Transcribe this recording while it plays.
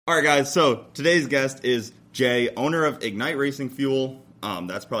All right, guys, so today's guest is Jay, owner of Ignite Racing Fuel.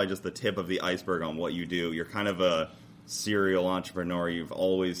 That's probably just the tip of the iceberg on what you do. You're kind of a serial entrepreneur. You've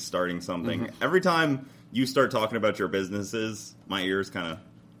always starting something. Mm-hmm. Every time you start talking about your businesses, my ears kind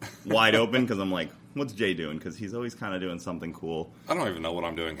of wide open because I'm like, what's Jay doing? Because he's always kind of doing something cool. I don't even know what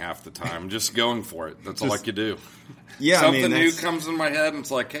I'm doing half the time. Just going for it. That's all I could do. Yeah, Something new comes in my head, and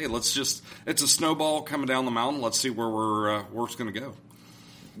it's like, hey, it's a snowball coming down the mountain. Let's see where it's going to go.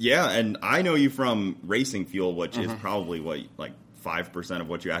 Yeah, and I know you from Racing Fuel, which is probably, 5% of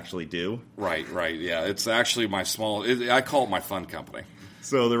what you actually do? Right, yeah. It's actually I call it my fun company.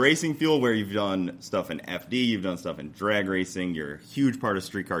 So the Racing Fuel, where you've done stuff in FD, you've done stuff in drag racing, you're a huge part of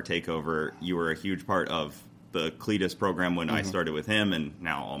Streetcar Takeover, you were a huge part of the Cletus program when I started with him, and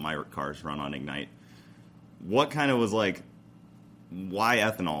now all my cars run on Ignite. What kind of was why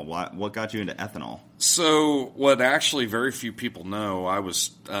ethanol? What got you into ethanol? So what actually very few people know, I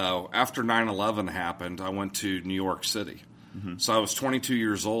was, after 9/11 happened, I went to New York City. Mm-hmm. So I was 22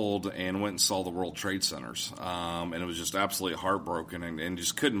 years old and went and saw the World Trade Centers. And it was just absolutely heartbroken and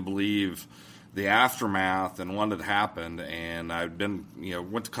just couldn't believe the aftermath and what had happened. And I'd been,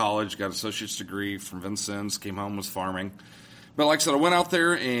 went to college, got an associate's degree from Vincennes, came home, was farming. But like I said, I went out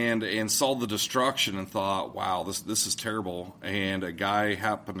there and saw the destruction and thought, wow, this is terrible. And a guy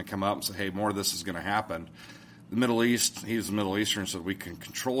happened to come up and say, hey, more of this is going to happen. The Middle East, he was a Middle Eastern, said, we can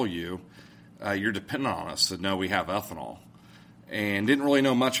control you. You're dependent on us. Said, no, we have ethanol. And didn't really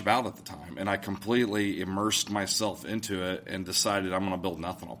know much about it at the time. And I completely immersed myself into it and decided I'm going to build an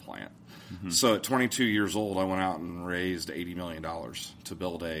ethanol plant. Mm-hmm. So at 22 years old, I went out and raised $80 million to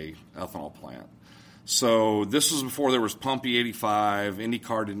build a ethanol plant. So this was before there was Pumpy 85,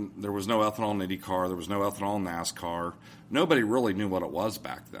 IndyCar there was no ethanol in IndyCar, there was no ethanol in NASCAR. Nobody really knew what it was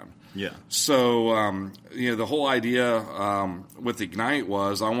back then. Yeah. So, the whole idea with Ignite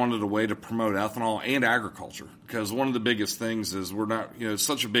was I wanted a way to promote ethanol and agriculture because one of the biggest things is we're not, it's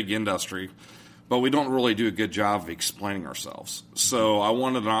such a big industry, but we don't really do a good job of explaining ourselves. So I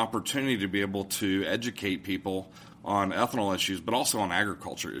wanted an opportunity to be able to educate people on ethanol issues, but also on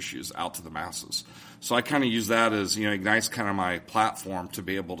agriculture issues out to the masses. So I kind of use that as, Ignite's kind of my platform to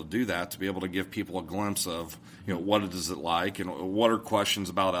be able to do that, to be able to give people a glimpse of, what is it like and what are questions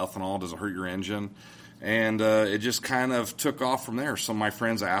about ethanol? Does it hurt your engine? And it just kind of took off from there. So my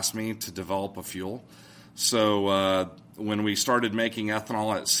friends asked me to develop a fuel. So when we started making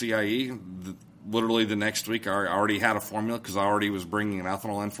ethanol at CIE, literally the next week, I already had a formula because I already was bringing an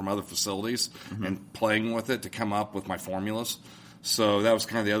ethanol in from other facilities and playing with it to come up with my formulas. So that was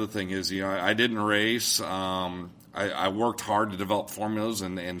kind of the other thing is, I didn't race. I worked hard to develop formulas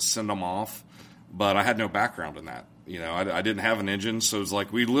and send them off, but I had no background in that. I didn't have an engine, so it was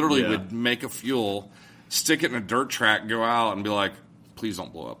like we literally would make a fuel, stick it in a dirt track, go out and be like, please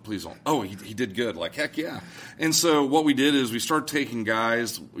don't blow up. Please don't. Oh, he did good. Like, heck yeah. And so what we did is we started taking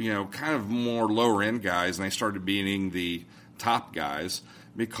guys, kind of more lower end guys, and they started beating the top guys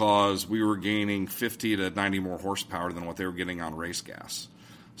because we were gaining 50 to 90 more horsepower than what they were getting on race gas.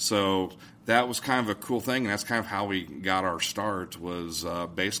 So that was kind of a cool thing, and that's kind of how we got our start was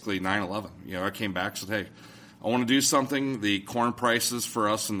basically 9/11. I came back and said, hey, I want to do something. The corn prices for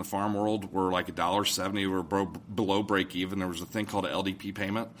us in the farm world were like $1.70. We were below break even. There was a thing called an LDP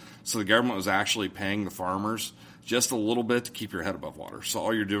payment. So the government was actually paying the farmers just a little bit to keep your head above water. So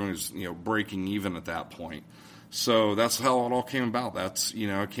all you're doing is, breaking even at that point. So that's how it all came about. That's,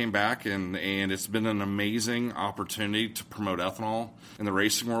 I came back and it's been an amazing opportunity to promote ethanol in the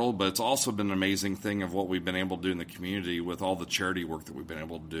racing world, but it's also been an amazing thing of what we've been able to do in the community with all the charity work that we've been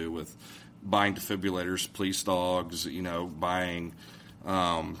able to do with buying defibrillators, police dogs, buying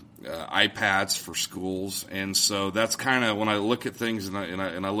iPads for schools. And so that's kind of when I look at things and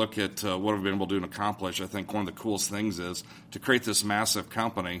I look at what I've been able to do and accomplish, I think one of the coolest things is to create this massive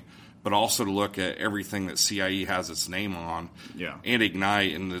company, but also to look at everything that CIE has its name on and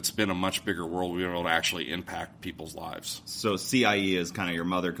Ignite, and it's been a much bigger world. We've been able to actually impact people's lives. So CIE is kind of your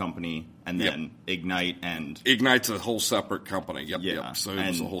mother company, and then Ignite and... Ignite's a whole separate company. Yep. So it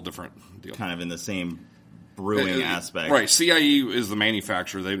was a whole different deal. Kind of in the same brewing aspect. Right. CIE is the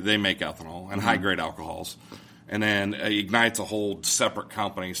manufacturer. They make ethanol and high-grade alcohols. And then Ignite's a whole separate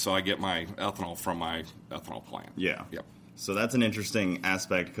company, so I get my ethanol from my ethanol plant. Yeah. Yep. So that's an interesting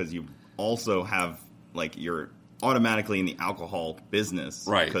aspect because you also have, you're automatically in the alcohol business.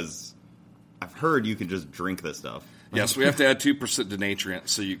 Right. Because I've heard you can just drink this stuff. Yes, we have to add 2% denaturant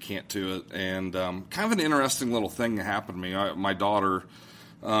so you can't do it. And kind of an interesting little thing that happened to me. My daughter,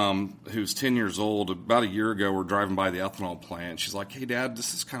 who's 10 years old, about a year ago, we're driving by the ethanol plant. She's like, hey, Dad,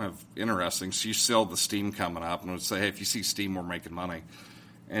 this is kind of interesting. So you saw the steam coming up and would say, hey, if you see steam, we're making money.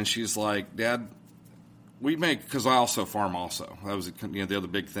 And she's like, Dad, we make, because I also farm also. That was, the other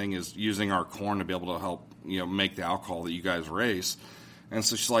big thing is using our corn to be able to help, make the alcohol that you guys race. And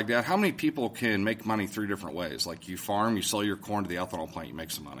so she's like, Dad, how many people can make money 3 different ways? Like you farm, you sell your corn to the ethanol plant, you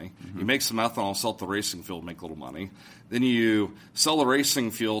make some money. Mm-hmm. You make some ethanol, sell it to the racing field, make a little money. Then you sell the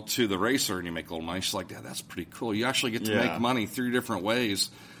racing fuel to the racer and you make a little money. She's like, Dad, that's pretty cool. You actually get to make money 3 different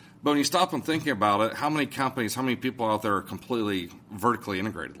ways. But when you stop and think about it, how many companies, how many people out there are completely vertically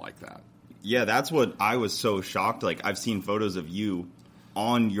integrated like that? Yeah, that's what I was so shocked. Like, I've seen photos of you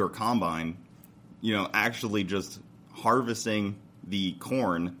on your combine, actually just harvesting the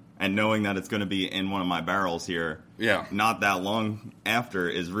corn and knowing that it's going to be in one of my barrels here not that long after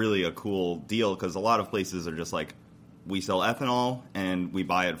is really a cool deal, because a lot of places are just like, we sell ethanol and we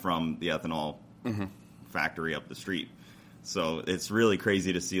buy it from the ethanol factory up the street. So it's really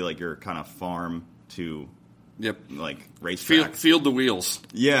crazy to see like your kind of farm to like racetrack. Field the wheels.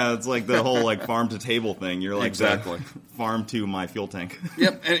 Yeah, it's like the whole like farm to table thing. You're like exactly farm to my fuel tank.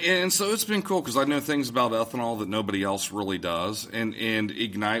 Yep, and so it's been cool because I know things about ethanol that nobody else really does, and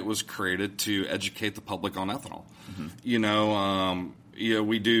Ignite was created to educate the public on ethanol. Mm-hmm.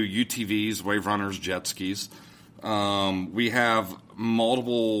 We do UTVs, wave runners, jet skis. We have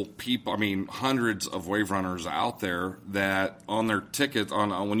multiple people, hundreds of wave runners out there that on their ticket,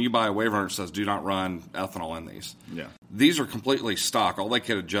 when you buy a wave runner, it says, do not run ethanol in these. Yeah. These are completely stock. All they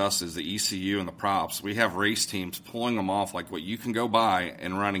could adjust is the ECU and the props. We have race teams pulling them off like what you can go buy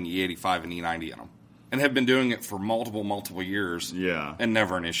and running E85 and E90 in them. And have been doing it for multiple years. Yeah. And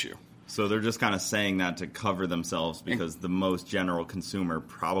never an issue. So they're just kind of saying that to cover themselves because the most general consumer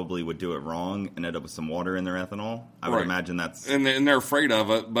probably would do it wrong and end up with some water in their ethanol. I would imagine that's... And they're afraid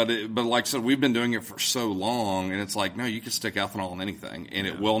of it, but like I said, we've been doing it for so long, and it's like, no, you can stick ethanol in anything, and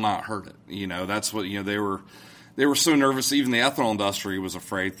it will not hurt it. That's what, they were so nervous. Even the ethanol industry was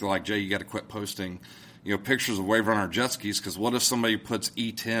afraid. They're like, Jay, you got to quit posting pictures of wave runner jet skis, because what if somebody puts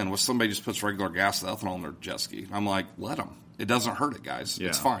E10? What if somebody just puts regular gas with ethanol in their jet ski? I'm like, let them. It doesn't hurt it, guys. Yeah.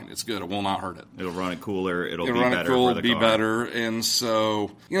 It's fine. It's good. It will not hurt it. It'll run it cooler. It'll be run better it cool, for the be car. better. And so,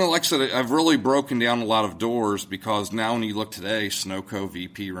 like I said, I've really broken down a lot of doors, because now when you look today, Sunoco,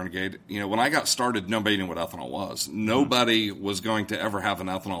 VP, Renegade, when I got started, nobody knew what ethanol was. Nobody was going to ever have an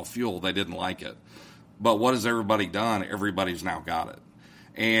ethanol fuel. They didn't like it. But what has everybody done? Everybody's now got it.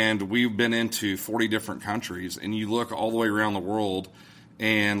 And we've been into 40 different countries, and you look all the way around the world.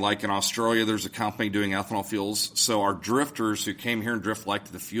 And like in Australia, there's a company doing ethanol fuels. So our drifters who came here and drift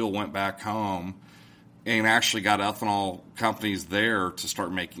liked the fuel went back home and actually got ethanol companies there to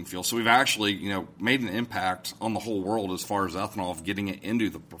start making fuel. So we've actually, made an impact on the whole world as far as ethanol, of getting it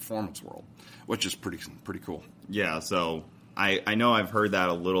into the performance world, which is pretty cool. Yeah, so I know I've heard that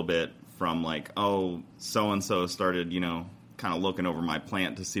a little bit from like, oh, so-and-so started, kind of looking over my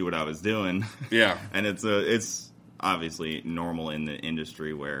plant to see what I was doing. Yeah. And it's obviously normal in the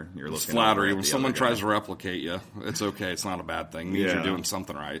industry where you're looking. It's flattery. When someone tries to replicate you, it's okay. It's not a bad thing. It means you're doing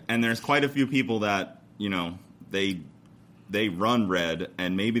something right. And there's quite a few people that, they run red,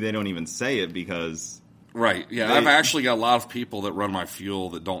 and maybe they don't even say it because... Right. Yeah, I've actually got a lot of people that run my fuel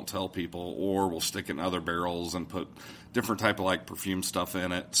that don't tell people, or will stick it in other barrels and put different type of like perfume stuff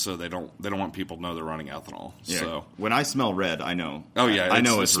in it, so they don't want people to know they're running ethanol. Yeah. So when I smell red, I know. Oh yeah, I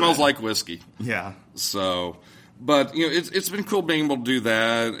know it smells like whiskey. Yeah. So... But, it's been cool being able to do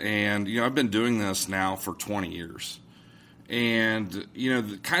that, and, I've been doing this now for 20 years. And,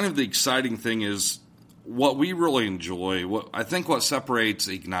 kind of the exciting thing is what we really enjoy, what separates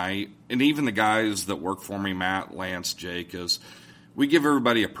Ignite, and even the guys that work for me, Matt, Lance, Jake, is we give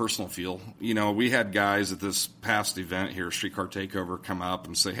everybody a personal feel. We had guys at this past event here, Streetcar Takeover, come up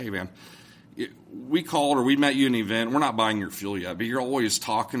and say, hey, man, we called or we met you in an event. We're not buying your fuel yet, but you're always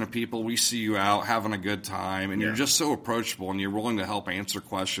talking to people. We see you out having a good time, and you're just so approachable, and you're willing to help answer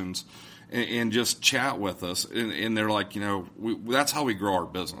questions and just chat with us. And they're like, that's how we grow our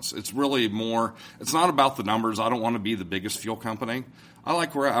business. It's really more, it's not about the numbers. I don't want to be the biggest fuel company. I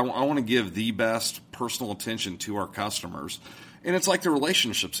want to give the best personal attention to our customers. And it's like the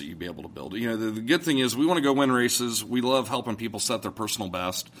relationships that you'd be able to build. The good thing is we want to go win races. We love helping people set their personal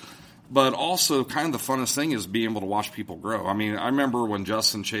best. But also, kind of the funnest thing is being able to watch people grow. I remember when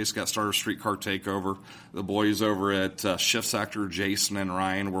Justin Chase got started Streetcar Takeover, the boys over at Shift Sector, Jason and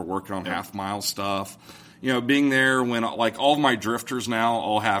Ryan, were working on half-mile stuff. Being there when, like, all of my drifters now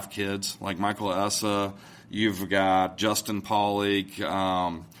all have kids, like Michael Essa, you've got Justin Pollock.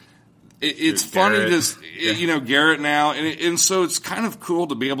 It's funny to, Garrett now. And so it's kind of cool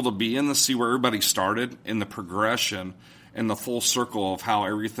to be able to be in the see where everybody started in the progression and the full circle of how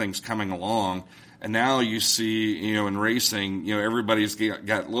everything's coming along, And now you see, in racing, everybody's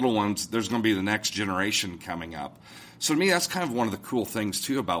got little ones. There's going to be the next generation coming up. So to me, that's kind of one of the cool things,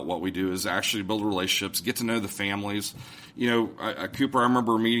 too, about what we do is actually build relationships, get to know the families. Cooper, I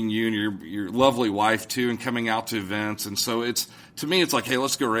remember meeting you and your lovely wife, too, and coming out to events. And so to me, it's like, hey,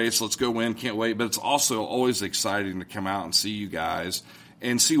 let's go race, let's go win, can't wait. But it's also always exciting to come out and see you guys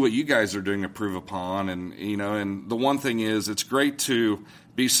and see what you guys are doing to improve upon. And, and the one thing is it's great to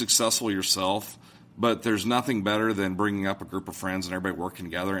be successful yourself, but there's nothing better than bringing up a group of friends and everybody working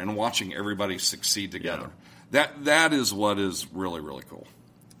together and watching everybody succeed together. Yeah. That is what is really, really cool.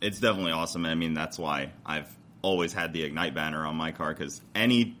 It's definitely awesome. I mean, that's why I've always had the Ignite banner on my car, because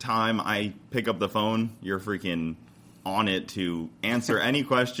anytime I pick up the phone, you're freaking on it to answer any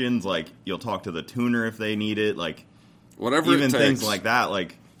questions. Like, you'll talk to the tuner if they need it. Like, whatever even it takes. Things like that.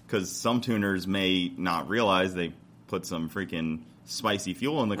 Like, because some tuners may not realize they put some freaking spicy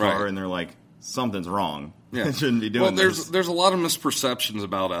fuel in the car, and they're like, something's wrong. Yeah. It shouldn't be doing this. There's a lot of misperceptions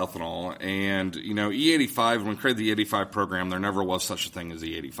about ethanol. And, E85, when we created the E85 program, there never was such a thing as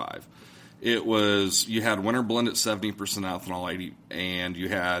E85. It was, you had winter blend at 70% ethanol, 80, and you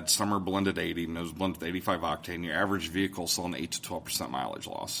had summer blend at 80, and it was blended at 85 octane. Your average vehicle saw an 8 to 12% mileage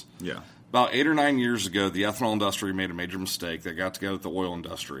loss. Yeah. About 8 or 9 years ago, the ethanol industry made a major mistake. They got together with the oil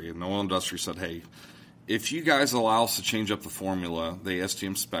industry, and the oil industry said, hey, if you guys allow us to change up the formula, the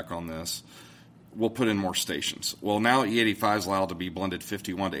STM spec on this, we'll put in more stations. Well, now E85 is allowed to be blended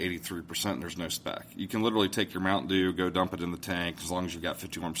 51 to 83%, and there's no spec. You can literally take your Mountain Dew, go dump it in the tank, as long as you've got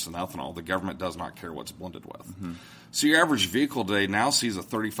 51% ethanol. The government does not care what's blended with. Mm-hmm. So your average vehicle today now sees a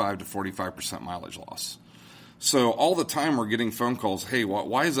 35 to 45% mileage loss. So all the time we're getting phone calls, hey,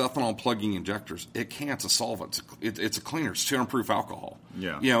 why is ethanol plugging injectors? It can't. It's a solvent. It's a cleaner. It's 200 proof alcohol.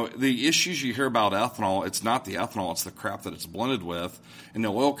 Yeah. The issues you hear about ethanol, it's not the ethanol. It's the crap that it's blended with, and the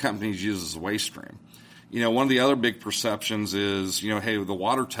oil companies use as a waste stream. One of the other big perceptions is, hey, the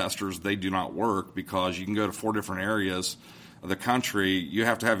water testers, they do not work because you can go to 4 different areas of the country. You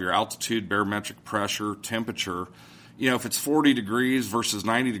have to have your altitude, barometric pressure, temperature. If it's 40 degrees versus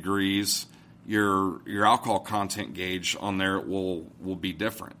 90 degrees, your alcohol content gauge on there will be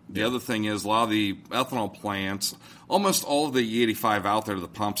different. The other thing is a lot of the ethanol plants, almost all of the E85 out there to the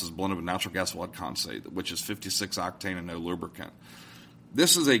pumps is blended with natural gas blood condensate, which is 56 octane and no lubricant.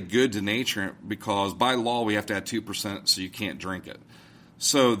 This is a good denaturant because by law we have to add 2% so you can't drink it.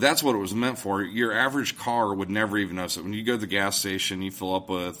 So that's what it was meant for. Your average car would never even notice it. When you go to the gas station, you fill up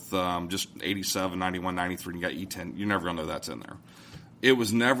with just 87, 91, 93, and you got E10, you're never going to know that's in there. It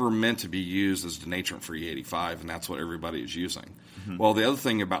was never meant to be used as denaturant for E85, and that's what everybody is using. Mm-hmm. Well, the other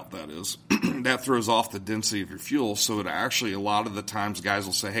thing about that is that throws off the density of your fuel, so it actually, a lot of the times, guys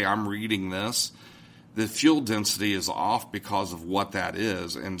will say, hey, I'm reading this. The fuel density is off because of what that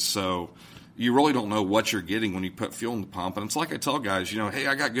is, and so you really don't know what you're getting when you put fuel in the pump. And it's like I tell guys, hey,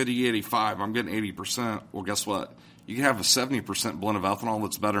 I got good E85, I'm getting 80%. Well, guess what? You can have a 70% blend of ethanol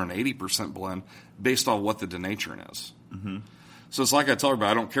that's better than 80% blend based on what the denaturant is. Mm-hmm. So it's like I tell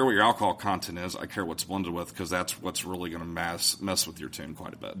everybody, I don't care what your alcohol content is. I care what's blended with because that's what's really going to mess with your tune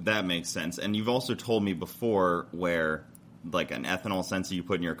quite a bit. That makes sense. And you've also told me before where, like, an ethanol sensor you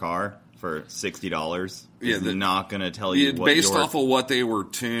put in your car for $60 is not going to tell you what based off of what they were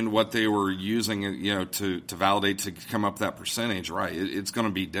tuned, what they were using, to validate to come up that percentage, right? It's going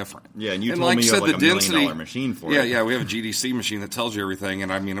to be different. Yeah, and you told me you have like $1 million machine for it. Yeah, we have a GDC machine that tells you everything.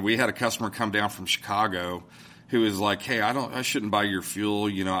 And I mean, we had a customer come down from Chicago who was like, hey, I shouldn't buy your fuel.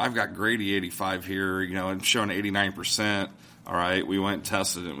 I've got great E85 here, and showing 89%. All right, we went and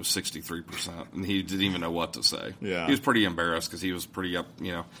tested it. It was 63%, and he didn't even know what to say. Yeah. He was pretty embarrassed because he was pretty up,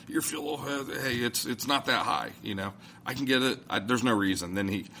 your fuel, hey, it's not that high, I can get it. There's no reason. Then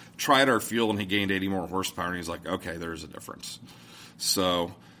he tried our fuel, and he gained 80 more horsepower, and he's like, okay, there's a difference.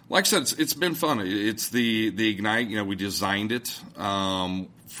 So, like I said, it's been fun. It's the Ignite, we designed it.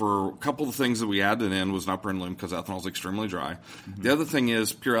 For a couple of things that we added in was an upper end lume because ethanol is extremely dry. Mm-hmm. The other thing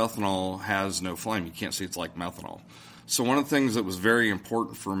is pure ethanol has no flame. You can't see it's like methanol. So one of the things that was very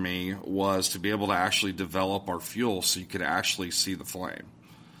important for me was to be able to actually develop our fuel so you could actually see the flame.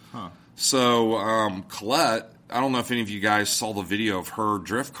 Huh. So Colette, I don't know if any of you guys saw the video of her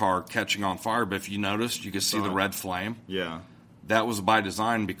drift car catching on fire, but if you noticed, you could see the red flame. Yeah. That was by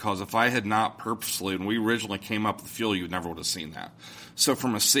design because if I had not purposely, when we originally came up with the fuel, you never would have seen that. So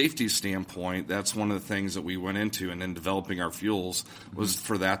from a safety standpoint, that's one of the things that we went into and in developing our fuels was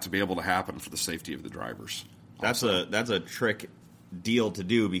for that to be able to happen for the safety of the drivers. That's a trick deal to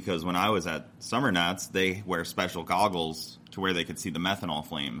do because when I was at Summer Nats, they wear special goggles to where they could see the methanol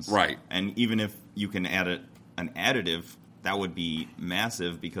flames. Right. And even if you can add an additive that would be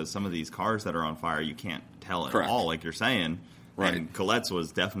massive because some of these cars that are on fire, you can't tell at Correct. all, like you're saying. Right. And Colette's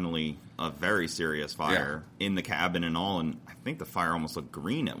was definitely a very serious fire in the cabin and all, and I think the fire almost looked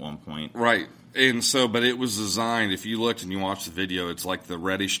green at one point. Right. And so, but it was designed, if you looked and you watched the video, it's like the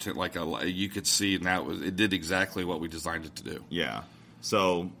reddish, you could see, and it did exactly what we designed it to do. Yeah.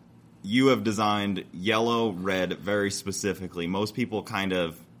 So you have designed yellow, red very specifically. Most people kind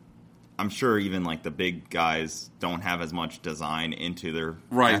of, I'm sure even like the big guys don't have as much design into their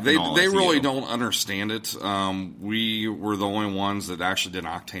right. They ethanol as really you. don't understand it. We were the only ones that actually did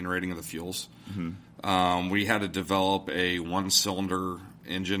octane rating of the fuels. Mm-hmm. We had to develop a one-cylinder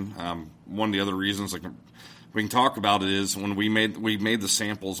engine. One of the other reasons we can talk about it is when we made the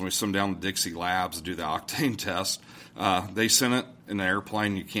samples and we sent them down to Dixie Labs to do the octane test. They sent it in the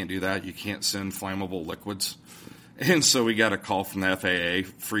airplane. You can't do that. You can't send flammable liquids. And so we got a call from the FAA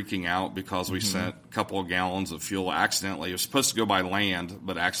freaking out because we sent a couple of gallons of fuel accidentally. It was supposed to go by land,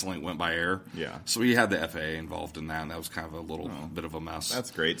 but accidentally went by air. Yeah. So we had the FAA involved in that, and that was kind of a little bit of a mess.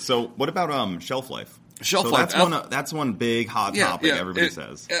 That's great. So what about shelf life? Shelf so life. That's one big hot topic everybody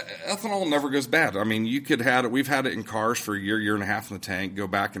says. Ethanol never goes bad. I mean, you could have it. We've had it in cars for a year and a half in the tank. Go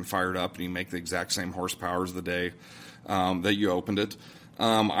back and fire it up, and you make the exact same horsepower as the day that you opened it.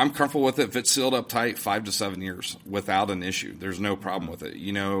 I'm comfortable with it. If it's sealed up tight, 5 to 7 years without an issue. There's no problem with it.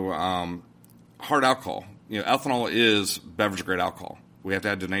 Hard alcohol. Ethanol is beverage grade alcohol. We have to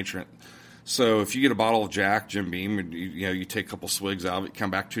add denaturant. So if you get a bottle of Jack, Jim Beam, and you take a couple swigs out of it,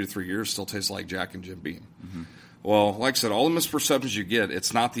 come back 2 to 3 years, still tastes like Jack and Jim Beam. Mm-hmm. Well, like I said, all the misperceptions you get,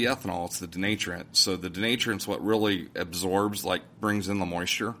 it's not the ethanol, it's the denaturant. So the denaturant's what really absorbs, brings in the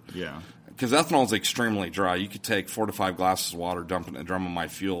moisture. Yeah. Because ethanol is extremely dry. You could take 4 to 5 glasses of water, dump it in a drum of my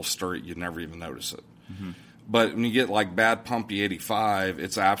fuel, stir it, you'd never even notice it. Mm-hmm. But when you get bad pump E85,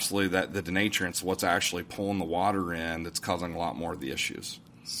 it's absolutely that the denaturant's what's actually pulling the water in that's causing a lot more of the issues.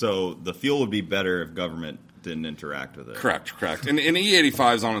 So the fuel would be better if government didn't interact with it. Correct. And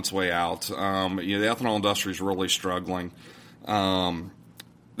E85 is on its way out. The ethanol industry is really struggling.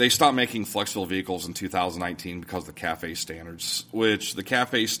 They stopped making flex-fuel vehicles in 2019 because of the CAFE standards, which the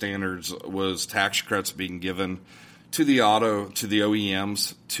CAFE standards was tax credits being given to the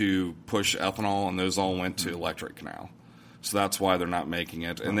OEMs to push ethanol, and those all went to electric now. So that's why they're not making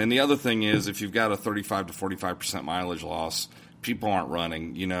it. And then the other thing is, if you've got a 35 to 45% mileage loss, people aren't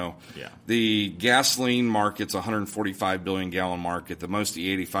running. The gasoline market's a 145 billion gallon market. The most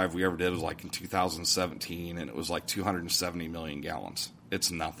E85 we ever did was in 2017, and it was 270 million gallons. It's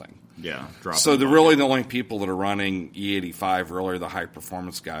nothing. Yeah. So the only people that are running E85 really are the high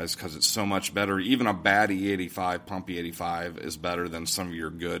performance guys because it's so much better. Even a bad E85, pump E85 is better than some of your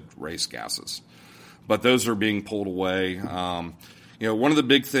good race gases. But those are being pulled away. One of the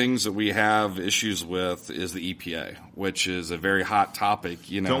big things that we have issues with is the EPA, which is a very hot topic.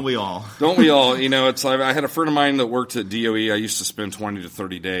 Don't we all? Don't we all? It's I had a friend of mine that worked at DOE. I used to spend 20 to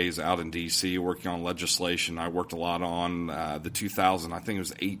 30 days out in D.C. working on legislation. I worked a lot on the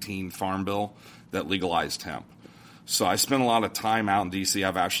 2018 Farm Bill that legalized hemp. So I spent a lot of time out in D.C.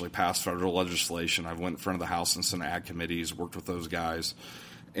 I've actually passed federal legislation. I've went in front of the House and Senate ag committees, worked with those guys.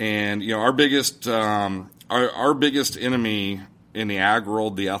 And, our biggest enemy in the ag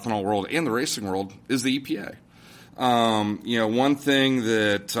world, the ethanol world, and the racing world is the EPA. One thing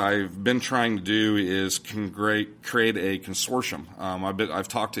that I've been trying to do is create a consortium. I've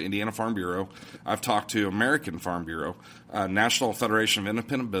talked to Indiana Farm Bureau. I've talked to American Farm Bureau, National Federation of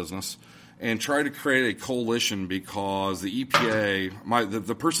Independent Business, and try to create a coalition because the EPA,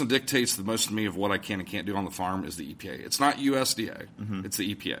 the person that dictates the most to me of what I can and can't do on the farm is the EPA. It's not USDA. Mm-hmm. It's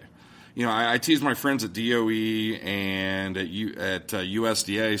the EPA. I tease my friends at DOE and at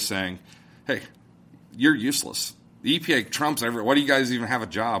USDA saying, hey, you're useless. The EPA trumps everything. Why do you guys even have a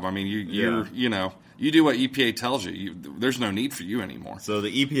job? I mean, you do what EPA tells you. There's no need for you anymore. So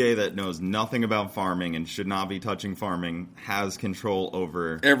the EPA that knows nothing about farming and should not be touching farming has control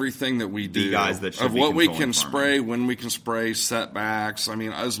over everything that we do. The guys that should of be what we can farming. spray, when we can spray, setbacks. I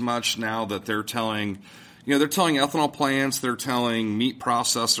mean, as much now that they're telling... they're telling ethanol plants, they're telling meat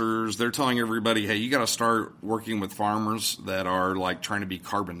processors, they're telling everybody, hey, you got to start working with farmers that are trying to be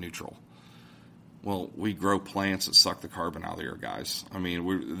carbon neutral. Well, we grow plants that suck the carbon out of the air, guys. I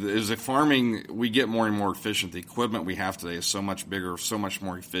mean, as a farming, we get more and more efficient. The equipment we have today is so much bigger, so much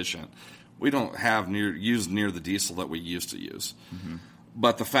more efficient. We don't use near the diesel that we used to use. Mm-hmm.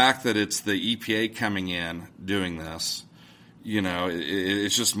 But the fact that it's the EPA coming in doing this,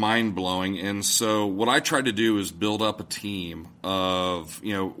 it's just mind-blowing. And so what I try to do is build up a team of,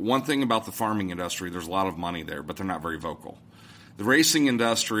 one thing about the farming industry, there's a lot of money there, but they're not very vocal. The racing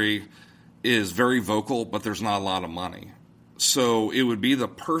industry is very vocal, but there's not a lot of money. So it would be the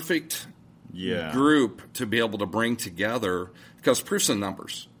perfect group to be able to bring together, because proof's in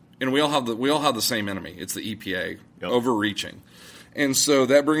numbers, and we all have the same enemy. It's the EPA overreaching, and so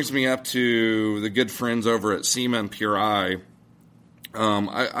that brings me up to the good friends over at SEMA and PRI.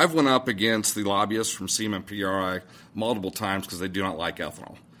 I've went up against the lobbyists from SEMA and PRI multiple times because they do not like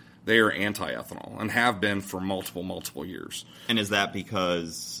ethanol. They are anti-ethanol and have been for multiple years. And is that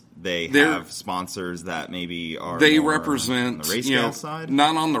because they have sponsors that maybe are represent on the race gas side?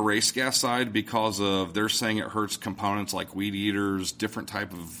 Not on the race gas side, because of they're saying it hurts components like weed eaters, different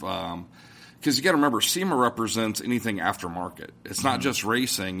type of because you got to remember, SEMA represents anything aftermarket. It's not just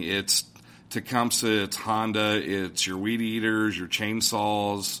racing. It's Tecumseh, it's Honda, it's your weed eaters, your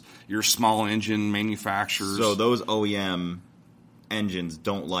chainsaws, your small engine manufacturers. So those OEM engines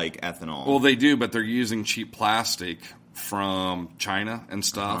don't like ethanol. Well, they do, but they're using cheap plastic from China and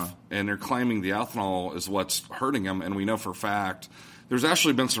stuff, and they're claiming the ethanol is what's hurting them, and we know for a fact. There's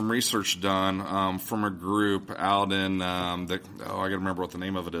actually been some research done from a group out in, I got to remember what the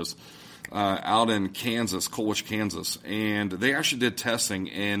name of it is, out in Kansas, Colwich, Kansas, and they actually did testing,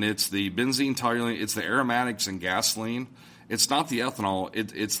 and it's the benzene, toluene, it's the aromatics and gasoline. It's not the ethanol.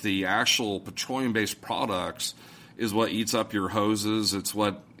 It's the actual petroleum-based products is what eats up your hoses. It's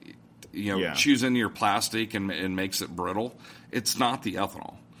what chews into your plastic and makes it brittle. It's not the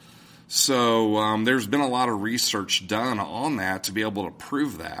ethanol. So there's been a lot of research done on that to be able to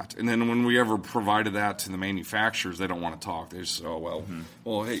prove that. And then when we ever provided that to the manufacturers, they don't want to talk. They just say,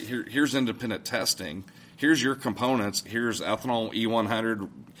 well, hey, here's independent testing. Here's your components. Here's ethanol, E100,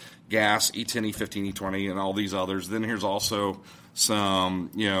 gas, E10, E15, E20, and all these others. Then here's also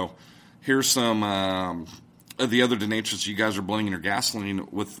some, here's some of the other denatures you guys are blending in your gasoline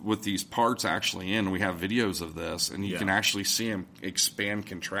with these parts actually in. We have videos of this, and you can actually see them expand,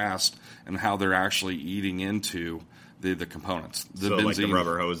 contrast, and how they're actually eating into the components. The so benzene, like the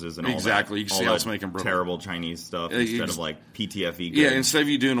rubber hoses and all exactly. That, you can see how it's making brittle. Terrible Chinese stuff instead of like PTFE. Good. Yeah, instead of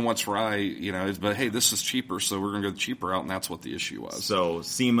you doing what's right, but hey, this is cheaper, so we're going to go the cheaper route, and that's what the issue was. So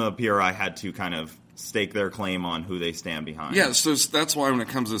SEMA, PRI had to kind of stake their claim on who they stand behind. Yeah, so that's why when it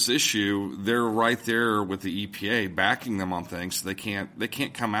comes to this issue, they're right there with the EPA backing them on things. So they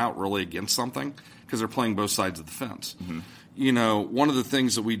can't come out really against something because they're playing both sides of the fence. One of the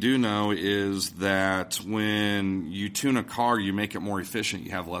things that we do know is that when you tune a car, you make it more efficient,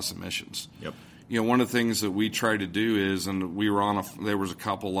 you have less emissions. Yep. One of the things that we try to do is, and we were there was a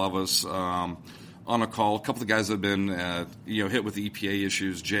couple of us on a call, a couple of guys that have been hit with EPA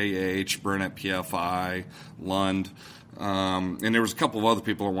issues, JH, Burnett, PFI, Lund, and there was a couple of other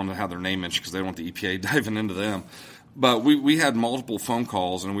people that wanted to have their name mentioned because they want the EPA diving into them. But we had multiple phone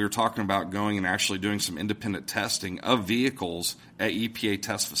calls, and we were talking about going and actually doing some independent testing of vehicles at EPA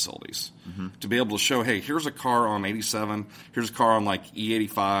test facilities to be able to show, hey, here's a car on 87, here's a car on like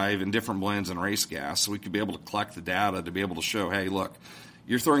E85 and different blends and race gas, so we could be able to collect the data to be able to show, hey, look,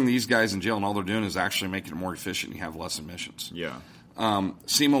 you're throwing these guys in jail, and all they're doing is actually making it more efficient. You have less emissions. Yeah.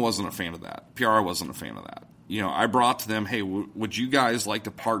 SEMA wasn't a fan of that. PRI wasn't a fan of that. I brought to them, hey, would you guys like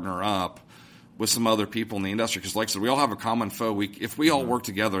to partner up with some other people in the industry? Because like I said, we all have a common foe. If we all work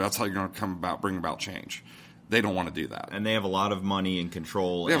together, that's how you're going to bring about change. They don't want to do that. And they have a lot of money and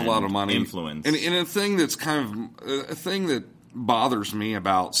control. They have a lot of money. Influence. And a thing that's a thing that bothers me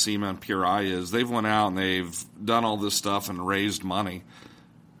about SEMA and PRI is they've went out and they've done all this stuff and raised money.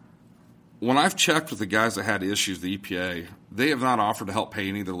 When I've checked with the guys that had issues with the EPA, they have not offered to help pay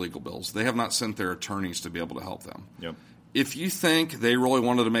any of their legal bills. They have not sent their attorneys to be able to help them. Yep. If you think they really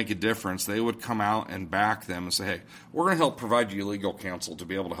wanted to make a difference, they would come out and back them and say, hey, we're going to help provide you legal counsel to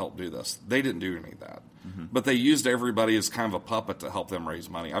be able to help do this. They didn't do any of that. But they used everybody as kind of a puppet to help them raise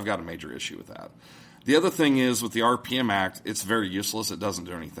money. I've got a major issue with that. The other thing is with the RPM Act, it's very useless. It doesn't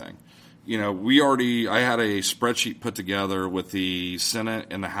do anything. I had a spreadsheet put together with the Senate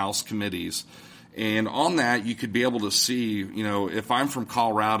and the House committees. And on that, you could be able to see, if I'm from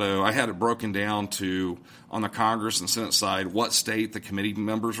Colorado, I had it broken down to, on the Congress and Senate side, what state the committee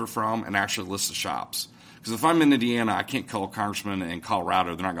members are from and actually list the shops. Because if I'm in Indiana, I can't call a congressman in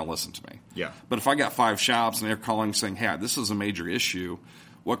Colorado. They're not going to listen to me. Yeah. But if I got 5 shops and they're calling saying, hey, this is a major issue,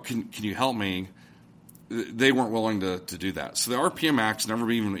 what can you help me? They weren't willing to do that. So the RPM Act's never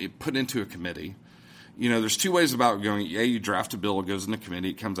been even put into a committee. There's 2 ways about going. You draft a bill, it goes into committee,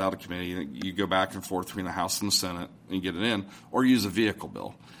 it comes out of committee, you go back and forth between the House and the Senate and you get it in, or use a vehicle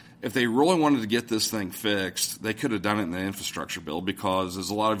bill. If they really wanted to get this thing fixed, they could have done it in the infrastructure bill because, as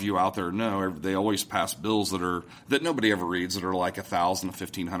a lot of you out there know, they always pass bills that nobody ever reads that are like 1,000 to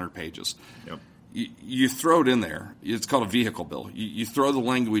 1,500 pages. Yep. you throw it in there. It's called a vehicle bill. You throw the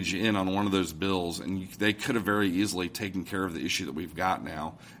language in on one of those bills, and they could have very easily taken care of the issue that we've got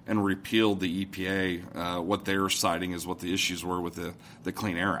now and repealed the EPA. What they're citing is what the issues were with the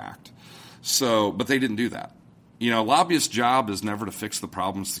Clean Air Act. So, but they didn't do that. A lobbyist's job is never to fix the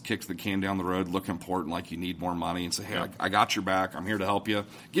problems, to kick the can down the road, look important like you need more money, and say, hey, I got your back. I'm here to help you.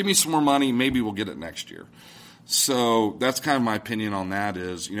 Give me some more money. Maybe we'll get it next year. So that's kind of my opinion on that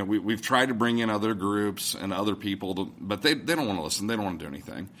is, we've tried to bring in other groups and other people, but they don't want to listen. They don't want to do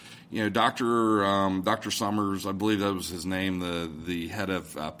anything. Dr. Summers, I believe that was his name, the head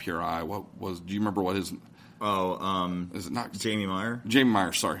of PRI. Do you remember what his... is it not Jamie Meyer? Jamie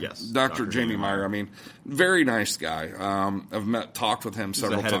Meyer, sorry. Yes. Dr. Jamie Meyer. I mean, very nice guy. I've talked with him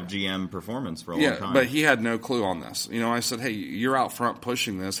several times. He's the head of GM Performance for a long time. But he had no clue on this. I said, hey, you're out front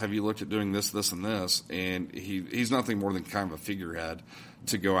pushing this. Have you looked at doing this, this, and this? And he's nothing more than kind of a figurehead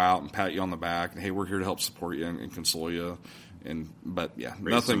to go out and pat you on the back. And, hey, we're here to help support you and console you.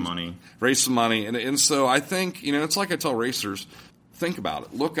 Raise some money. Raise some money. And so I think, it's like I tell racers, think about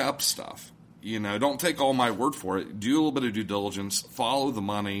it. Look up stuff. Don't take all my word for it. Do a little bit of due diligence. Follow the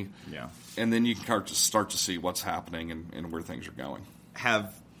money. Yeah. And then you can start to see what's happening and where things are going.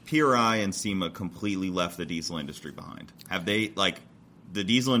 Have PRI and SEMA completely left the diesel industry behind? Have they, the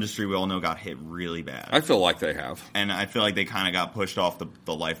diesel industry we all know got hit really bad? I feel like they have. And I feel like they kind of got pushed off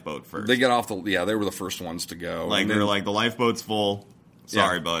the lifeboat first. They got off they were the first ones to go. They're like, the lifeboat's full.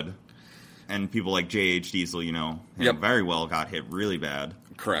 Sorry, bud. And people like JH Diesel, very well got hit really bad.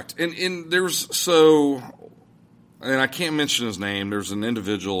 Correct. And and I can't mention his name. There's an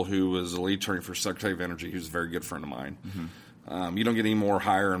individual who was a lead attorney for Secretary of Energy who's a very good friend of mine. Mm-hmm. You don't get any more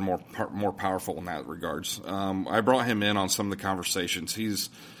higher and more powerful in that regards. I brought him in on some of the conversations.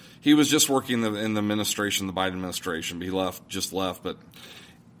 He was just working in the administration, the Biden administration, but he just left. But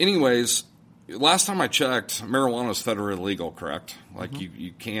anyways, last time I checked, marijuana is federally illegal, correct?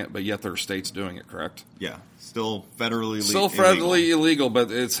 You can't, but yet there are states doing it, correct? Yeah. Still federally illegal,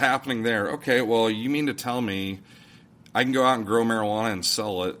 but it's happening there. Okay, well, you mean to tell me I can go out and grow marijuana and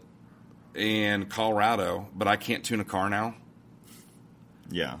sell it in Colorado, but I can't tune a car now?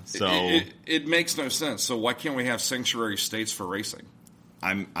 Yeah, so... It makes no sense. So why can't we have sanctuary states for racing?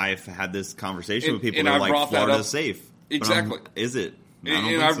 I've had this conversation with people who are like, Florida's safe. Exactly. Is it?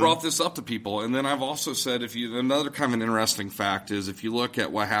 And I've brought this up to people, and then I've also said another kind of an interesting fact is if you look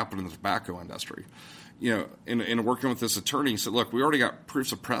at what happened in the tobacco industry, in working with this attorney, he said, look, we already got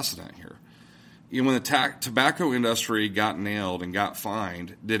proofs of precedent here. When the tobacco industry got nailed and got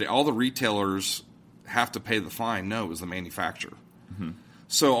fined, did all the retailers have to pay the fine? No, it was the manufacturer. Mm-hmm.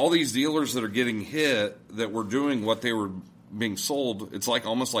 So all these dealers that are getting hit that were doing what they were being sold, it's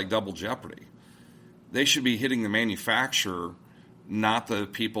almost like double jeopardy. They should be hitting the manufacturer, not the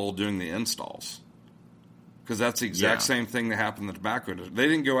people doing the installs. Because that's the exact same thing that happened in the tobacco industry. They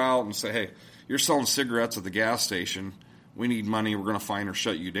didn't go out and say, hey, you're selling cigarettes at the gas station. We need money. We're going to fine or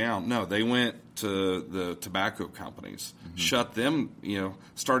shut you down. No, they went to the tobacco companies, shut them,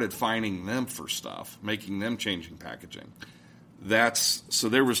 started fining them for stuff, making them changing packaging. So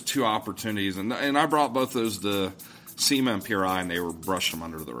there was two opportunities. And I brought both those to SEMA and PRI, and they were brushed them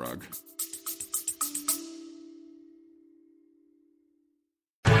under the rug.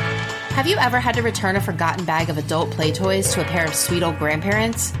 Have you ever had to return a forgotten bag of adult play toys to a pair of sweet old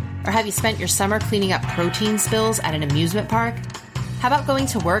grandparents? Or have you spent your summer cleaning up protein spills at an amusement park? How about going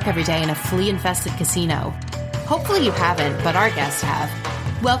to work every day in a flea-infested casino? Hopefully you haven't, but our guests have.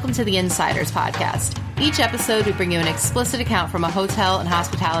 Welcome to the Insiders Podcast. Each episode, we bring you an explicit account from a hotel and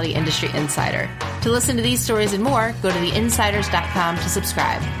hospitality industry insider. To listen to these stories and more, go to theinsiders.com to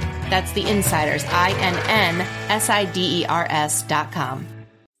subscribe. That's the Insiders, INNSIDERS.com.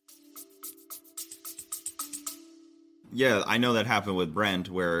 Yeah, I know that happened with Brent,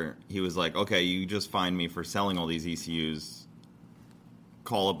 where he was like, okay, you just fined me for selling all these ECUs.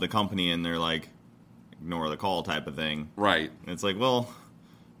 Call up the company, and they're like, ignore the call type of thing. Right. And it's like, well,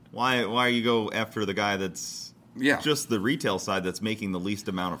 why you go after the guy that's just the retail side that's making the least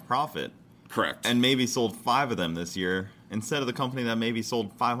amount of profit? Correct. And maybe sold 5 of them this year, instead of the company that maybe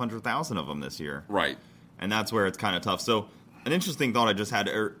sold 500,000 of them this year. Right. And that's where it's kind of tough. So an interesting thought I just had,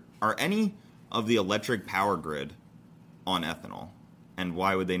 are any of the electric power grid on ethanol, and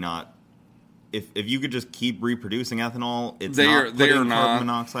why would they not? If you could just keep reproducing ethanol, they are carbon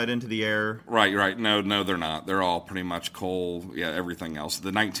monoxide into the air. Right. No, they're not. They're all pretty much coal. Yeah, everything else.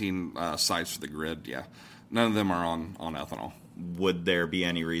 The 19 sites for the grid. Yeah, none of them are on ethanol. Would there be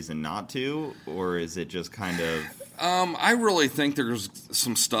any reason not to, or is it just kind of? I really think there's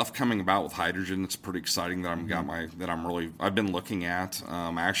some stuff coming about with hydrogen that's pretty exciting that I've been looking at.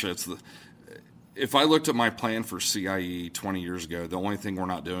 Actually, it's if I looked at my plan for CIE 20 years ago, the only thing we're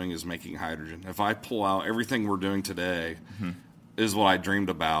not doing is making hydrogen. If I pull out everything we're doing today, is what I dreamed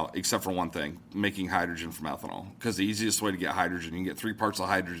about, except for one thing, making hydrogen from ethanol. Because the easiest way to get hydrogen, you can get 3 parts of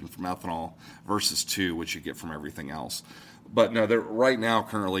hydrogen from ethanol versus 2, which you get from everything else. But no, right now,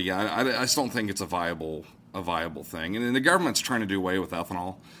 currently, I just don't think it's a viable thing. And the government's trying to do away with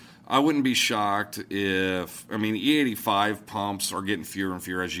ethanol. I wouldn't be shocked if, E85 pumps are getting fewer and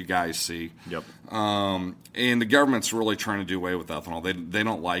fewer, as you guys see. Yep. And the government's really trying to do away with ethanol. They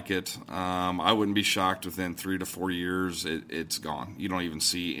don't like it. I wouldn't be shocked within 3 to 4 years it's gone. You don't even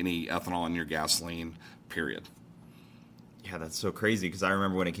see any ethanol in your gasoline, period. Yeah, that's so crazy because I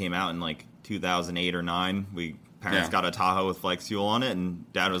remember when it came out in like 2008 or 9, parents got a Tahoe with flex fuel on it,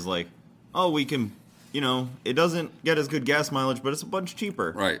 and Dad was like, "Oh, we can." It doesn't get as good gas mileage, but it's a bunch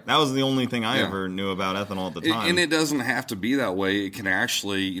cheaper. Right. That was the only thing I ever knew about ethanol at the time. And it doesn't have to be that way. It can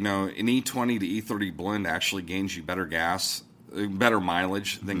actually, an E20 to E30 blend actually gains you better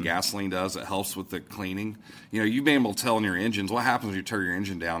mileage than gasoline does. It helps with the cleaning. You've been able to tell in your engines what happens when you tear your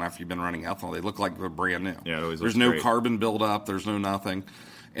engine down after you've been running ethanol. They look like they're brand new. Yeah, it always There's looks no great. carbon buildup. There's no nothing.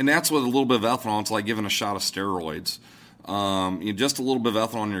 And that's with a little bit of ethanol. It's like giving a shot of steroids. Just a little bit of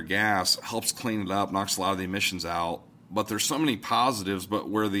ethanol in your gas helps clean it up, knocks a lot of the emissions out. But there's so many positives. But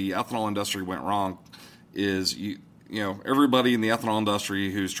where the ethanol industry went wrong is everybody in the ethanol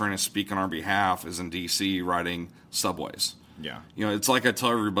industry who's trying to speak on our behalf is in D.C. riding subways. Yeah. It's like I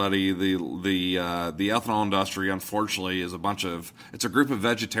tell everybody, the ethanol industry, unfortunately, is it's a group of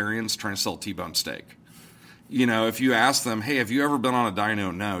vegetarians trying to sell T-bone steak. If you ask them, hey, have you ever been on a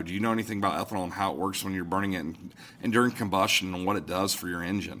dyno? No. Do you know anything about ethanol and how it works when you're burning it and during combustion and what it does for your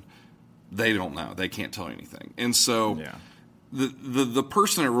engine? They don't know. They can't tell you anything. And so the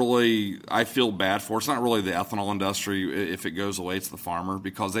person that really I feel bad for, it's not really the ethanol industry. If it goes away, it's the farmer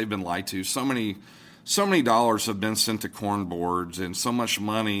because they've been lied to. So many dollars have been sent to corn boards and so much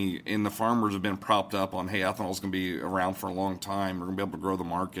money, and the farmers have been propped up on, hey, ethanol's going to be around for a long time. We're going to be able to grow the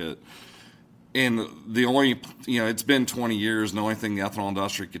market. And the only, it's been 20 years, and the only thing the ethanol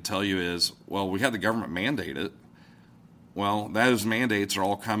industry could tell you is, well, we had the government mandate it. Well, those mandates are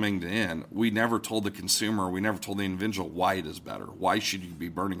all coming to end. We never told the consumer, we never told the individual why it is better. Why should you be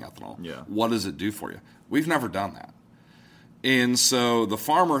burning ethanol? Yeah. What does it do for you? We've never done that. And so the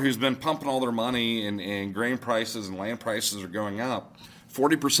farmer who's been pumping all their money and grain prices and land prices are going up,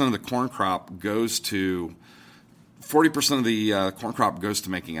 40% of the corn crop goes to 40% of the corn crop goes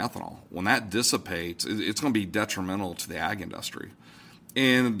to making ethanol. When that dissipates, it's going to be detrimental to the ag industry.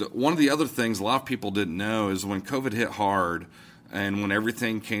 And one of the other things a lot of people didn't know is when COVID hit hard and when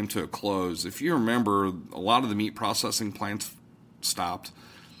everything came to a close, if you remember, a lot of the meat processing plants stopped.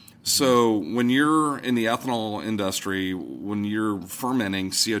 So when you're in the ethanol industry, when you're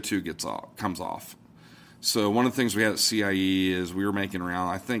fermenting, CO2 comes off. So one of the things we had at CIE is we were making around,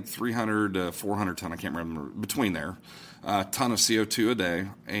 I think, 300 to 400 ton, I can't remember, between there, ton of CO2 a day,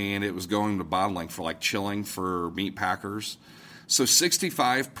 and it was going to bottling for like chilling for meat packers. So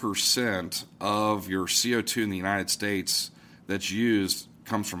 65% of your CO2 in the United States that's used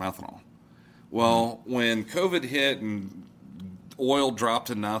comes from ethanol. Well, when COVID hit and oil dropped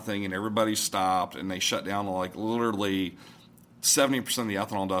to nothing and everybody stopped and they shut down, like literally 70% of the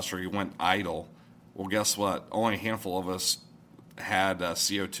ethanol industry went idle. Well, guess what? Only a handful of us had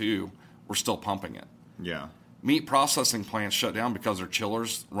CO2. We're still pumping it. Yeah. Meat processing plants shut down because their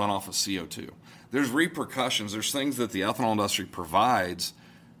chillers run off of CO2. There's repercussions. There's things that the ethanol industry provides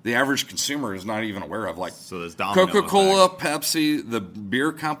the average consumer is not even aware of. Like so there's domino Coca-Cola, effect. Pepsi, the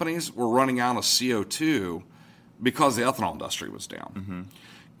beer companies were running out of CO2 because the ethanol industry was down. Mm-hmm.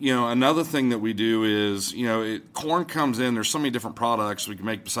 Another thing that we do is, corn comes in. There's so many different products we can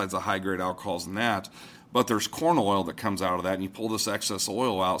make besides the high-grade alcohols and that. But there's corn oil that comes out of that, and you pull this excess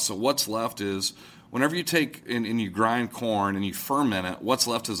oil out. So what's left is, whenever you take and you grind corn and you ferment it, what's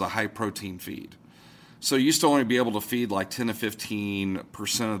left is a high-protein feed. So you used to only be able to feed like 10 to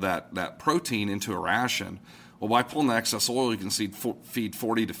 15% of that protein into a ration. Well, by pulling the excess oil, you can feed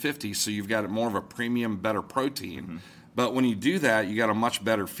 40 to 50, so you've got more of a premium, better protein. Mm-hmm. But when you do that, you got a much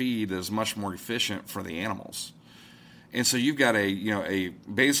better feed that is much more efficient for the animals. And so you've got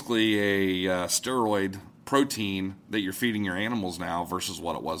basically a steroid protein that you're feeding your animals now versus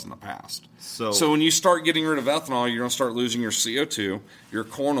what it was in the past. So when you start getting rid of ethanol, you're going to start losing your CO2, your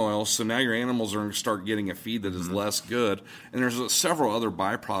corn oil. So now your animals are going to start getting a feed that is mm-hmm. less good. And there's several other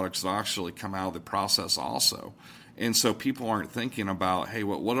byproducts that actually come out of the process also. And so people aren't thinking about, hey,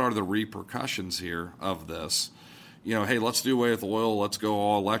 what are the repercussions here of this? Hey, let's do away with oil. Let's go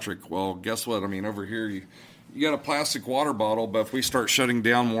all electric. Well, guess what? Over here, You got a plastic water bottle, but if we start shutting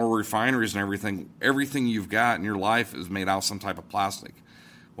down more refineries and everything you've got in your life is made out of some type of plastic.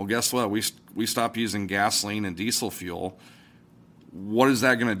 Well, guess what? We stop using gasoline and diesel fuel. What is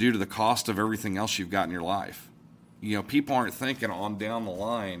that going to do to the cost of everything else you've got in your life? People aren't thinking on down the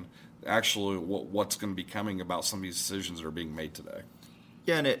line actually what's going to be coming about some of these decisions that are being made today.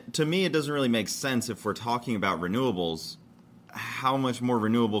 Yeah, and to me, it doesn't really make sense if we're talking about renewables. How much more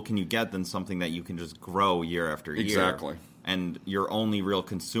renewable can you get than something that you can just grow year after year? Exactly. And your only real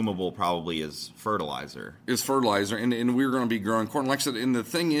consumable probably is fertilizer. And we're going to be growing corn. Like I said, and the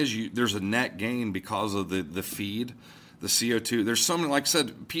thing is, there's a net gain because of the feed, the CO2. There's so many, like I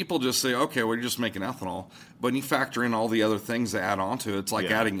said, people just say, okay, well, you're just making ethanol. But when you factor in all the other things that add on to it, it's like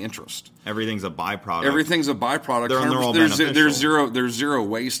adding interest. Everything's a byproduct. They're all there's zero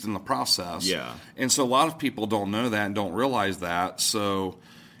waste in the process. Yeah. And so a lot of people don't know that and don't realize that. So,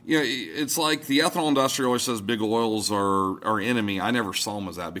 it's like the ethanol industry always says big oils are our enemy. I never saw them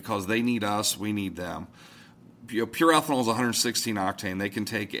as that because they need us, we need them. Pure ethanol is 116 octane. They can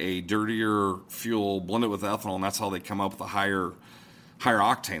take a dirtier fuel, blend it with ethanol, and that's how they come up with a higher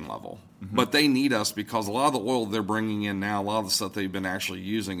octane level. Mm-hmm. But they need us because a lot of the oil they're bringing in now, a lot of the stuff they've been actually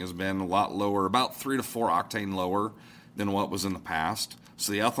using has been a lot lower, about 3 to 4 octane lower than what was in the past.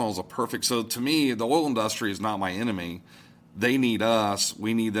 So the ethanol is a perfect. So to me, the oil industry is not my enemy. They need us.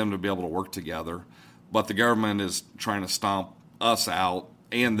 We need them to be able to work together. But the government is trying to stomp us out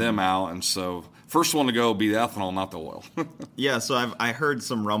and them out, and so first one to go will be the ethanol, not the oil. Yeah, so I heard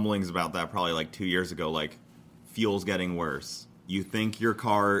some rumblings about that probably like 2 years ago, like fuel's getting worse. You think your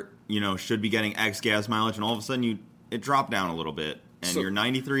car, should be getting X gas mileage, and all of a sudden it dropped down a little bit, and your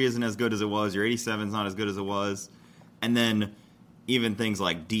 93 isn't as good as it was, your 87 is not as good as it was, and then even things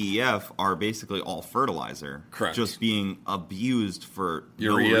like DEF are basically all fertilizer. Correct. Just being abused for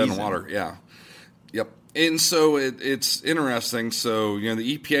urea no and reason. Water, yeah. Yep. And so it's interesting. So,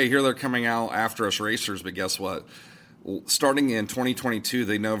 the EPA here, they're coming out after us racers, but guess what? Starting in 2022,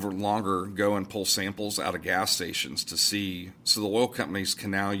 they no longer go and pull samples out of gas stations to see. So the oil companies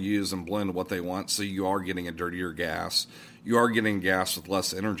can now use and blend what they want. So you are getting a dirtier gas. You are getting gas with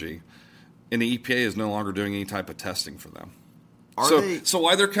less energy. And the EPA is no longer doing any type of testing for them. So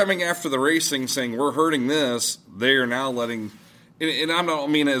while they're coming after the racing saying we're hurting this, they are now letting... And I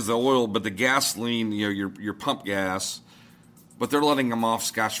don't mean as the oil, but the gasoline, your pump gas, but they're letting them off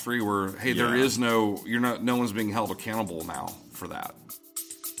scotch-free where, hey, there is no one's being held accountable now for that.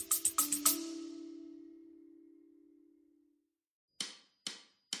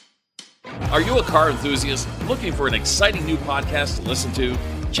 Are you a car enthusiast looking for an exciting new podcast to listen to?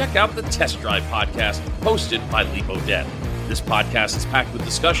 Check out the Test Drive podcast hosted by Lee Bogetti. This podcast is packed with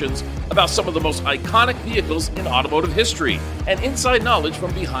discussions about some of the most iconic vehicles in automotive history and inside knowledge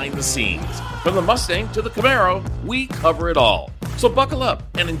from behind the scenes. From the Mustang to the Camaro, we cover it all. So buckle up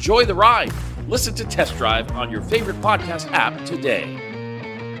and enjoy the ride. Listen to Test Drive on your favorite podcast app today.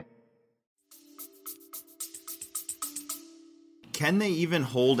 Can they even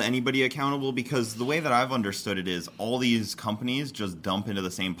hold anybody accountable? Because the way that I've understood it is all these companies just dump into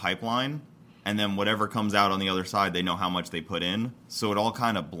the same pipeline, and then whatever comes out on the other side, they know how much they put in. So it all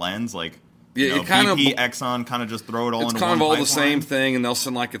kind of blends, like BP, Exxon kind of just throw it all into one pipeline. It's kind of all the same thing, and they'll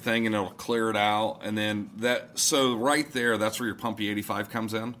send like a thing, and it'll clear it out. And then so right there, that's where your Pump E85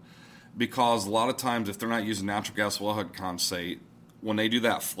 comes in. Because a lot of times, if they're not using natural gas wellhead condensate, when they do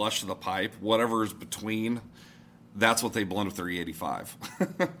that flush of the pipe, whatever is between... That's what they blend with their E85.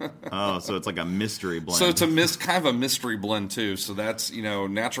 Oh, so it's like a mystery blend. So it's kind of a mystery blend, too. So that's,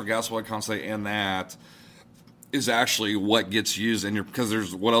 natural gas wellhead condensate, and that is actually what gets used. Because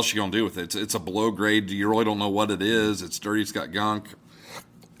there's what else you going to do with it? It's a below grade. You really don't know what it is. It's dirty. It's got gunk.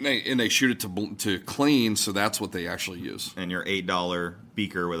 And they shoot it to clean, so that's what they actually use. And your $8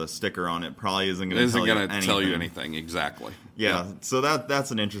 beaker with a sticker on it probably isn't going to tell you anything. Exactly. Yeah. So that's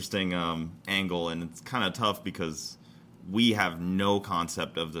an interesting angle, and it's kind of tough because we have no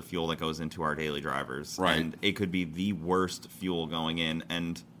concept of the fuel that goes into our daily drivers. Right. And it could be the worst fuel going in,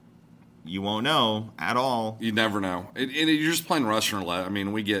 and you won't know at all. You never know. You're just playing Russian roulette. I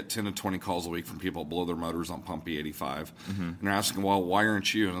mean, we get 10 to 20 calls a week from people that blow their motors on Pump E85. Mm-hmm. And they're asking, well, why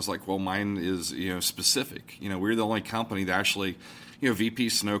aren't you? And it's like, well, mine is specific. We're the only company that actually, VP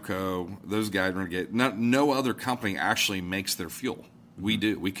Sunoco, those guys are going to get, no other company actually makes their fuel. We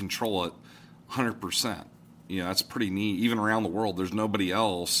do. We control it 100%. That's pretty neat. Even around the world, there's nobody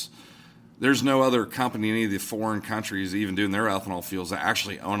else. There's no other company in any of the foreign countries even doing their ethanol fuels that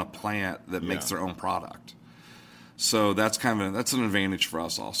actually own a plant that makes their own product. So that's that's an advantage for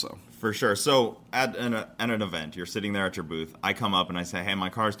us also. For sure. So at an event, you're sitting there at your booth. I come up and I say, hey, my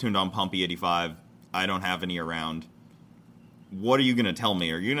car's tuned on Pump E85. I don't have any around. What are you going to tell me?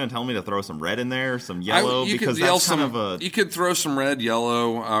 Are you going to tell me to throw some red in there, some yellow? Because that's kind of a... You could throw some red,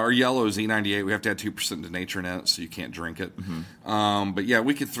 yellow. Our yellow is E98. We have to add 2% denatured in it, so you can't drink it. Mm-hmm. But yeah,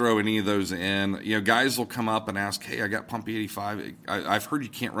 we could throw any of those in. You know, guys will come up and ask, hey, I got pump E85. I've heard you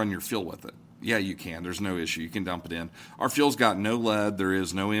can't run your fuel with it. Yeah, you can. There's no issue. You can dump it in. Our fuel's got no lead. There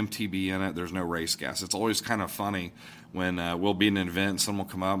is no MTB in it. There's no race gas. It's always kind of funny when we'll be in an event and someone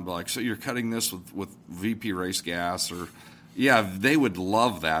will come up and be like, so you're cutting this with VP race gas or... Yeah, they would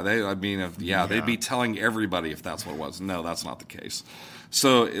love that. They'd be telling everybody if that's what it was. No, that's not the case.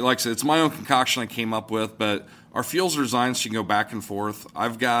 So, like I said, it's my own concoction I came up with, but our fuels are designed so you can go back and forth.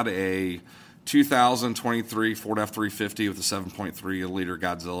 I've got a 2023 Ford F350 with a 7.3 liter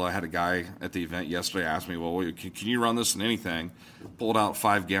Godzilla. I had a guy at the event yesterday ask me, well, can you run this in anything? Pulled out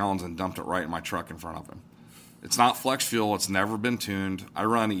 5 gallons and dumped it right in my truck in front of him. It's not flex fuel. It's never been tuned. I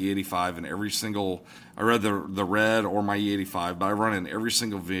run E85 in every single, I read the red or my E85, but I run in every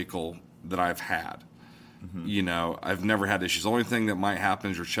single vehicle that I've had. Mm-hmm. You know, I've never had issues. The only thing that might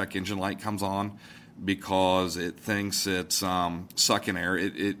happen is your check engine light comes on because it thinks it's sucking air.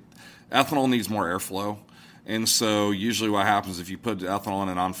 Ethanol needs more airflow. And so usually what happens if you put ethanol in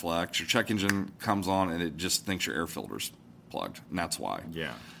an on-flex, your check engine comes on and it just thinks your air filter's plugged. And that's why.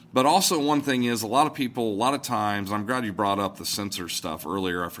 Yeah. But also one thing is a lot of times, and I'm glad you brought up the sensor stuff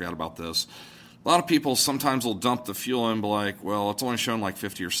earlier, I forgot about this. A lot of people sometimes will dump the fuel in and be like, well, it's only showing like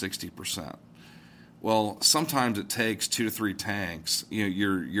 50 or 60%. Well, sometimes it takes 2 to 3 tanks. You know,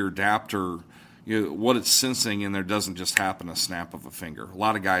 your adapter, what it's sensing in there doesn't just happen a snap of a finger. A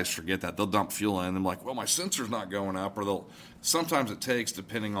lot of guys forget that. They'll dump fuel in and they're like, well, my sensor's not going up. Or sometimes it takes,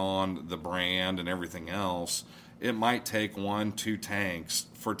 depending on the brand and everything else, it might take 1-2 tanks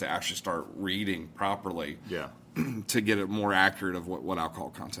for it to actually start reading properly. Yeah. To get it more accurate of what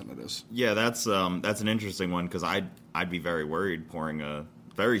alcohol content it is. Yeah, that's an interesting one because I'd be very worried pouring a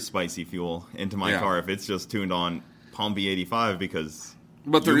very spicy fuel into my car if it's just tuned on pump E85 because.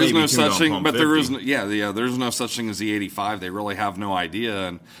 But there is no such thing. But there is there's no such thing as E85. They really have no idea,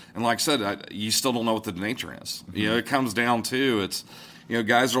 and like I said, you still don't know what the denature is. Mm-hmm. You know, it comes down to it's. You know,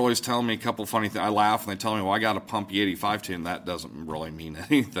 guys are always telling me a couple funny things. I laugh and they tell me, well, I got a pump E85 tune. That doesn't really mean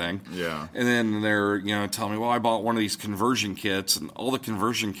anything. Yeah. And then they're, telling me, well, I bought one of these conversion kits, and all the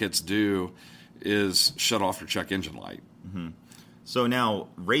conversion kits do is shut off your check engine light. Mm-hmm. So now,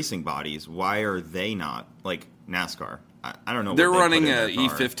 racing bodies, why are they not like NASCAR? I don't know. They're running a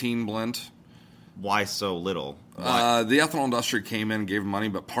E15 blend. Why so little? The ethanol industry came in and gave them money,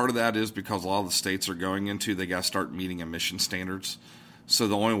 but part of that is because a lot of the states are going into, they got to start meeting emission standards. So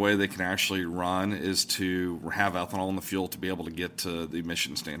the only way they can actually run is to have ethanol in the fuel to be able to get to the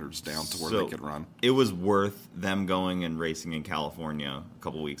emission standards down to where they could run. It was worth them going and racing in California a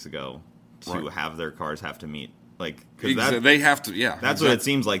couple weeks ago to have their cars have to meet. They have to, yeah. That's what it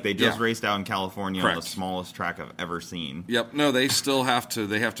seems like. They just raced out in California on the smallest track I've ever seen. Yep. No, they still have to.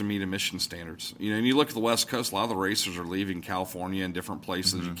 They have to meet emission standards. You know, and you look at the West Coast. A lot of the racers are leaving California and different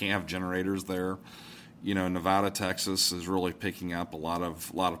places. Mm-hmm. You can't have generators there. You know, Nevada, Texas is really picking up a lot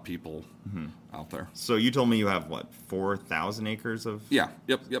of people out there. So you told me you have 4,000 acres of? Yeah.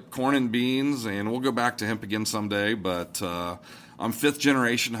 Yep. Corn and beans, and we'll go back to hemp again someday. But I'm 5th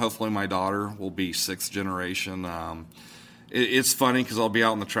generation. Hopefully, my daughter will be 6th generation. It's funny because I'll be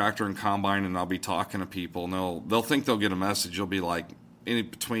out in the tractor and combine, and I'll be talking to people, and they'll think they'll get a message. It'll be like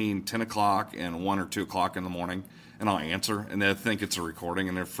between 10 o'clock and 1 or 2 o'clock in the morning. And I'll answer, and they think it's a recording,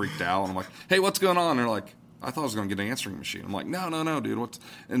 and they're freaked out. And I'm like, hey, what's going on? And they're like, I thought I was going to get an answering machine. I'm like, no, dude.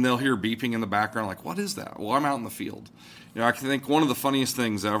 And they'll hear beeping in the background, like, what is that? Well, I'm out in the field. You know, I think one of the funniest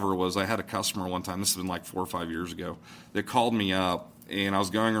things ever was I had a customer one time, this has been like 4 or 5 years ago, that called me up, and I was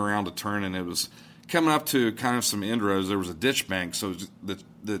going around a turn, and it was coming up to kind of some end roads. There was a ditch bank, so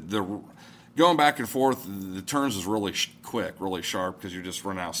the going back and forth, the turns was really quick, really sharp, because you're just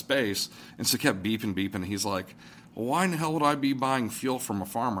running out of space. And so it kept beeping, and he's like, well, why in the hell would I be buying fuel from a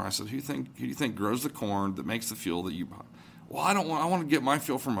farmer? I said, who do you think grows the corn that makes the fuel that you buy? Well, I want to get my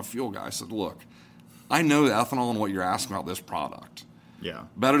fuel from a fuel guy. I said, look, I know the ethanol and what you're asking about this product. Yeah.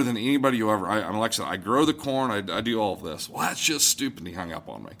 Better than anybody you ever, like I said, I grow the corn, I do all of this. Well, that's just stupid. And he hung up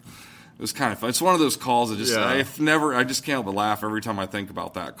on me. It was kind of fun. It's one of those calls that I just can't help but laugh every time I think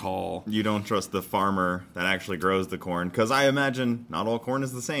about that call. You don't trust the farmer that actually grows the corn, because I imagine not all corn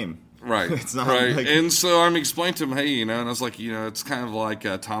is the same. Right. It's not right. Like... And so I'm explaining to him, hey, and I was like, it's kind of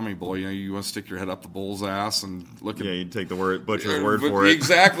like Tommy Boy, you want to stick your head up the bull's ass and look at... Yeah, you take the butcher's word for it.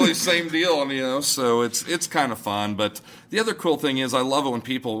 Exactly, same deal, and, so it's kind of fun. But the other cool thing is I love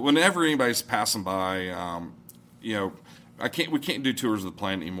it whenever anybody's passing by, we can't do tours of the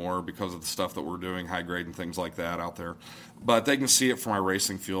plant anymore because of the stuff that we're doing, high grade and things like that out there. But they can see it from my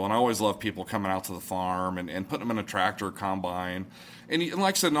racing fuel, and I always love people coming out to the farm and putting them in a tractor, combine, and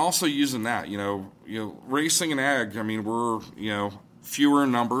like I said, and also using that. Racing and ag. I mean, we're fewer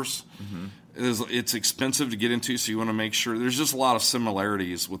in numbers. It's expensive to get into, so you want to make sure there's just a lot of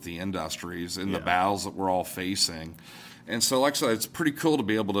similarities with the industries and the battles that we're all facing. And so, like I said, it's pretty cool to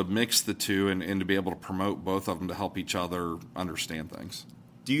be able to mix the two and to be able to promote both of them to help each other understand things.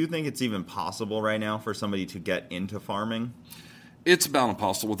 Do you think it's even possible right now for somebody to get into farming? It's about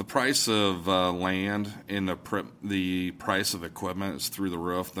impossible. With the price of land and the price of equipment is through the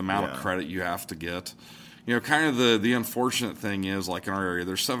roof, the amount of credit you have to get. Kind of the unfortunate thing is, like in our area,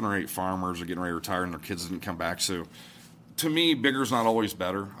 there's 7 or 8 farmers are getting ready to retire and their kids didn't come back. So to me, bigger's not always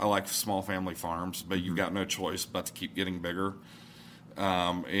better. I like small family farms, but you've got no choice but to keep getting bigger.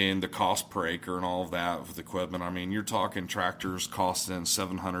 And the cost per acre and all of that with equipment. I mean, you're talking tractors costing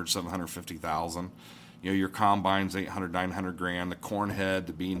 $750,000. Your combines $800, $900,000. The corn head,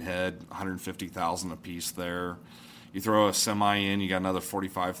 the bean head, $150,000 a piece there. You throw a semi in, you got another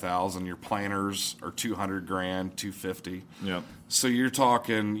 $45,000. Your planters are $200,000, $250,000. Yep. So you're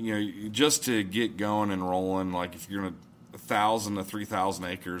talking, just to get going and rolling. Like if you're in 1,000 to 3,000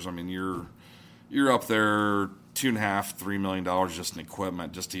 acres, I mean, you're up there $2.5-3 million just in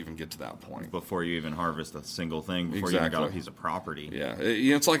equipment just to even get to that point. Before you even harvest a single thing, before you even got a piece of property. Yeah,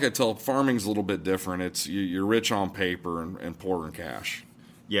 it's like I tell, farming's a little bit different. It's you're rich on paper and poor in cash.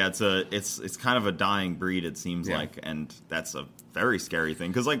 Yeah, it's kind of a dying breed, it seems like, and that's a very scary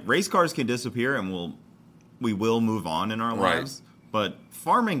thing because like race cars can disappear and we will move on in our lives, but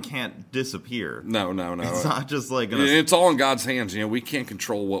farming can't disappear. No. It's not just like it's all in God's hands. We can't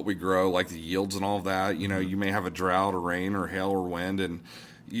control what we grow, like the yields and all of that. You may have a drought or rain or hail or wind, and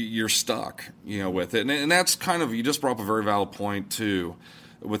you're stuck. With it, and that's kind of, you just brought up a very valid point too,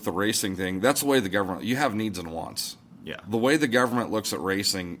 with the racing thing. That's the way the government. You have needs and wants. Yeah. The way the government looks at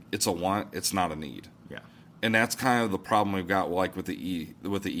racing, it's a want, it's not a need. Yeah. And that's kind of the problem we've got, like with the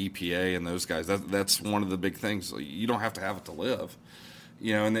EPA and those guys. That's one of the big things. You don't have to have it to live.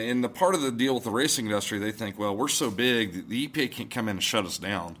 And the part of the deal with the racing industry, they think, well, we're so big, the EPA can't come in and shut us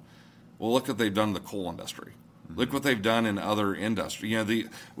down. Well, look what they've done to the coal industry. Look what they've done in other industries.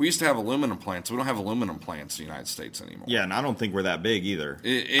 We used to have aluminum plants. We don't have aluminum plants in the United States anymore. Yeah, and I don't think we're that big either.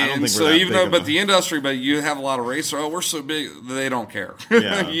 But the industry, but you have a lot of racers. Oh, we're so big, they don't care.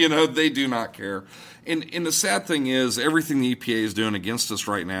 Yeah. They do not care. And the sad thing is, everything the EPA is doing against us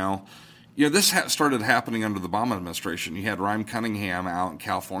right now. This started happening under the Obama administration. You had Ryan Cunningham out in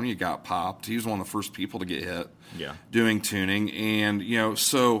California got popped. He was one of the first people to get hit. Yeah. Doing tuning, and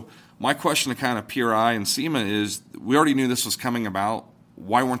so. My question to kind of PRI and SEMA is, we already knew this was coming about.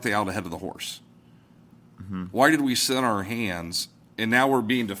 Why weren't they out ahead of the horse? Mm-hmm. Why did we sit on our hands, and now we're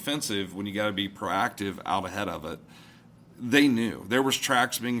being defensive when you got to be proactive out ahead of it? They knew. There was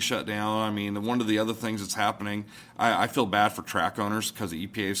tracks being shut down. I mean, one of the other things that's happening, I feel bad for track owners because the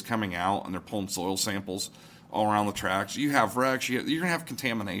EPA is coming out and they're pulling soil samples all around the tracks. You have wrecks. You're going to have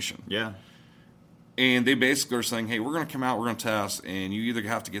contamination. Yeah. And they basically are saying, hey, we're going to come out, we're going to test, and you either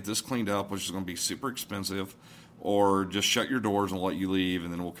have to get this cleaned up, which is going to be super expensive, or just shut your doors and let you leave,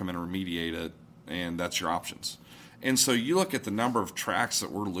 and then we'll come in and remediate it, and that's your options. And so you look at the number of tracks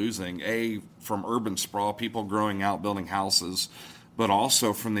that we're losing, from urban sprawl, people growing out, building houses, but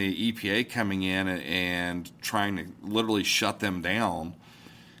also from the EPA coming in and trying to literally shut them down.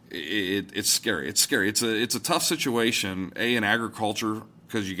 It's scary. It's scary. It's a tough situation, in agriculture,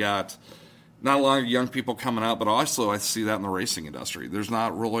 because you got not a lot of young people coming up, but also I see that in the racing industry. There's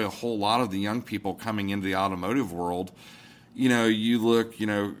not really a whole lot of the young people coming into the automotive world. You look,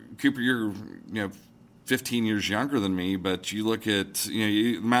 Cooper, you're, 15 years younger than me, but you look at,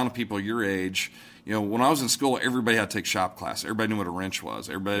 the amount of people your age. When I was in school, everybody had to take shop class. Everybody knew what a wrench was.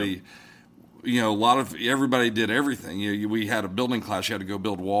 Everybody, everybody did everything. We had a building class. You had to go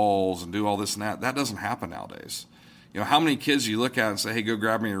build walls and do all this and that. That doesn't happen nowadays. How many kids you look at and say, hey, go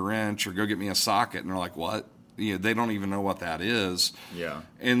grab me a wrench or go get me a socket, and they're like, what? They don't even know what that is. Yeah.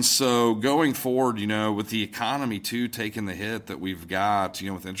 And so going forward, with the economy too taking the hit that we've got,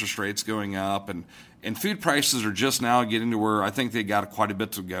 with interest rates going up and food prices are just now getting to where I think they got quite a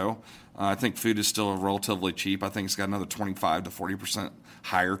bit to go. I think food is still relatively cheap. I think it's got another 25 to 40%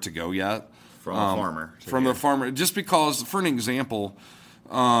 higher to go yet. From the farmer. The farmer. Just because, for an example,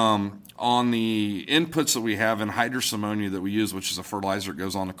 on the inputs that we have in hydrous ammonia that we use, which is a fertilizer that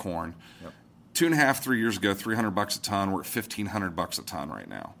goes on the corn, 2.5-3 years ago, $300 a ton. We're at $1,500 a ton right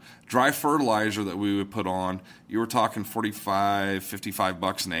now. Dry fertilizer that we would put on, you were talking $45,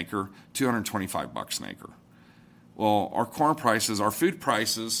 $55 an acre, $225 an acre. Well, our corn prices, our food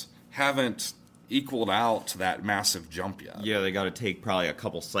prices haven't equaled out to that massive jump yet. Yeah, they got to take probably a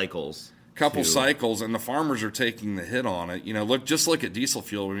couple cycles. Cycles, and the farmers are taking the hit on it. Look at diesel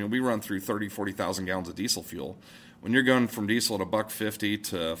fuel. I mean, we run through 40,000 gallons of diesel fuel. When you're going from diesel at $1.50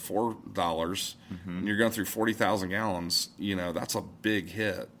 to $4, and you're going through 40,000 gallons, that's a big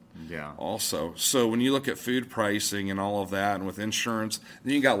hit. Yeah. Also, so when you look at food pricing and all of that, and with insurance,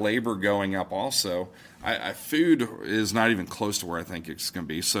 then you got labor going up. Also, food is not even close to where I think it's going to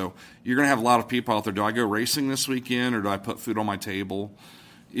be. So you're going to have a lot of people out there. Do I go racing this weekend, or do I put food on my table?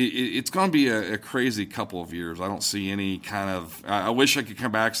 It's going to be a crazy couple of years. I don't see any kind of. I wish I could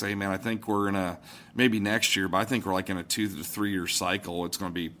come back and say, man, I think we're in a maybe next year, but I think we're like in a 2 to 3 year cycle. It's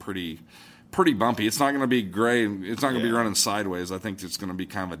going to be pretty bumpy. It's not going to be great. It's not going to be running sideways. I think it's going to be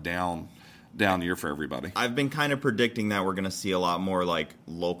kind of a down year for everybody. I've been kind of predicting that we're going to see a lot more like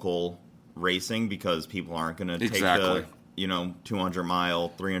local racing because people aren't going to take the 200 mile,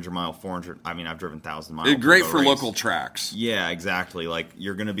 300 mile, 400. I mean, I've driven 1,000 miles. It's great for local tracks. Yeah, exactly. Like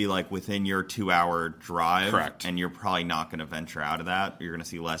you're going to be like within your 2 hour drive. Correct. And you're probably not going to venture out of that. You're going to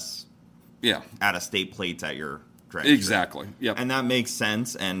see less out of state plates at your drag Exactly. strip. Yep. And that makes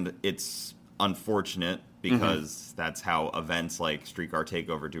sense. And it's unfortunate because that's how events like Streetcar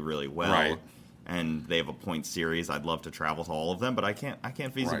Takeover do really well. Right. And they have a point series. I'd love to travel to all of them, but I can't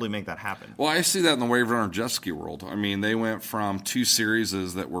feasibly make that happen. Well, I see that in the Wave Runner jet ski world. I mean, they went from 2 series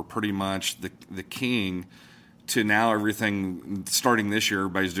that were pretty much the king to now everything starting this year,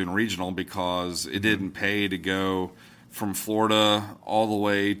 everybody's doing regional because it didn't pay to go from Florida all the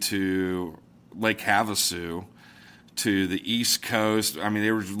way to Lake Havasu to the East Coast. I mean,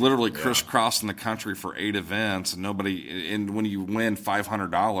 they were literally crisscrossing the country for 8 events, and when you win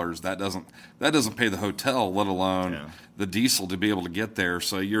 $500, that doesn't pay the hotel, let alone the diesel to be able to get there.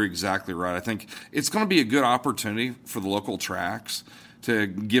 So you're exactly right. I think it's going to be a good opportunity for the local tracks to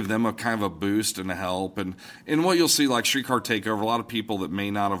give them a kind of a boost and a help. And what you'll see, like Streetcar Takeover, a lot of people that may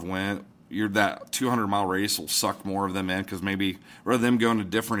not have went, that 200-mile race will suck more of them in because maybe rather than going to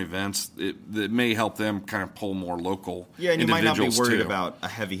different events, it may help them kind of pull more local individuals. Yeah, and you might not be worried about a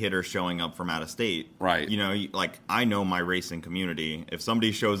heavy hitter showing up from out of state. Right. Like I know my racing community. If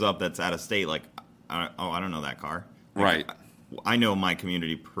somebody shows up that's out of state, like, I don't know that car. Like, right. I know my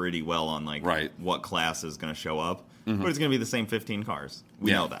community pretty well on what class is going to show up, but it's going to be the same 15 cars.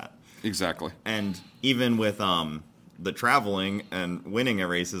 We know that. Exactly. And even with the traveling and winning at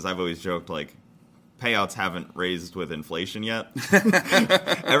races, I've always joked like payouts haven't raised with inflation yet.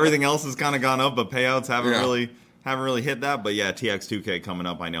 Everything else has kind of gone up, but payouts haven't really hit that. But yeah, TX2K coming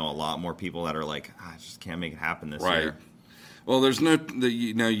up, I know a lot more people that are like, I just can't make it happen this year. Well, there's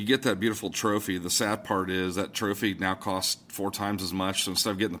you get that beautiful trophy. The sad part is that trophy now costs 4 times as much. So instead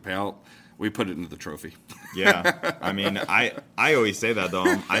of getting the payout, we put it into the trophy. Yeah. I mean, I always say that,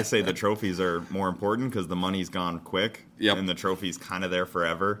 though. I say the trophies are more important because the money's gone quick. Yep. And the trophy's kind of there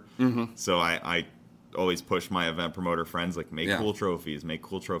forever. Mm-hmm. So I always push my event promoter friends, like, make cool trophies. Make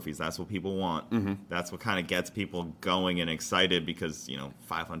cool trophies. That's what people want. Mm-hmm. That's what kind of gets people going and excited because,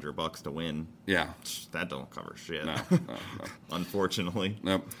 $500 to win. Yeah. That don't cover shit. No. Unfortunately.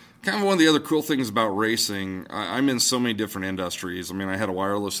 Nope. Kind of one of the other cool things about racing, I'm in so many different industries. I mean, I had a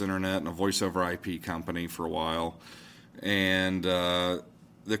wireless internet and a voice over IP company for a while. And the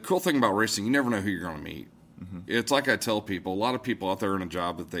cool thing about racing, you never know who you're going to meet. Mm-hmm. It's like I tell people, a lot of people out there in a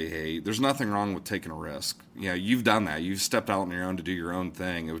job that they hate, there's nothing wrong with taking a risk. You've done that. You've stepped out on your own to do your own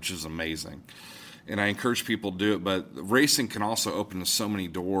thing, which is amazing. And I encourage people to do it, but racing can also open so many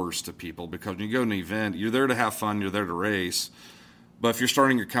doors to people because when you go to an event, you're there to have fun, you're there to race. But if you're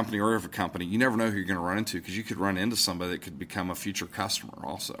starting your company or have a company, you never know who you're going to run into because you could run into somebody that could become a future customer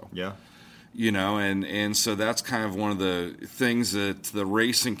also. Yeah. And so that's kind of one of the things that the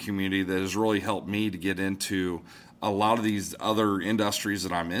racing community that has really helped me to get into a lot of these other industries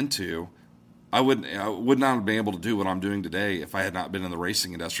that I'm into. I would not have been able to do what I'm doing today if I had not been in the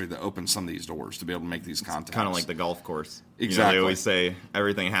racing industry that opened some of these doors to be able to make these contacts. Kind of like the golf course. Exactly. They always say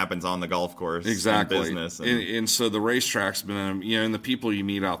everything happens on the golf course. Exactly. In business. And so the racetrack's been, and the people you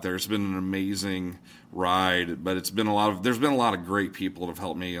meet out there, it's been an amazing ride. But there's been a lot of great people that have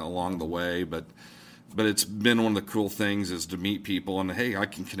helped me along the way. But it's been one of the cool things is to meet people and, hey, I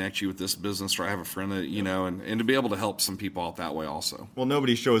can connect you with this business, or I have a friend that, and to be able to help some people out that way also. Well,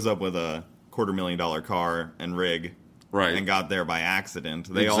 nobody shows up with a $250,000 car and rig and got there by accident.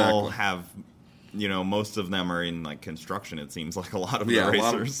 They all have, most of them are in like construction, it seems like a lot of the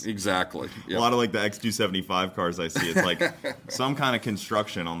racers. Exactly. Yep. A lot of like the X275 cars I see, it's like some kind of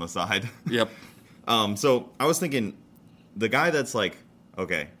construction on the side. Yep. So I was thinking the guy that's like,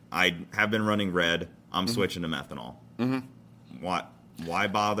 okay, I have been running red. I'm switching to methanol. Why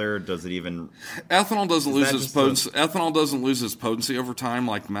bother? Does it even? Ethanol doesn't lose its potency. Ethanol doesn't lose its potency over time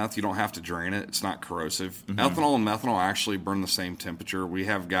like meth. You don't have to drain it. It's not corrosive. Ethanol and methanol actually burn the same temperature. We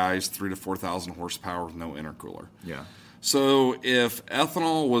have guys 3,000 to 4,000 horsepower with no intercooler. Yeah. So if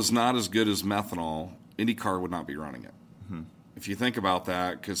ethanol was not as good as methanol, any car would not be running it. If you think about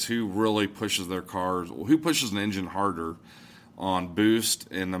that, because who really pushes their cars? Who pushes an engine harder on boost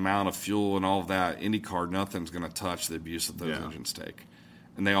and the amount of fuel and all of that? Any car, nothing's going to touch the abuse that those engines take.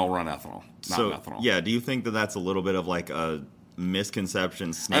 And they all run ethanol, not methanol. Yeah, do you think that that's a little bit of like a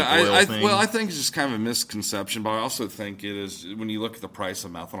misconception, snake oil thing? Well, I think it's just kind of a misconception, but I also think it is, when you look at the price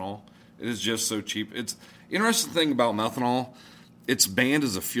of methanol, it is just so cheap. It's interesting thing about methanol, it's banned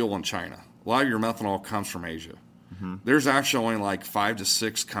as a fuel in China. A lot of your methanol comes from Asia. There's actually only like 5 to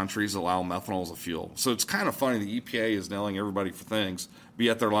 6 countries that allow methanol as a fuel. So it's kind of funny the EPA is nailing everybody for things, but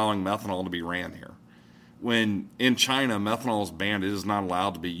yet they're allowing methanol to be ran here. When in China, methanol is banned, it is not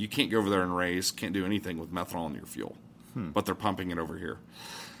allowed to be. You can't go over there and race, can't do anything with methanol in your fuel. But they're pumping it over here.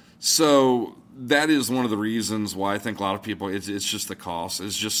 So that is one of the reasons why I think a lot of people, it's just the cost.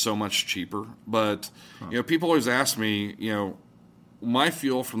 It's just so much cheaper. But, people always ask me, my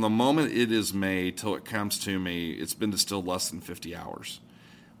fuel, from the moment it is made till it comes to me, it's been distilled less than 50 hours.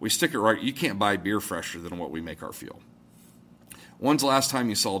 We stick it right. You can't buy beer fresher than what we make our fuel. When's the last time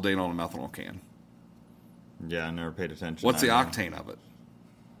you saw a date on a methanol can? Yeah, I never paid attention. What's the octane of it?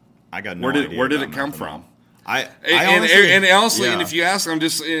 I got no idea. Where did it come from? Honestly, and if you ask them, and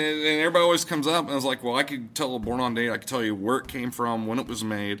everybody always comes up and is like, well, I could tell a born on date. I could tell you where it came from, when it was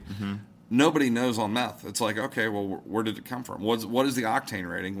made. Nobody knows on meth. It's like, okay, well, where did it come from? What is the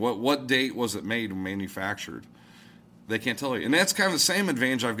octane rating? What date was it made and manufactured? They can't tell you. And that's kind of the same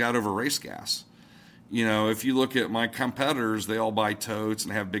advantage I've got over race gas. If you look at my competitors, they all buy totes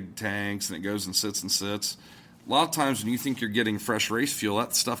and have big tanks, and it goes and sits. A lot of times when you think you're getting fresh race fuel,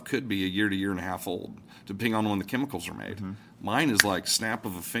 that stuff could be a year to year and a half old, depending on when the chemicals are made. Mine is like snap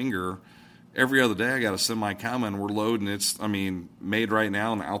of a finger. Every other day I got a semi coming. We're loading. It's, made right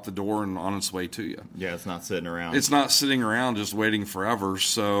now and out the door and on its way to you. Yeah, it's not sitting around. It's not sitting around just waiting forever.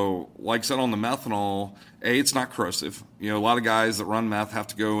 So, like I said on the methanol, it's not corrosive. A lot of guys that run meth have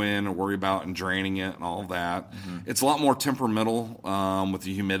to go in and worry about and draining it and all of that. It's a lot more temperamental with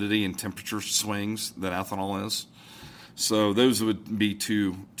the humidity and temperature swings than ethanol is. So those would be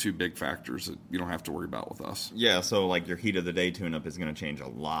two big factors that you don't have to worry about with us. Yeah, so like your heat of the day tune-up is going to change a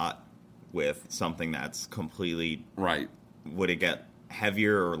lot with something that's completely... Right. Would it get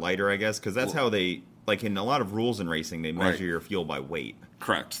heavier or lighter, I guess? Because that's how they... Like in a lot of rules in racing, they measure your fuel by weight.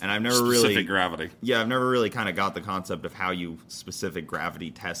 Correct. And I've never specific gravity. Yeah, I've never really kind of got the concept of how you specific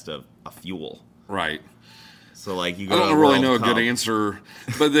gravity test a fuel. Right. So like you. I don't really know a good answer,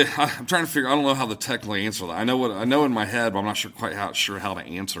 but I'm trying to figure. I don't know how to technically answer that. I know in my head, but I'm not sure how to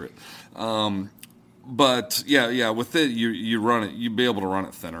answer it. But yeah, with it, you run it. You'd be able to run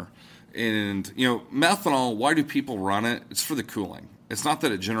it thinner, and methanol. Why do people run it? It's for the cooling. It's not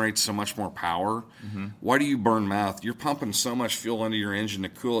that it generates so much more power. Why do you burn meth? You're pumping so much fuel into your engine to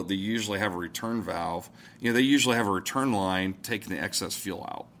cool it. They usually have a return valve. They usually have a return line taking the excess fuel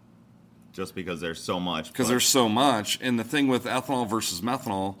out. Just because there's so much. Because there's so much. And the thing with ethanol versus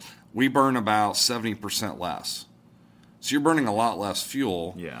methanol, we burn about 70% less. So you're burning a lot less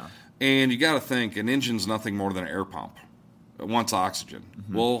fuel. Yeah. And you got to think, an engine's nothing more than an air pump. It wants oxygen.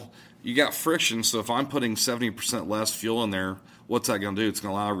 Well, you got friction, so if I'm putting 70% less fuel in there, what's that going to do? It's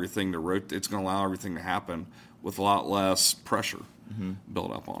going to allow everything to rotate. It's going to allow everything to happen with a lot less pressure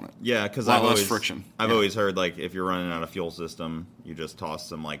build up on it. Yeah, because I've always friction. I've always heard like if you're running out of fuel system, you just toss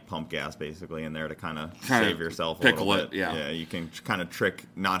some like pump gas basically in there to kind of save yourself a little bit. Yeah, you can kind of trick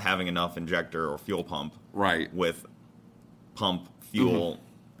not having enough injector or fuel pump. Right. With pump fuel,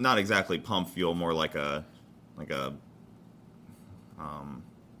 not exactly pump fuel, more like a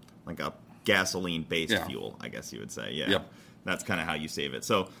gasoline based fuel, I guess you would say. Yeah. Yep. That's kind of how you save it.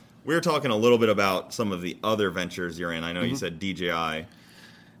 So we were talking a little bit about some of the other ventures you're in. I know you said DJI,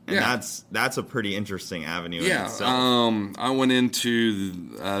 and that's a pretty interesting avenue in itself. I went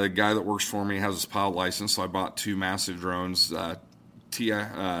into the guy that works for me has his pilot license, so I bought 2 massive drones,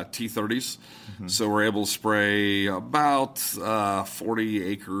 T-30s. So we're able to spray about 40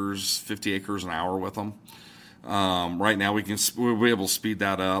 acres, 50 acres an hour with them. Right now we'll be able to speed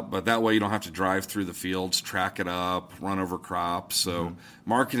that up, but that way you don't have to drive through the fields, track it up, run over crops. So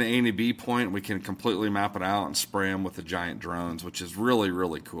marking an A and a B point, we can completely map it out and spray them with the giant drones, which is really,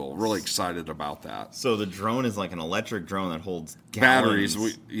 really cool. Really excited about that. So the drone is like an electric drone that holds batteries.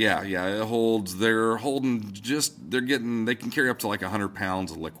 gallons. It holds. They can carry up to like 100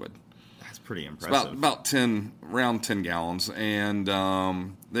 pounds of liquid. pretty impressive. About around 10 gallons. And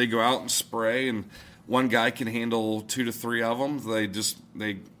they go out and spray, and one guy can handle 2 to 3 of them.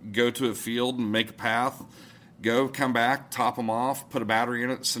 They go to a field and make a path, come back, top them off, put a battery in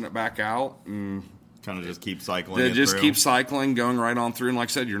it, send it back out, and kind of just keep cycling. They just keep cycling, going right on through. And like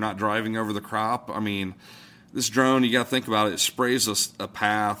I said, you're not driving over the crop. I mean, this drone, you got to think about it. It sprays a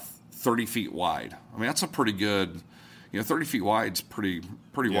path 30 feet wide. I mean, that's a pretty good, 30 feet wide is pretty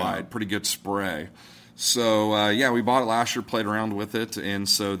wide, pretty good spray. So, we bought it last year, played around with it. And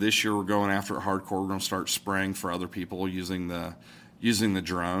so this year we're going after it hardcore. We're going to start spraying for other people using the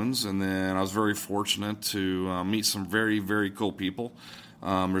drones. And then I was very fortunate to meet some very, very cool people.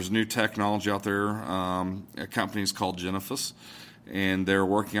 There's new technology out there. A company's called Genesis, and they're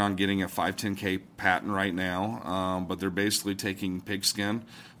working on getting a 510K patent right now. But they're basically taking pigskin,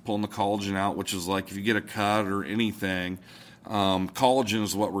 pulling the collagen out, which is like if you get a cut or anything, collagen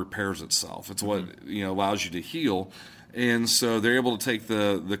is what repairs itself. It's what allows you to heal. And so they're able to take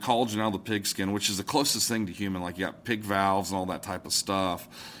the collagen out of the pigskin, which is the closest thing to human, like you got pig valves and all that type of stuff.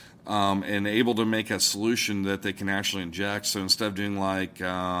 And able to make a solution that they can actually inject. So instead of doing like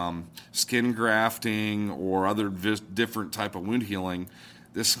skin grafting or other different type of wound healing,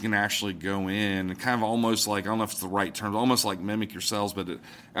 this can actually go in and kind of almost like, I don't know if it's the right term, almost like mimic your cells, but it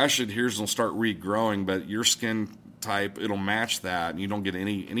actually adheres and will start regrowing, but your skin type, it'll match that, and you don't get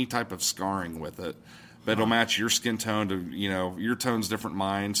any type of scarring with it. But it'll match your skin tone to, your tone's different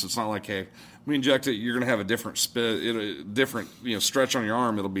mine. So it's not like, hey, we inject it, you're going to have a different stretch on your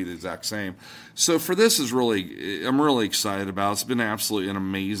arm. It'll be the exact same. So for this I'm really excited about. It's been absolutely an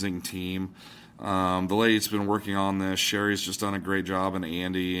amazing team. The lady that's been working on this, Sherry's just done a great job, and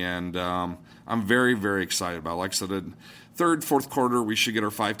Andy, and I'm very, very excited about it. Like I said, third, fourth quarter, we should get our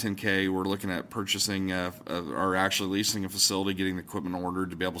 510K. We're looking at purchasing or actually leasing a facility, getting the equipment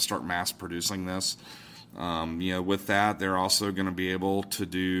ordered to be able to start mass producing this. With that, they're also going to be able to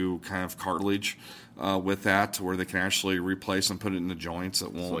do kind of cartilage with that, to where they can actually replace and put it in the joints.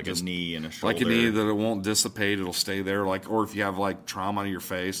 It won't so like a knee and a shoulder. Like a knee, that it won't dissipate. It'll stay there. Or if you have like trauma in your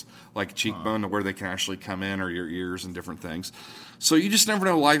face, like a cheekbone, to where they can actually come in, or your ears and different things. So you just never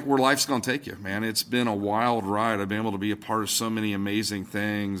know where life's going to take you, man. It's been a wild ride. I've been able to be a part of so many amazing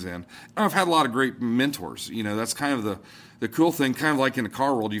things, and I've had a lot of great mentors. That's kind of the cool thing, kind of like in the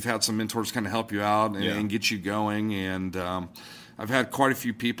car world, you've had some mentors kind of help you out and get you going. And I've had quite a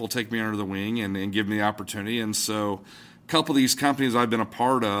few people take me under the wing and give me the opportunity. And so a couple of these companies I've been a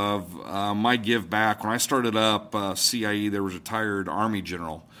part of, my give back. When I started up CIE, there was a retired Army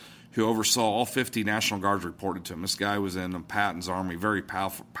general who oversaw all 50 National Guards reported to him. This guy was in Patton's Army, very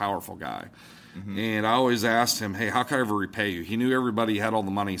powerful guy. Mm-hmm. And I always asked him, hey, how can I ever repay you? He knew everybody had all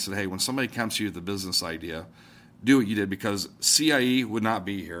the money. He said, hey, when somebody comes to you with a business idea, do what you did, because CIE would not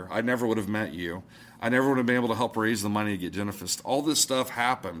be here. I never would have met you. I never would have been able to help raise the money to get Genesis. All this stuff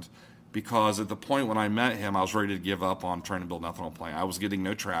happened because at the point when I met him, I was ready to give up on trying to build an ethanol plant. I was getting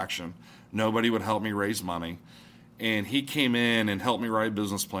no traction. Nobody would help me raise money. And he came in and helped me write a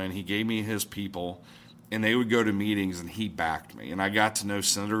business plan. He gave me his people, and they would go to meetings, and he backed me. And I got to know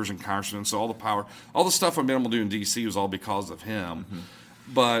senators and congressmen. So all the power, all the stuff I've been able to do in D.C. was all because of him. Mm-hmm.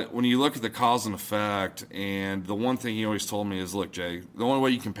 But when you look at the cause and effect, and the one thing he always told me is, look, Jay, the only way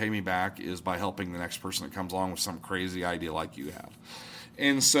you can pay me back is by helping the next person that comes along with some crazy idea like you have.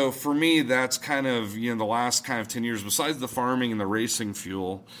 And so for me, that's kind of, the last kind of 10 years, besides the farming and the racing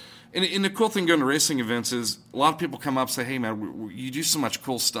fuel. And the cool thing going to racing events is a lot of people come up and say, hey, man, you do so much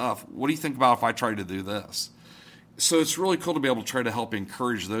cool stuff. What do you think about if I try to do this? So it's really cool to be able to try to help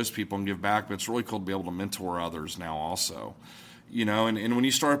encourage those people and give back, but it's really cool to be able to mentor others now also. And when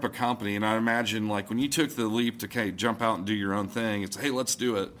you start up a company, and I imagine like when you took the leap to, okay, jump out and do your own thing, it's, hey, let's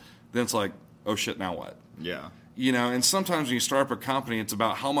do it. Then it's like, oh shit, now what? Yeah. And sometimes when you start up a company, it's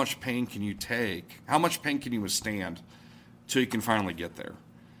about how much pain can you take? How much pain can you withstand till you can finally get there?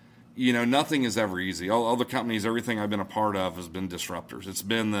 Nothing is ever easy. All the companies, everything I've been a part of has been disruptors. It's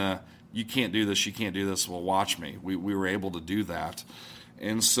been you can't do this, you can't do this, well, watch me. We were able to do that.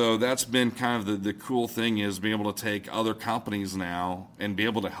 And so that's been kind of the cool thing, is being able to take other companies now and be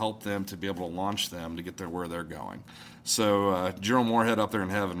able to help them to be able to launch them to get there where they're going. So General Moorhead up there in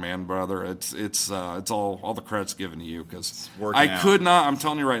heaven, man, brother, it's all the credit's given to you, because I could not, I'm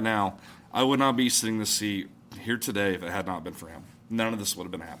telling you right now, I would not be sitting in this seat here today if it had not been for him. None of this would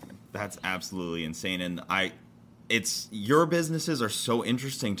have been happening. That's absolutely insane. And your businesses are so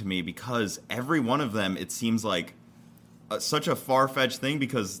interesting to me, because every one of them, it seems like such a far-fetched thing,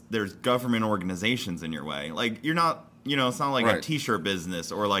 because there's government organizations in your way. Like, you're not, it's not like a t-shirt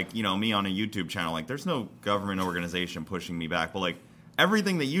business or like, me on a YouTube channel. Like, there's no government organization pushing me back. But like,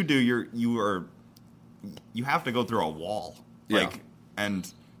 everything that you do, you have to go through a wall.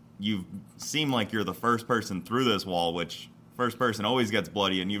 And you seem like you're the first person through this wall, which first person always gets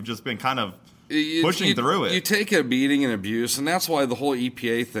bloody, and you've just been kind of pushing through it. You take a beating and abuse, and that's why the whole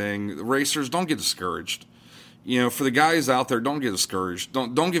EPA thing, racers, don't get discouraged. For the guys out there, don't get discouraged.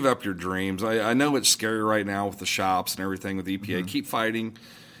 Don't give up your dreams. I know it's scary right now with the shops and everything with EPA. Mm-hmm. Keep fighting.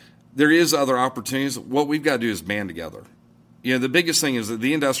 There is other opportunities. What we've got to do is band together. The biggest thing is that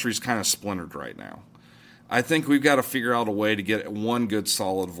the industry is kind of splintered right now. I think we've got to figure out a way to get one good,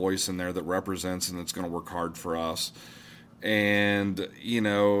 solid voice in there that represents and that's going to work hard for us. And,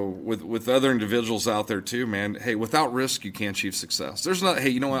 with other individuals out there too, man, hey, without risk, you can't achieve success. There's not, hey,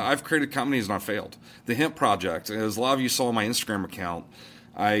 you know what? I've created companies and I failed. The hemp project, as a lot of you saw on my Instagram account,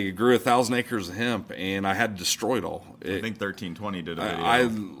 I grew 1,000 acres of hemp and I had to destroy it all. I think 1320 did a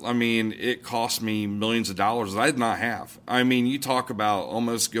video. I mean, it cost me millions of dollars that I did not have. I mean, you talk about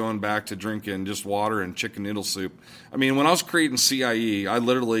almost going back to drinking just water and chicken noodle soup. I mean, when I was creating CIE, I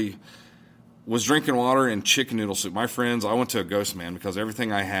literally was drinking water and chicken noodle soup. My friends, I went to a ghost man because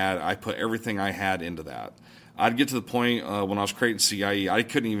everything I had, I put everything I had into that. I'd get to the point when I was creating CIE, I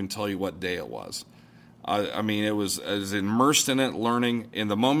couldn't even tell you what day it was. I mean, I was immersed in it, learning. And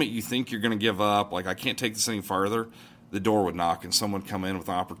the moment you think you're going to give up, like I can't take this any farther, the door would knock and someone would come in with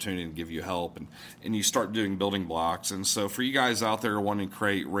an opportunity to give you help. And you start doing building blocks. And so for you guys out there wanting to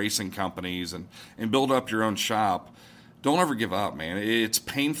create racing companies and build up your own shop, don't ever give up, man. It's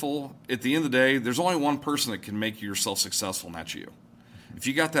painful. At the end of the day, there's only one person that can make yourself successful, and that's you. If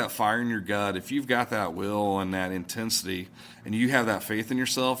you got that fire in your gut, if you've got that will and that intensity, and you have that faith in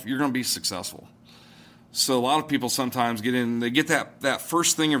yourself, you're going to be successful. So a lot of people sometimes they get that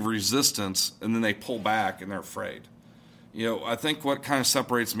first thing of resistance, and then they pull back, and they're afraid. I think what kind of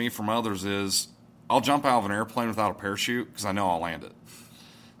separates me from others is I'll jump out of an airplane without a parachute because I know I'll land it.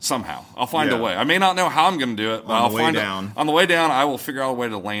 Somehow. I'll find a way. I may not know how I'm going to do it, but I'll find it. On the way down, I will figure out a way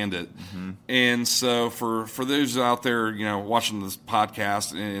to land it. Mm-hmm. And so for those out there, watching this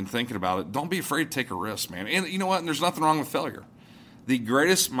podcast and thinking about it, don't be afraid to take a risk, man. And you know what? And there's nothing wrong with failure.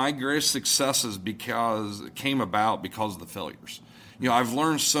 My greatest successes came about because of the failures. I've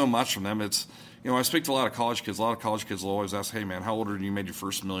learned so much from them. It's, I speak to a lot of college kids. A lot of college kids will always ask, hey, man, how old are you made your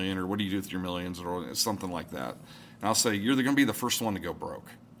first million? Or what do you do with your millions? Or something like that. And I'll say, you're going to be the first one to go broke.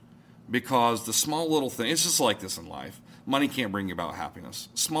 Because the small little thing, it's just like this in life. Money can't bring you about happiness.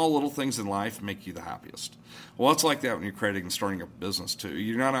 Small little things in life make you the happiest. Well, it's like that when you're creating and starting a business too.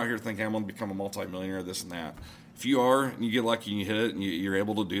 You're not out here thinking, I'm going to become a multimillionaire, this and that. If you are, and you get lucky and you hit it, and you're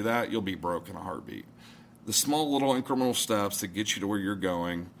able to do that, you'll be broke in a heartbeat. The small little incremental steps that get you to where you're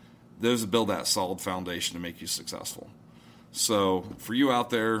going, those build that solid foundation to make you successful. So for you out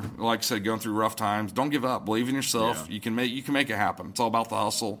there, like I said, going through rough times, don't give up. Believe in yourself. Yeah. You can make it happen. It's all about the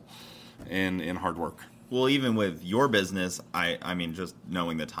hustle and hard work. Well, even with your business, I mean, just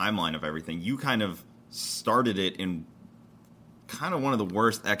knowing the timeline of everything, you kind of started it in kind of one of the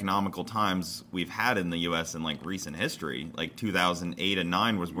worst economical times we've had in the U.S. in like recent history. Like 2008 and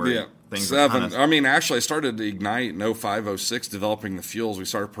 9 was where things were kind of... I mean, actually, I started to Ignite in 05, 06, developing the fuels. We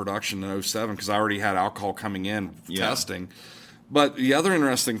started production in 07 because I already had alcohol coming in, testing. But the other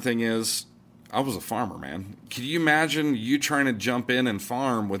interesting thing is, I was a farmer, man. Can you imagine you trying to jump in and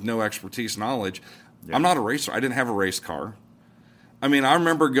farm with no expertise, knowledge? Yeah. I'm not a racer. I didn't have a race car. I mean, I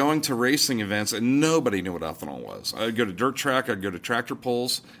remember going to racing events and nobody knew what ethanol was. I'd go to dirt track, I'd go to tractor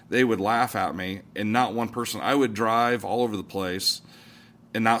pulls. They would laugh at me, and not one person. I would drive all over the place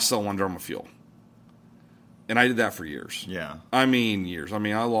and not sell one drum of fuel. And I did that for years. Yeah. I mean, years. I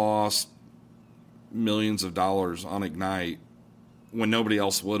mean, I lost millions of dollars on Ignite when nobody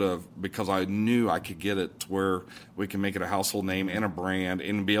else would have, because I knew I could get it to where we can make it a household name and a brand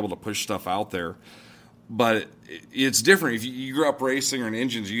and be able to push stuff out there. But it's different. If you grew up racing or in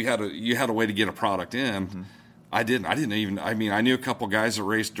engines, you had a way to get a product in. Mm-hmm. I didn't. I knew a couple guys that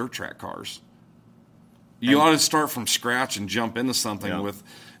raced dirt track cars. You ought to start from scratch and jump into something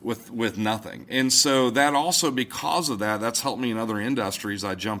with nothing. And so that also, because of that, that's helped me in other industries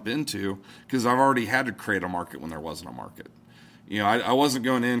I jump into, because I've already had to create a market when there wasn't a market. I wasn't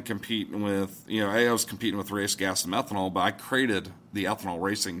going in competing with, I was competing with race gas and methanol, but I created the ethanol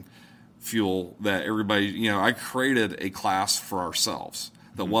racing fuel that everybody, I created a class for ourselves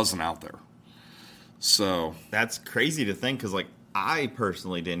that wasn't out there. So that's crazy to think, because I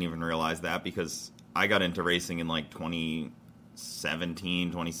personally didn't even realize that, because I got into racing in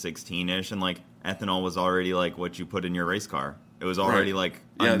 2017, 2016-ish, and ethanol was already what you put in your race car. It was already a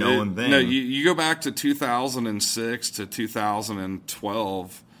known thing. No, you go back to 2006 to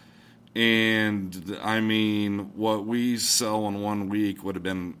 2012, And, I mean, what we sell in 1 week would have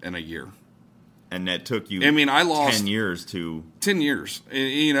been in a year. And that took you I lost 10 years to... 10 years.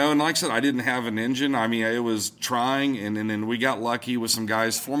 And like I said, I didn't have an engine. I mean, it was trying, and then we got lucky with some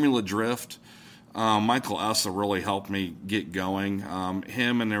guys. Formula Drift, Michael Essa really helped me get going.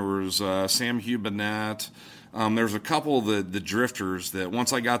 Him, and there was Sam Hugh Burnett. There's a couple of the drifters that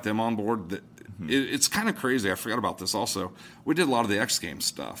once I got them on board, it's kind of crazy. I forgot about this also. We did a lot of the X Games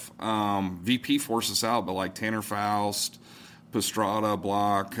stuff. VP forced us out, but like Tanner Faust, Pastrada,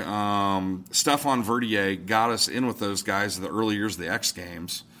 Block, Stefan Verdier got us in with those guys in the early years of the X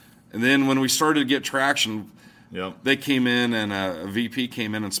Games. And then when we started to get traction, they came in, and a VP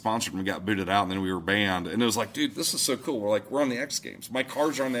came in and sponsored them and got booted out, and then we were banned. And it was like, dude, this is so cool. We're on the X Games. My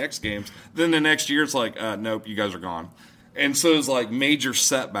cars are on the X Games. Then the next year it's like, nope, you guys are gone. And so it's like major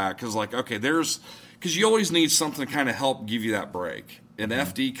setback because like, okay, because you always need something to kind of help give you that break. And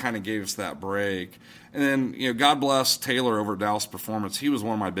FD kind of gave us that break. And then, God bless Taylor over at Dallas Performance. He was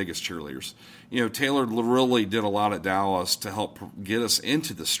one of my biggest cheerleaders. Taylor really did a lot at Dallas to help get us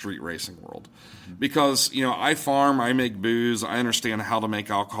into the street racing world. Because, I farm, I make booze, I understand how to make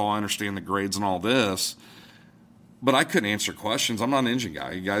alcohol, I understand the grades and all this. But I couldn't answer questions. I'm not an engine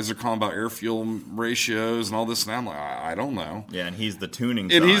guy. You guys are calling about air-fuel ratios and all this, and I'm like, I don't know. Yeah, and he's the tuning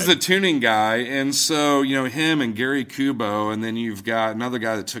side. And he's the tuning guy. And so, him and Gary Kubo, and then you've got another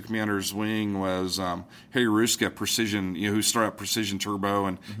guy that took me under his wing was Harry Ruska, Precision, who started up Precision Turbo,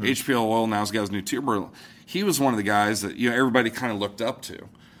 and HPL Oil now has got his new turbo. He was one of the guys that, everybody kind of looked up to.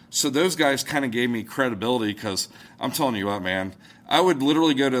 So those guys kind of gave me credibility because I'm telling you what, man, I would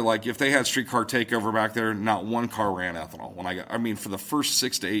literally go to, like, if they had Streetcar Takeover back there, not one car ran ethanol. For the first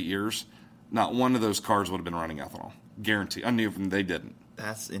 6 to 8 years, not one of those cars would have been running ethanol. Guaranteed. I knew they didn't.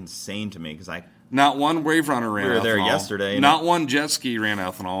 That's insane to me because not one Wave Runner ran ethanol. We were there yesterday. Not one jet ski ran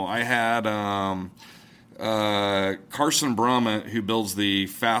ethanol. I had Carson Brummett, who builds the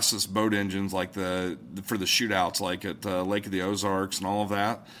fastest boat engines, like for the shootouts, like at Lake of the Ozarks and all of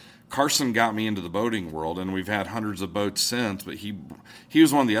that. Carson got me into the boating world, and we've had hundreds of boats since. But he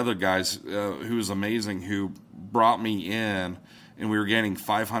was one of the other guys who was amazing, who brought me in, and we were gaining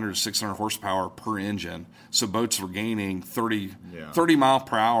 500 to 600 horsepower per engine. So boats were gaining 30 mile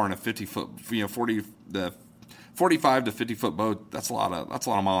per hour in a 50-foot, 45 to 50-foot boat. That's a lot of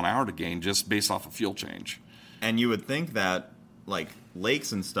mile an hour to gain just based off of fuel change. And you would think that like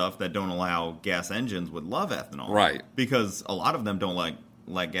lakes and stuff that don't allow gas engines would love ethanol, right? Because a lot of them don't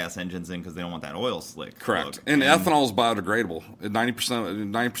let gas engines in because they don't want that oil slick. Correct. Look. And ethanol is biodegradable.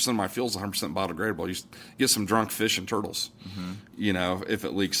 90% of my fuel is 100% biodegradable. You get some drunk fish and turtles, if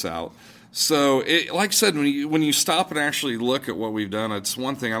it leaks out. So, like I said, when you stop and actually look at what we've done, it's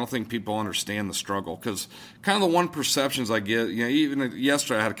one thing. I don't think people understand the struggle because kind of the one perceptions I get, even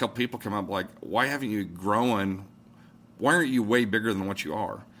yesterday I had a couple people come up like, why haven't you grown? Why aren't you way bigger than what you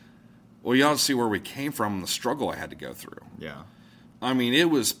are? Well, you ought to see where we came from and the struggle I had to go through. Yeah. I mean, it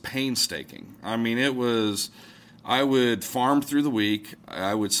was painstaking. I would farm through the week.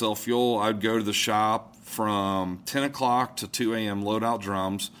 I would sell fuel. I'd go to the shop from 10 o'clock to 2 a.m., load out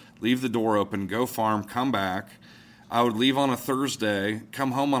drums, leave the door open, go farm, come back. I would leave on a Thursday,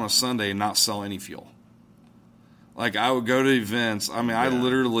 come home on a Sunday, and not sell any fuel. Like, I would go to events. I mean, I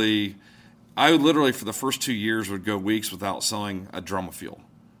literally, for the first 2 years, would go weeks without selling a drum of fuel.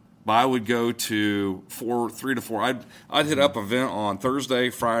 But I would go to 3 to 4. I'd hit up an event on Thursday,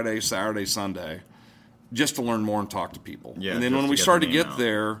 Friday, Saturday, Sunday, just to learn more and talk to people. Yeah, and then when we started to get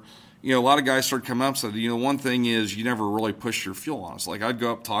there, a lot of guys started coming up and said, one thing is you never really push your fuel on us. Like, I'd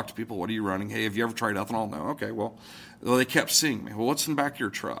go up, talk to people, what are you running? Hey, have you ever tried ethanol? No. Okay, well, they kept seeing me. Well, what's in the back of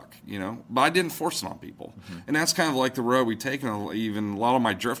your truck? But I didn't force it on people. Mm-hmm. And that's kind of like the road we take. And even a lot of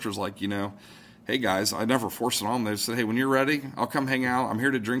my drifters, like, hey guys, I never force it on them. They said, hey, when you're ready, I'll come hang out. I'm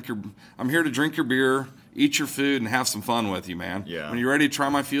here to drink your beer, eat your food, and have some fun with you, man. Yeah. When you're ready to try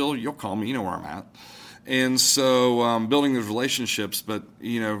my fuel, you'll call me. You know where I'm at. And so building those relationships, but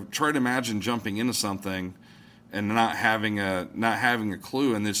try to imagine jumping into something and not having a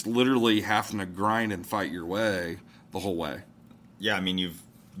clue, and just literally having to grind and fight your way the whole way. Yeah, I mean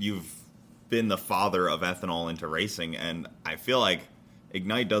you've been the father of ethanol into racing, and I feel like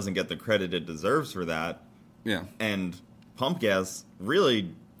Ignite doesn't get the credit it deserves for that. Yeah. And pump gas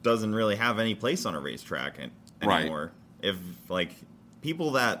really doesn't really have any place on a racetrack anymore. Right. If, like,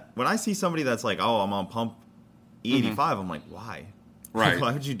 people when I see somebody that's like, oh, I'm on pump E85, I'm like, why? Right.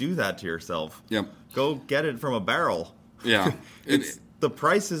 Why would you do that to yourself? Yep. Go get it from a barrel. Yeah. The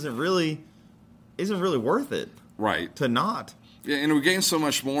price isn't really worth it. Right. To not. Yeah, and we gain so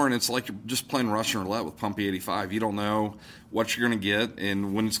much more, and it's like you're just playing Russian roulette with Pump E85. You don't know what you're going to get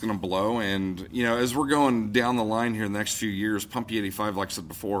and when it's going to blow. And, as we're going down the line here in the next few years, Pump E85, like I said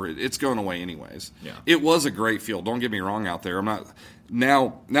before, it's going away anyways. Yeah. It was a great fuel. Don't get me wrong out there. I'm not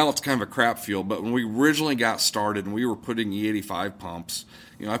now it's kind of a crap fuel, but when we originally got started and we were putting E85 pumps,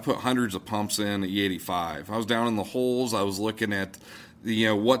 I put hundreds of pumps in E85. I was down in the holes. I was looking at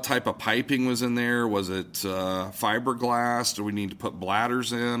what type of piping was in there. Was it fiberglass? Do we need to put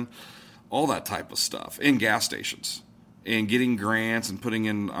bladders in? All that type of stuff in gas stations. And getting grants and putting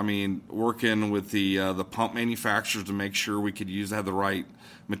in, working with the pump manufacturers to make sure we could have the right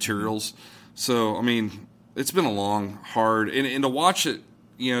materials. So, it's been a long, hard, and to watch it,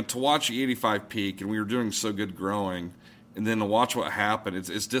 to watch the 85 peak, and we were doing so good growing, and then to watch what happened,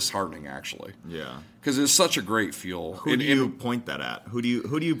 it's disheartening actually. Yeah, because it's such a great fuel. Who do you point that at? Who do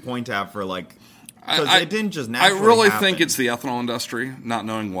you point at for like? Because it didn't just naturally I really happen. think it's the ethanol industry not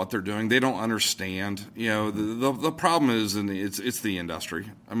knowing what they're doing. They don't understand. The problem is, and it's the industry.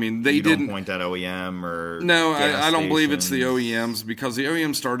 They don't point at OEM or no. gas I don't believe it's the stations. OEMs because the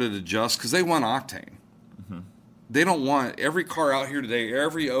OEMs started to adjust because they want octane. Mm-hmm. They don't want every car out here today.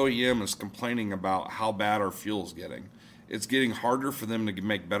 Every OEM is complaining about how bad our fuel is getting. It's getting harder for them to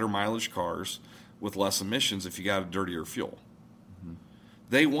make better mileage cars with less emissions if you got a dirtier fuel. Mm-hmm.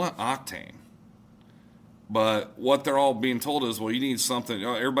 They want octane. But what they're all being told is, well, you need something.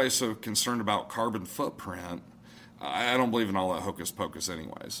 Everybody's so concerned about carbon footprint. I don't believe in all that hocus pocus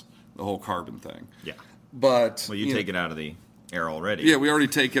anyways, the whole carbon thing. Yeah. But you take it out of the air already. Yeah, we already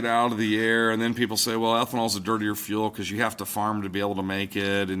take it out of the air, and then people say, well, ethanol's a dirtier fuel because you have to farm to be able to make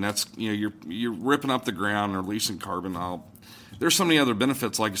it, and that's, you're ripping up the ground and releasing carbon. There's so many other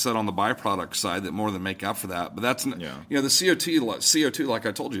benefits, like I said, on the byproduct side that more than make up for that. But that's, the CO2, like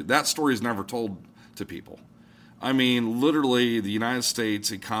I told you, that story is never told to people. Literally, the United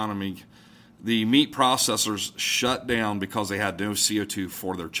States economy, the meat processors shut down because they had no CO2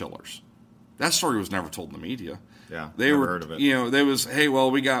 for their chillers. That story was never told in the media. Yeah, they never were, heard of it. They was, hey,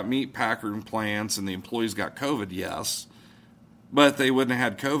 well, we got meat packering plants and the employees got COVID, yes. But they wouldn't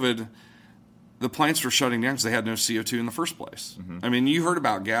have had COVID. The plants were shutting down because they had no CO2 in the first place. Mm-hmm. You heard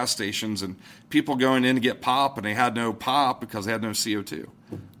about gas stations and people going in to get pop and they had no pop because they had no CO2.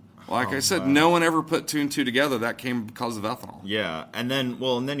 Like I said, no one ever put two and two together. That came because of ethanol. Yeah, and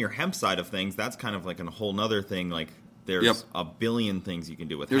then your hemp side of things, that's kind of like a whole nother thing. Like there's a billion things you can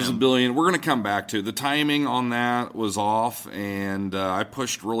do with hemp. There's a billion. We're going to come back to the timing on that was off, and I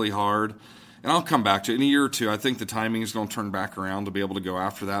pushed really hard. And I'll come back to it in a year or two. I think the timing is going to turn back around to be able to go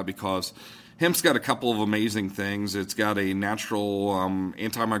after that because hemp's got a couple of amazing things. It's got a natural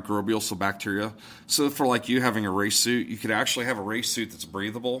antimicrobial, so bacteria. So for like you having a race suit, you could actually have a race suit that's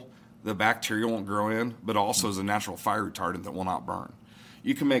breathable. The bacteria won't grow in, but also is a natural fire retardant that will not burn.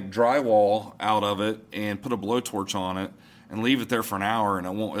 You can make drywall out of it and put a blowtorch on it and leave it there for an hour and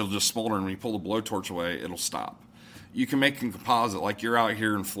it'll just smolder, and when you pull the blowtorch away, it'll stop. You can make a composite like you're out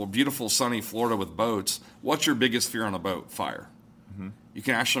here in beautiful sunny Florida with boats. What's your biggest fear on a boat? Fire. Mm-hmm. You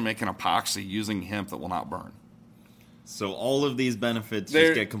can actually make an epoxy using hemp that will not burn. So all of these benefits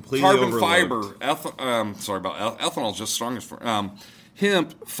just get completely carbon overlooked. Ethanol is just strongest for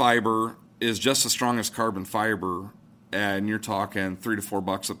hemp fiber is just as strong as carbon fiber, and you're talking $3 to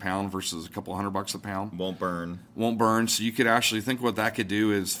 $4 a pound versus a couple $100 a pound. Won't burn. So you could actually think what that could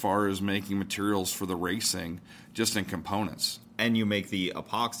do as far as making materials for the racing, just in components. And you make the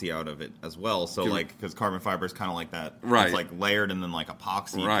epoxy out of it as well. So because carbon fiber is kind of like that, right? It's like layered and then like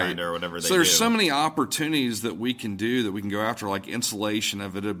epoxy kind of or whatever they do. So there's so many opportunities that we can do that we can go after, like insulation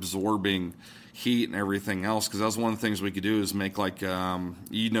of it absorbing heat and everything else, because that's one of the things we could do is make like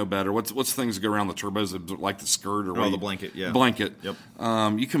better. What's things that go around the turbos, like the skirt or the blanket? Yeah, blanket. Yep.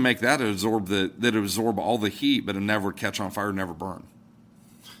 You can make that absorb all the heat, but it never would catch on fire, never burn.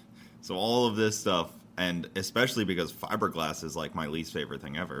 So all of this stuff, and especially because fiberglass is like my least favorite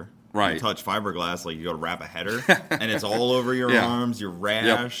thing ever. Right. You touch fiberglass, like you go to wrap a header, and it's all over your arms, your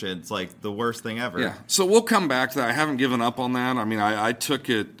rash. Yep. It's like the worst thing ever. Yeah. So we'll come back to that. I haven't given up on that. I took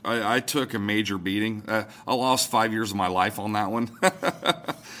it. I took a major beating. I lost 5 years of my life on that one.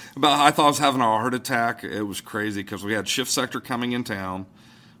 I thought I was having a heart attack. It was crazy because we had shift sector coming in town.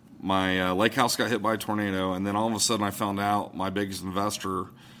 My lake house got hit by a tornado, and then all of a sudden I found out my biggest investor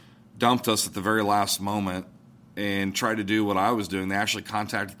dumped us at the very last moment and tried to do what I was doing. They actually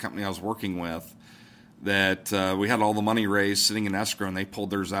contacted the company I was working with that we had all the money raised sitting in escrow, and they pulled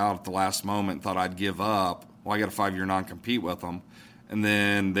theirs out at the last moment and thought I'd give up. Well, I got a 5-year non-compete with them. And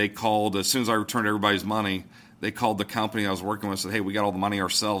then they called, as soon as I returned everybody's money, they called the company I was working with and said, hey, we got all the money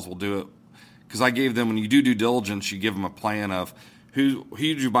ourselves, we'll do it. Because I gave them, when you do due diligence, you give them a plan of Who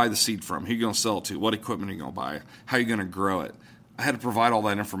did you buy the seed from? Who are you going to sell it to? What equipment are you going to buy? How are you going to grow it? I had to provide all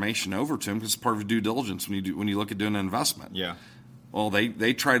that information over to them because it's part of your due diligence when you look at doing an investment. Yeah. Well,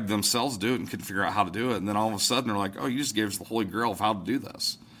 they tried themselves to do it and couldn't figure out how to do it. And then all of a sudden they're like, oh, you just gave us the holy grail of how to do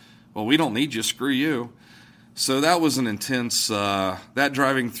this. Well, we don't need you. Screw you. So that was an intense, that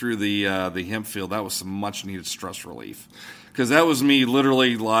driving through the hemp field, that was some much needed stress relief. Because that was me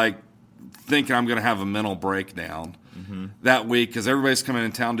literally like thinking I'm going to have a mental breakdown that week because everybody's coming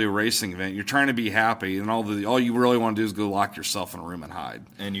in town to do a racing event. You're trying to be happy, and all you really want to do is go lock yourself in a room and hide.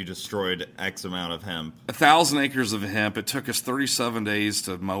 And you destroyed X amount of hemp. 1,000 acres of hemp. It took us 37 days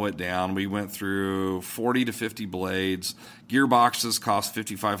to mow it down. We went through 40 to 50 blades. Gearboxes cost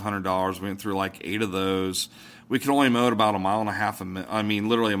 $5,500. We went through like 8 of those. We could only mow it about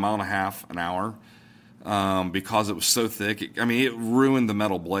literally a mile and a half an hour. Because it was so thick. It ruined the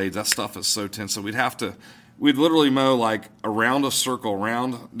metal blades. That stuff is so tense. So we'd literally mow like around a circle,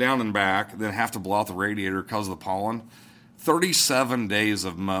 around, down and back, then have to blow out the radiator because of the pollen. 37 days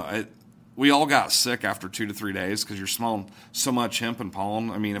of mow. We all got sick after 2 to 3 days because you're smelling so much hemp and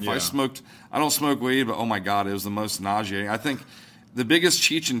pollen. I don't smoke weed, but oh my God, it was the most nauseating. I think the biggest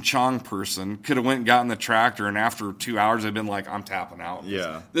Cheech and Chong person could have went and gotten the tractor, and after 2 hours, they'd been like, I'm tapping out.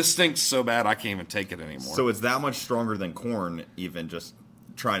 Yeah. This stinks so bad, I can't even take it anymore. So it's that much stronger than corn, even just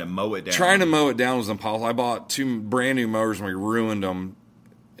trying to mow it down. Trying to mow it down was impossible. I bought 2 brand new mowers, and we ruined them.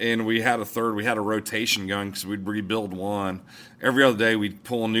 And we had a rotation going because we'd rebuild one. Every other day, we'd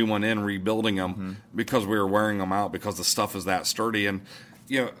pull a new one in, rebuilding them because we were wearing them out because the stuff is that sturdy. And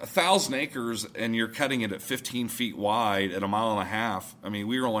 1,000 acres and you're cutting it at 15 feet wide at a mile and a half. We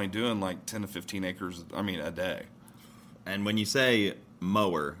were only doing like 10 to 15 acres, a day. And when you say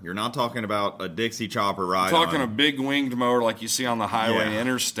mower, you're not talking about a Dixie chopper ride. I'm talking a big winged mower like you see on the highway and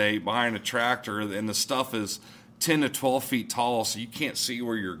interstate behind a tractor, and the stuff is 10 to 12 feet tall, so you can't see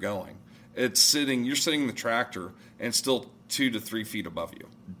where you're going. You're sitting in the tractor and still 2 to 3 feet above you.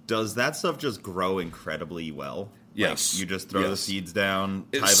 Does that stuff just grow incredibly well? Yes. You just throw the seeds down,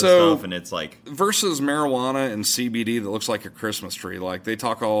 type of stuff, and it's like... Versus marijuana and CBD that looks like a Christmas tree. Like, they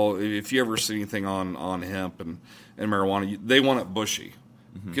talk if you ever see anything on hemp and marijuana, they want it bushy.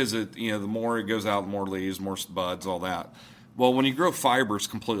 Because, the more it goes out, the more leaves, more buds, all that. Well, when you grow fiber, it's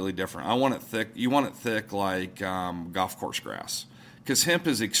completely different. I want it thick. You want it thick like golf course grass. Because hemp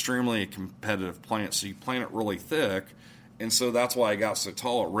is extremely a competitive plant, so you plant it really thick. And so that's why it got so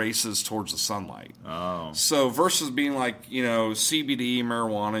tall. It races towards the sunlight. Oh. So versus being like, CBD,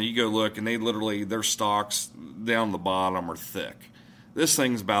 marijuana, you go look, and their stalks down the bottom are thick. This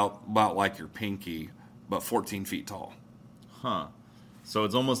thing's about like your pinky, but 14 feet tall. Huh. So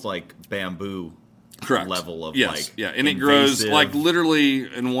it's almost like bamboo. Correct. Level of and it grows like literally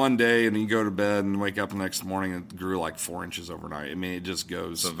in one day, and you go to bed and wake up the next morning and it grew like 4 inches overnight. it just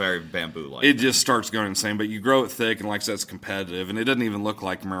goes so very bamboo-like. It just starts going insane. But you grow it thick, and like I said, it's competitive, and it doesn't even look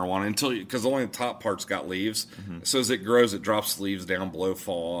like marijuana because only the top part's got leaves. So as it grows, it drops the leaves down below,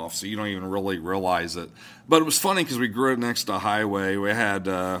 fall off, so you don't even really realize it. But it was funny because we grew it next to a highway. We had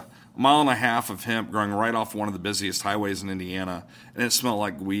a mile and a half of hemp growing right off one of the busiest highways in Indiana, and it smelled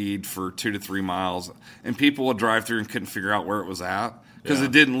like weed for 2 to 3 miles. And people would drive through and couldn't figure out where it was at because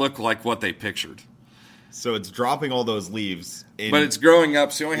it didn't look like what they pictured. So it's dropping all those leaves. But it's growing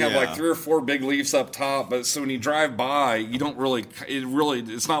up, so you only have like 3 or 4 big leaves up top. But so when you drive by, you don't really,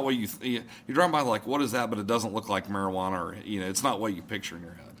 it's not what you drive by like, what is that? But it doesn't look like marijuana, or, it's not what you picture in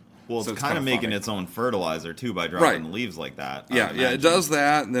your head. Well, so it's kind of making funny. Its own fertilizer, too, by dropping the leaves like that. Yeah, it does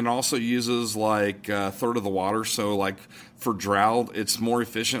that, and then also uses like a third of the water. So like for drought, it's more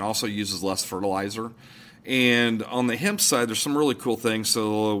efficient, also uses less fertilizer. And on the hemp side, there's some really cool things.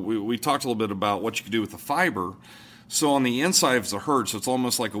 So we talked a little bit about what you could do with the fiber. So on the inside of the hurd, so it's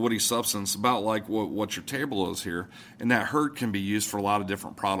almost like a woody substance, about like what your table is here. And that hurd can be used for a lot of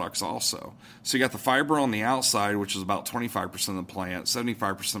different products also. So you got the fiber on the outside, which is about 25% of the plant,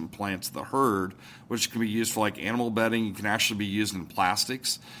 75% of the plant's the hurd, which can be used for like animal bedding. You can actually be used in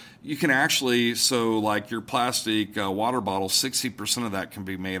plastics. You can actually, so like your plastic water bottle, 60% of that can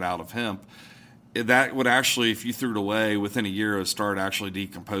be made out of hemp. That would actually, if you threw it away, within a year, it would start actually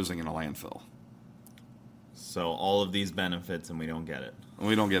decomposing in a landfill. So all of these benefits, and we don't get it.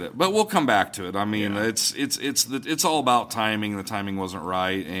 We don't get it, but we'll come back to it. It's all about timing. The timing wasn't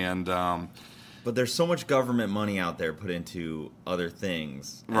right, and but there's so much government money out there put into other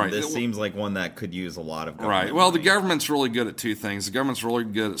things. And right. This seems like one that could use a lot of government. Right. Well, money. The government's really good at 2 things. The government's really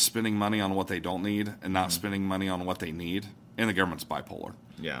good at spending money on what they don't need, and not spending money on what they need. And the government's bipolar.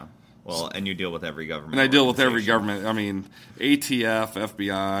 Yeah. Well, and you deal with every government. And I deal with every government. I mean, ATF,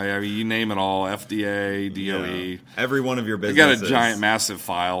 FBI, I mean, you name it all, FDA, DOE. Yeah. Every one of your businesses. I got a giant, massive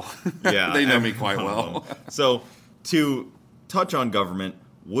file. Yeah. They know me quite well. So, to touch on government,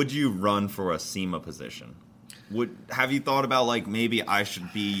 would you run for a SEMA position? Have you thought about, like, maybe I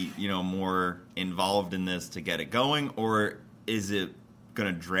should be, more involved in this to get it going, or is it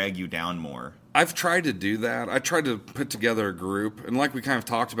going to drag you down more? I've tried to do that. I tried to put together a group, and like we kind of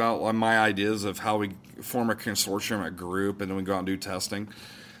talked about, my ideas of how we form a consortium, a group, and then we go out and do testing.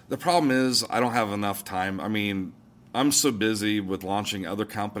 The problem is I don't have enough time. I mean, I'm so busy with launching other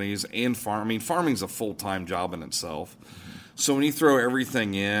companies and farm. I mean, farming's a full-time job in itself. So when you throw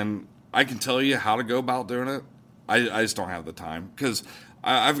everything in, I can tell you how to go about doing it. I just don't have the time because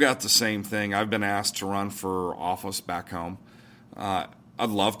I've got the same thing. I've been asked to run for office back home. I'd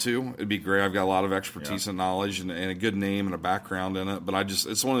love to. It'd be great. I've got a lot of expertise and knowledge and a good name and a background in it. But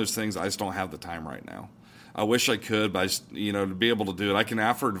it's one of those things I just don't have the time right now. I wish I could, but to be able to do it, I can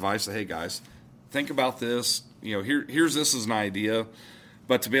offer advice. Hey guys, think about this. Here's this as an idea,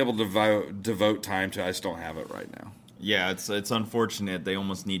 but to be able to devote time to, I just don't have it right now. Yeah, it's unfortunate. They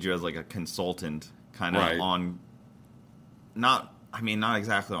almost need you as like a consultant, kind of on, not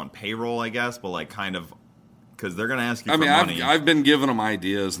exactly on payroll, I guess, but like kind of. Because they're going to ask you for money. I've been giving them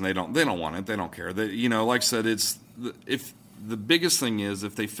ideas, and they don't want it. They don't care. Like I said, if the biggest thing is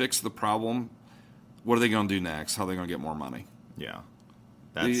if they fix the problem, what are they going to do next? How are they going to get more money? Yeah,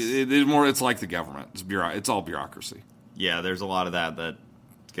 it's like the government. It's all bureaucracy. Yeah, there's a lot of that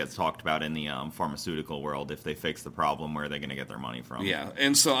gets talked about in the pharmaceutical world. If they fix the problem, where are they going to get their money from? Yeah,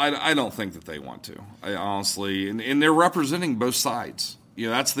 and so I don't think that they want to. I honestly, and they're representing both sides.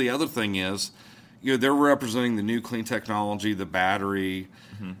 That's the other thing is. They're representing the new clean technology, the battery.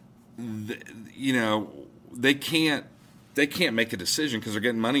 Mm-hmm. They can't make a decision because they're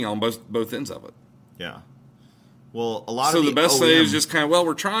getting money on both ends of it. Yeah. Well, a lot of the best thing is just kind of,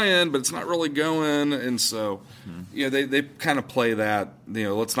 we're trying, but it's not really going, and so they kind of play that.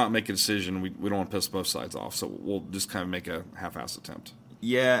 Let's not make a decision. We don't want to piss both sides off, so we'll just kind of make a half-assed attempt.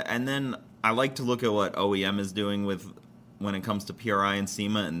 Yeah, and then I like to look at what OEM is doing when it comes to PRI and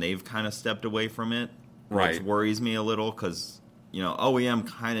SEMA, and they've kind of stepped away from it, which worries me a little because OEM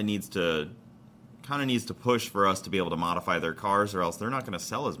kind of needs to push for us to be able to modify their cars, or else they're not going to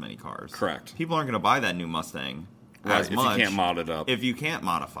sell as many cars. Correct. People aren't going to buy that new Mustang as much if you can't mod it up. If you can't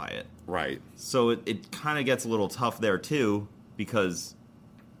modify it, right? So it kind of gets a little tough there too, because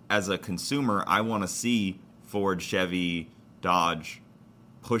as a consumer, I want to see Ford, Chevy, Dodge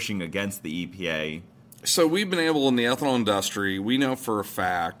pushing against the EPA. So we've been able in the ethanol industry, we know for a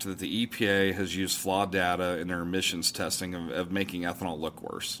fact that the EPA has used flawed data in their emissions testing of making ethanol look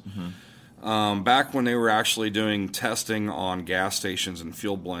worse. Mm-hmm. Back when they were actually doing testing on gas stations and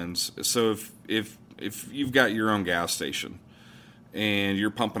fuel blends, so if you've got your own gas station and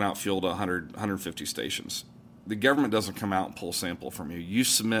you're pumping out fuel to 150 stations, the government doesn't come out and pull a sample from you. You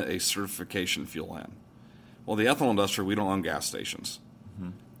submit a certification fuel in. Well, the ethanol industry, we don't own gas stations.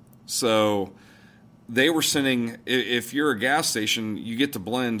 Mm-hmm. So they were sending, if you're a gas station, you get to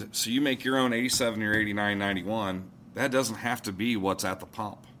blend, so you make your own 87 or 89, 91. That doesn't have to be what's at the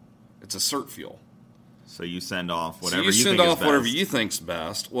pump. It's a cert fuel. So you send off whatever whatever you think's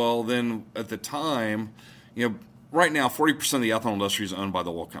best. Well, then at the time, right now 40% of the ethanol industry is owned by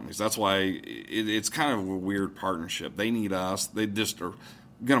the oil companies. That's why it's kind of a weird partnership. They need us. They just are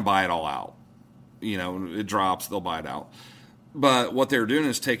going to buy it all out. It drops, they'll buy it out. But what they're doing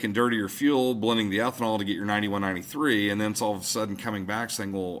is taking dirtier fuel, blending the ethanol to get your 91, 93, and then it's all of a sudden coming back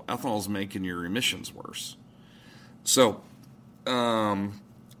saying, well, ethanol's making your emissions worse. So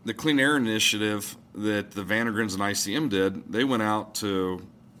the Clean Air Initiative that the Vandergrins and ICM did, they went out to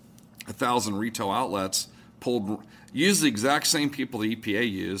 1,000 retail outlets, used the exact same people the EPA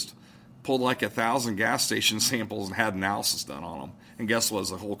used, pulled like 1,000 gas station samples and had analysis done on them. And guess what?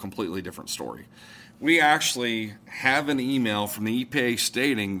 It's a whole completely different story. We actually have an email from the EPA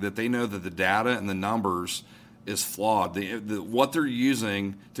stating that they know that the data and the numbers is flawed. What they're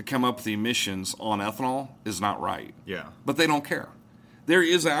using to come up with the emissions on ethanol is not right. Yeah. But they don't care. There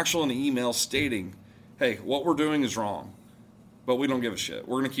is actually an email stating, hey, what we're doing is wrong, but we don't give a shit.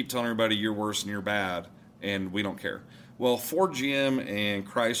 We're going to keep telling everybody you're worse and you're bad, and we don't care. Well, Ford, GM, and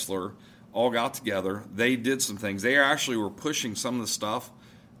Chrysler all got together. They did some things. They actually were pushing some of the stuff,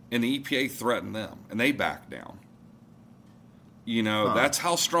 and the EPA threatened them, and they backed down. That's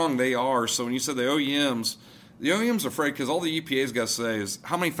how strong they are. So when you said the OEMs are afraid because all the EPA's got to say is,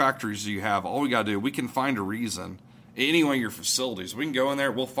 how many factories do you have? All we got to do, we can find a reason. Any one of your facilities, we can go in there,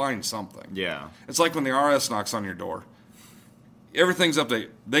 we'll find something. Yeah. It's like when the RS knocks on your door. everything's updated.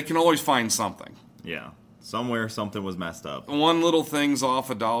 They can always find something. Yeah. Somewhere something was messed up. One little thing's off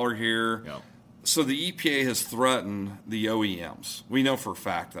 $1 here. Yep. So the EPA has threatened the OEMs. We know for a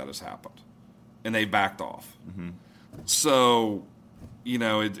fact that has happened. And they backed off. Mm-hmm. So,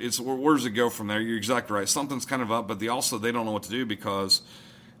 it's where does it go from there? You're exactly right. Something's kind of up, but they don't know what to do because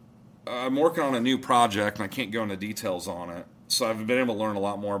I'm working on a new project, and I can't go into details on it. So I've been able to learn a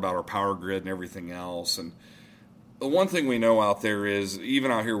lot more about our power grid and everything else. And the one thing we know out there is, even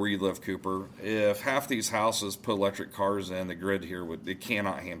out here where you live, Cooper, if half these houses put electric cars in, the grid here, it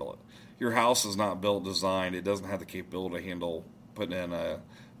cannot handle it. Your house is not designed. It doesn't have the capability to handle putting in an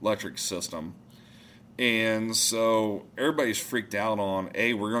electric system. And so everybody's freaked out on,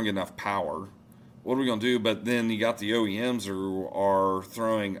 we're going to get enough power. What are we going to do? But then you got the OEMs who are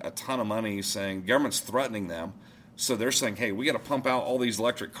throwing a ton of money saying, government's threatening them. So they're saying, hey, we got to pump out all these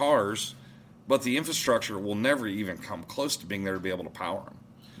electric cars, but the infrastructure will never even come close to being there to be able to power them.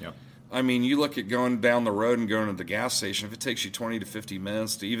 Yep. I mean, you look at going down the road and going to the gas station, if it takes you 20 to 50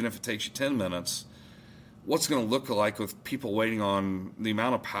 minutes, to even if it takes you 10 minutes, what's going to look like with people waiting on the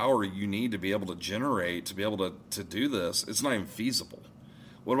amount of power you need to be able to generate, to be able to do this? It's not even feasible.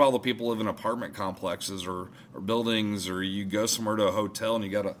 What about all the people who live in apartment complexes or buildings, or you go somewhere to a hotel and you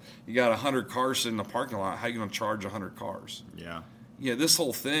got 100 cars sitting in the parking lot? How are you going to charge 100 cars? Yeah. Yeah, this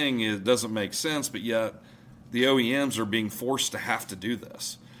whole thing doesn't make sense, but yet the OEMs are being forced to have to do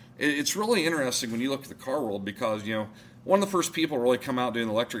this. It's really interesting when you look at the car world because, one of the first people to really come out doing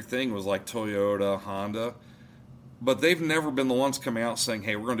the electric thing was like Toyota, Honda, but they've never been the ones coming out saying,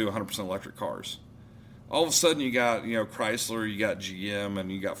 hey, we're going to do 100% electric cars. All of a sudden you got, Chrysler, you got GM,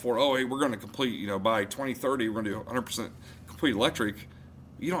 and you got Ford. Oh, hey, we're going to complete, by 2030, we're going to do 100% complete electric.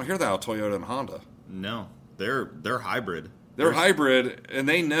 You don't hear that out of Toyota and Honda. No, they're hybrid. They're hybrid, and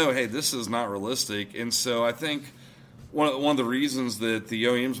they know, hey, this is not realistic. And so I think one of the reasons that the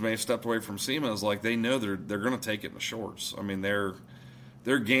OEMs may have stepped away from SEMA is like they know they're going to take it in the shorts. I mean,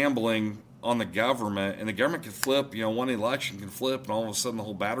 they're gambling on the government, and the government can flip. One election can flip, and all of a sudden the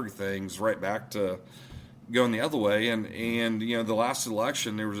whole battery thing's right back to going the other way. And the last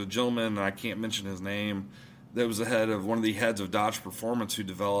election, there was a gentleman, and I can't mention his name, that was one of the heads of Dodge Performance who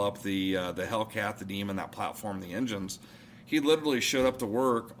developed the Hellcat, the Demon, that platform, the engines. He literally showed up to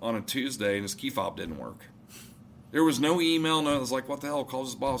work on a Tuesday, and his key fob didn't work. There was no email. It was like, what the hell? Calls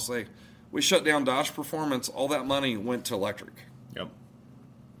his boss, say, we shut down Dodge Performance. All that money went to electric. Yep.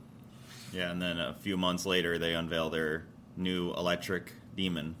 Yeah, and then a few months later, they unveil their new electric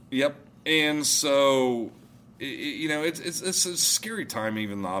Demon. Yep. And so, it's a scary time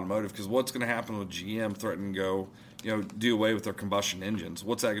even in the automotive, because what's going to happen with GM threatening to go, do away with their combustion engines?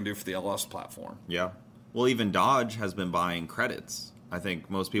 What's that going to do for the LS platform? Yeah. Well, even Dodge has been buying credits. I think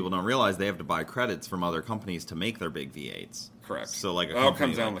most people don't realize they have to buy credits from other companies to make their big V8s. Correct. So like it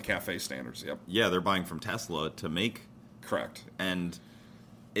comes down to the CAFE standards, yep. Yeah, they're buying from Tesla to make. Correct. And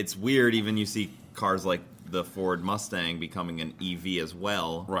it's weird, even you see cars like the Ford Mustang becoming an EV as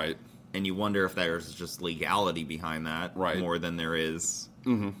well. Right. And you wonder if there's just legality behind that more than there is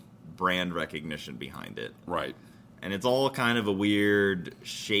brand recognition behind it. Right. And it's all kind of a weird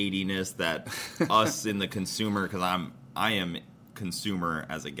shadiness that us in the consumer, because I am consumer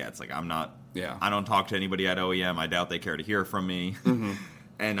as it gets. Like I'm not. Yeah. I don't talk to anybody at OEM. I doubt they care to hear from me. Mm-hmm.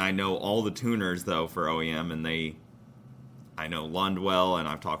 And I know all the tuners though for OEM, and I know Lund well, and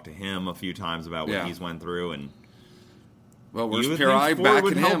I've talked to him a few times about what he's went through. And well, where's PRI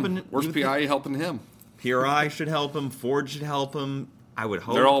backing him? Where's PRI helping him? PRI should help him. Ford should help him. I would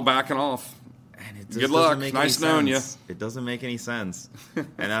hope. They're all backing off. And it just good luck. Nice knowing you. It doesn't make any sense. And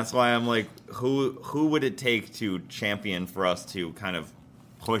that's why I'm like, who would it take to champion for us to kind of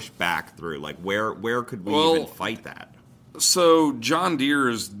push back through? Like, where could we even fight that? So John Deere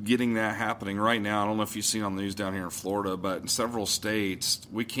is getting that happening right now. I don't know if you've seen on the news down here in Florida, but in several states,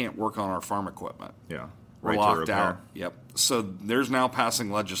 we can't work on our farm equipment. Yeah. We're locked out. Yep. So there's now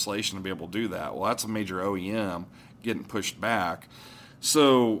passing legislation to be able to do that. Well, that's a major OEM getting pushed back.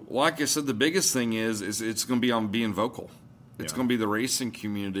 So, like I said, the biggest thing is it's going to be on being vocal. It's going to be the racing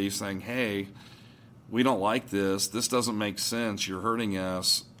community saying, hey, we don't like this. This doesn't make sense. You're hurting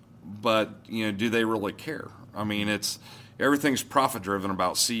us. But, do they really care? I mean, everything's profit-driven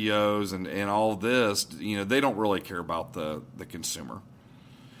about CEOs and all this. They don't really care about the consumer.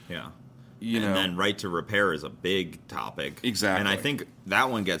 Yeah. And then right to repair is a big topic. Exactly. And I think that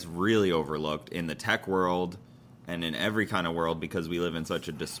one gets really overlooked in the tech world and in every kind of world, because we live in such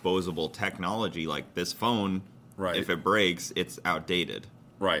a disposable technology. Like this phone, if it breaks, it's outdated.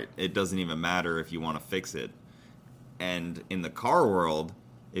 Right. It doesn't even matter if you want to fix it. And in the car world,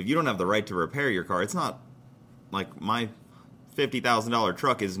 if you don't have the right to repair your car, it's not like my $50,000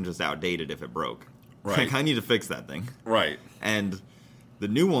 truck isn't just outdated if it broke. Right. Like, I need to fix that thing. Right. And the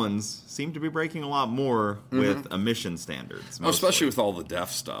new ones seem to be breaking a lot more with emission standards. Well, especially with all the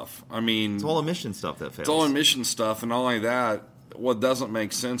DEF stuff. I mean, it's all emission stuff that fails. It's all emission stuff, and not only that, what doesn't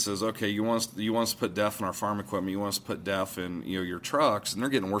make sense is, okay, you want us to put DEF in our farm equipment, you want us to put DEF in your trucks, and they're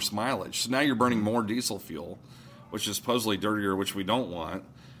getting worse mileage. So now you're burning more diesel fuel, which is supposedly dirtier, which we don't want,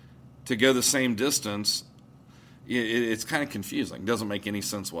 to go the same distance. It's kind of confusing. It doesn't make any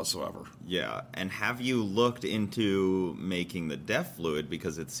sense whatsoever. Yeah, and have you looked into making the DEF fluid?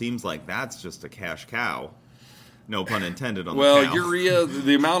 Because it seems like that's just a cash cow. No pun intended on the cow. Well, urea,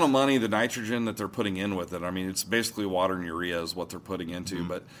 the amount of money, the nitrogen that they're putting in with it, I mean, it's basically water and urea is what they're putting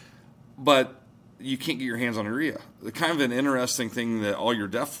into. But you can't get your hands on urea. The kind of an interesting thing that all your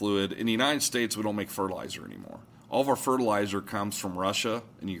DEF fluid, in the United States, we don't make fertilizer anymore. All of our fertilizer comes from Russia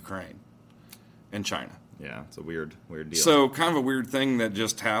and Ukraine and China. Yeah, it's a weird deal. So kind of a weird thing that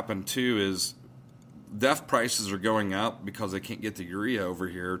just happened, too, is DEF prices are going up because they can't get the urea over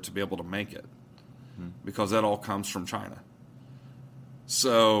here to be able to make it, because that all comes from China.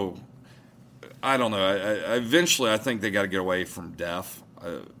 So I don't know. Eventually, I think they got to get away from DEF.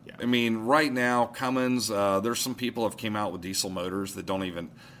 I mean, right now, Cummins, there's some people have came out with diesel motors that don't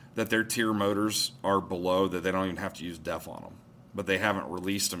even, that their tier motors are below, that they don't even have to use DEF on them. But they haven't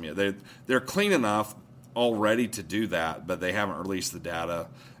released them yet. They're clean enough already to do that, but they haven't released the data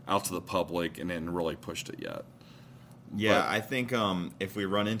out to the public and then really pushed it yet. Yeah, but I think if we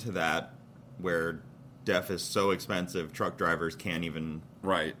run into that where DEF is so expensive, truck drivers can't even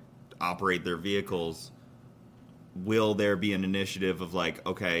operate their vehicles, will there be an initiative of like,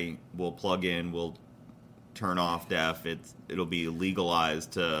 okay, we'll plug in, we'll turn off DEF, it'll be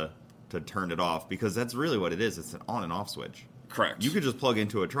legalized to turn it off? Because that's really what it is. It's an on and off switch. Correct. You could just plug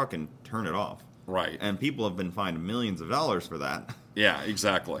into a truck and turn it off. Right. And people have been fined millions of dollars for that. Yeah,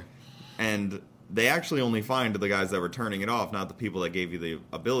 exactly. And they actually only fined the guys that were turning it off, not the people that gave you the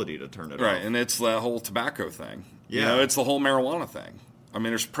ability to turn it off. Right, and it's the whole tobacco thing. Yeah. It's the whole marijuana thing. I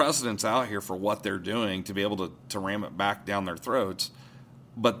mean, there's precedents out here for what they're doing to be able to ram it back down their throats.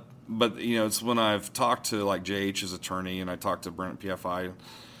 But it's when I've talked to, like, JH's attorney, and I talked to Brent at PFI,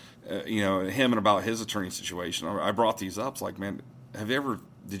 him and about his attorney situation. I brought these up. It's like, man,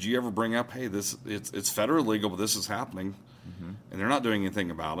 did you ever bring up, hey, it's federally legal, but this is happening, and they're not doing anything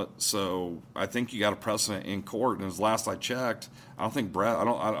about it. So I think you got a precedent in court. And as last I checked, I don't think Brent,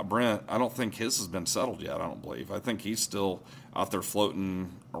 I don't think his has been settled yet. I don't believe. I think he's still out there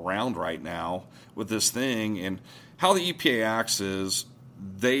floating around right now with this thing. And how the EPA acts is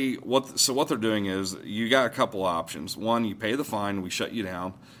what they're doing is you got a couple options. One, you pay the fine, we shut you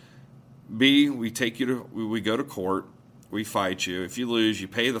down. B, we go to court. We fight you. If you lose, you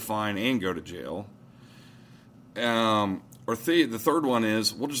pay the fine and go to jail. The third one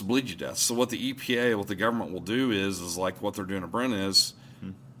is we'll just bleed you to death. So what the EPA, what the government will do is like what they're doing to Brent is,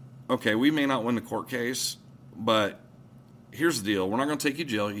 okay, we may not win the court case, but here's the deal: we're not going to take you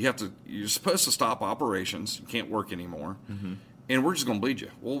to jail. You're supposed to stop operations. You can't work anymore, and we're just going to bleed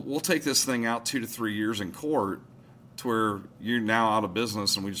you. We'll take this thing out 2 to 3 years in court to where you're now out of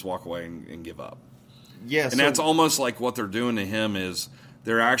business, and we just walk away and give up. Yeah, and that's almost like what they're doing to him is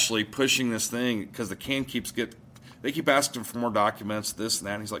they're actually pushing this thing because the can they keep asking for more documents, this and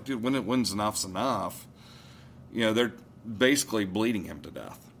that. And he's like, dude, when's enough's enough? They're basically bleeding him to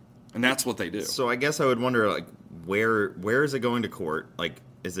death, and that's what they do. So I guess I would wonder, like, where is it going to court? Like,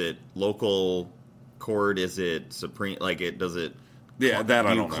 is it local court? Is it Supreme? Like, does it? Yeah, that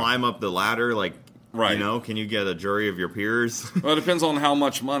I don't know. Do you climb up the ladder? Like, right. Can you get a jury of your peers? Well, it depends on how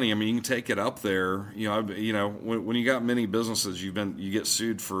much money. I mean, you can take it up there. When you got many businesses, you get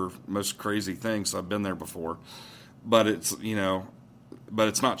sued for most crazy things. I've been there before, but it's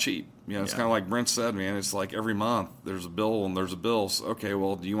not cheap. It's kind of like Brent said, man. It's like every month there's a bill and there's a bill. So, okay,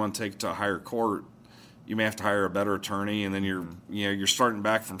 well, do you want to take it to a higher court? You may have to hire a better attorney, and then you're starting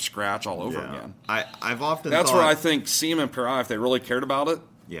back from scratch all over again. I've often that's thought, where I think SEMA and PRI, if they really cared about it.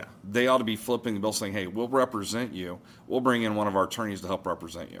 Yeah, they ought to be flipping the bill saying, hey, we'll represent you. We'll bring in one of our attorneys to help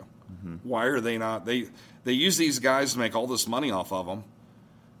represent you. Why are they not? They use these guys to make all this money off of them.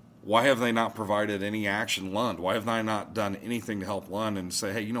 Why have they not provided any action Lund? Why have they not done anything to help Lund and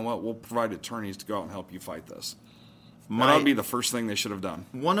say, hey, you know what? We'll provide attorneys to go out and help you fight this. That would be the first thing they should have done.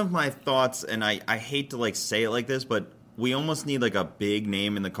 One of my thoughts, and I hate to say it like this, but we almost need like a big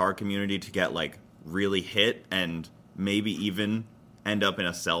name in the car community to get like really hit and maybe even end up in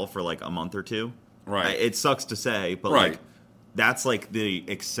a cell for like a month or two. Right. It sucks to say, but like that's like the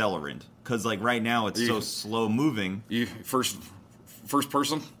accelerant, because like right now it's so slow moving. first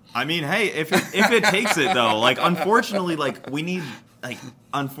person? I mean, hey, if it takes it though, like unfortunately,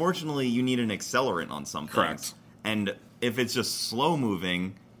 unfortunately, you need an accelerant on some things. Correct. And if it's just slow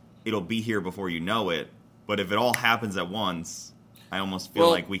moving, it'll be here before you know it. But if it all happens at once, I almost feel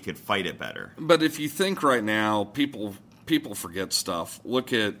like we could fight it better. But if you think right now, people forget stuff.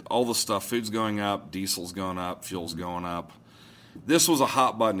 Look at all the stuff. Food's going up, diesel's going up, fuel's going up. This was a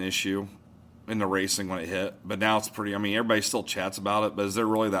hot button issue in the racing when it hit, but now it's pretty, I mean, everybody still chats about it, but is there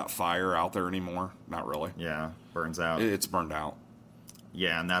really that fire out there anymore? Not really. Yeah, burns out. It's burned out.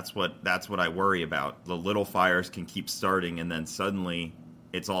 Yeah, and that's what I worry about. The little fires can keep starting, and then suddenly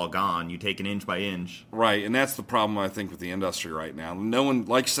it's all gone. You take it inch by inch. Right, and that's the problem, I think, with the industry right now. No one,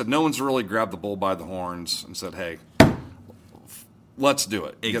 like you said, no one's really grabbed the bull by the horns and said, hey, let's do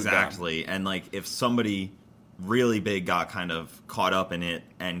it. Exactly. And, like, if somebody really big got kind of caught up in it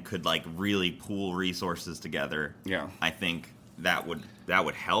and could, like, really pool resources together, I think that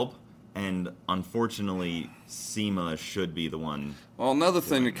would help. And unfortunately, SEMA should be the one. Well, another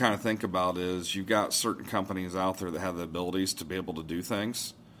thing to kind of think about is you've got certain companies out there that have the abilities to be able to do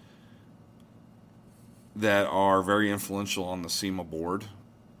things that are very influential on the SEMA board.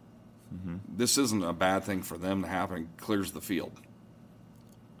 Mm-hmm. This isn't a bad thing for them to happen. It clears the field.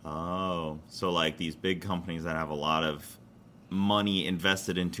 Oh, so like these big companies that have a lot of money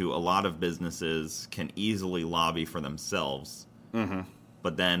invested into a lot of businesses can easily lobby for themselves. Mm-hmm.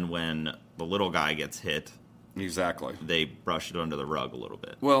 But then when the little guy gets hit, exactly, they brush it under the rug a little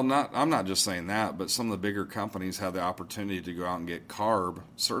bit. Well, I'm not just saying that, but some of the bigger companies have the opportunity to go out and get CARB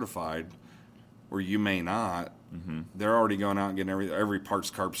certified, where you may not. Mm-hmm. They're already going out and getting every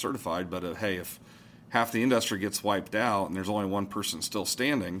part's CARB certified. But hey, if half the industry gets wiped out and there's only one person still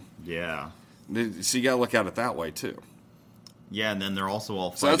standing, yeah. So you got to look at it that way too. Yeah, and then they're also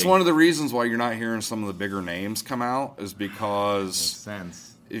all fighting. So that's one of the reasons why you're not hearing some of the bigger names come out, is because makes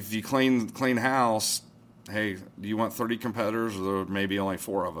sense. If you clean house, hey, do you want 30 competitors or maybe only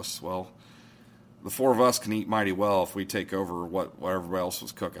 4 of us? Well, the 4 of us can eat mighty well if we take over what everybody else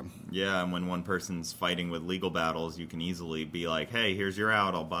was cooking. Yeah, and when one person's fighting with legal battles, you can easily be like, hey, here's your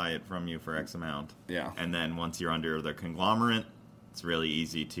out, I'll buy it from you for X amount. Yeah. And then once you're under the conglomerate, it's really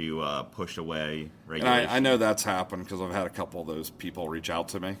easy to push away regulation. And I know that's happened because I've had a couple of those people reach out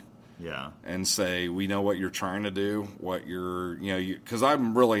to me. Yeah. And say, we know what you're trying to do, what you're, because I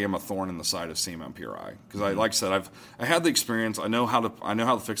really am a thorn in the side of SEMA and PRI. Because like I said, I had the experience. I know how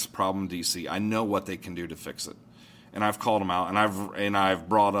to fix the problem in DC. I know what they can do to fix it. And I've called them out, and I've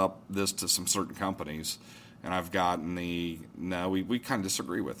brought up this to some certain companies. And I've gotten no, we kind of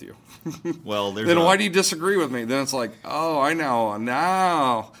disagree with you. Well, then why do you disagree with me? Then it's like, oh, I know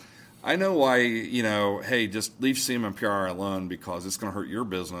now. I know why, hey, just leave SEMA and PRI alone because it's going to hurt your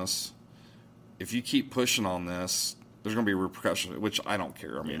business. If you keep pushing on this, there's going to be repercussions, which I don't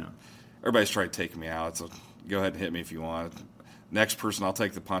care. I mean, everybody's trying to take me out. Go ahead and hit me if you want. Next person, I'll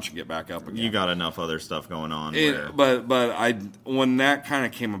take the punch and get back up again. You got enough other stuff going on. But when that kind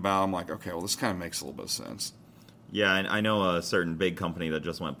of came about, I'm like, okay, well, this kind of makes a little bit of sense. Yeah, I know a certain big company that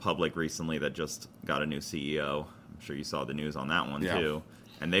just went public recently that just got a new CEO. I'm sure you saw the news on that one, too.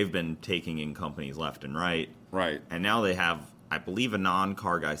 And they've been taking in companies left and right. Right. And now they have, I believe, a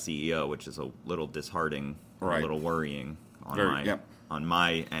non-car guy CEO, which is a little disheartening, a little worrying on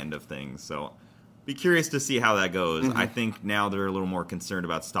my end of things. So be curious to see how that goes. Mm-hmm. I think now they're a little more concerned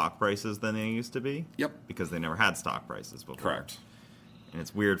about stock prices than they used to be. Yep. Because they never had stock prices before. Correct. And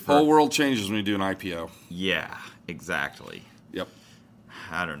it's weird for... Whole world changes when you do an IPO. Yeah, exactly. Yep.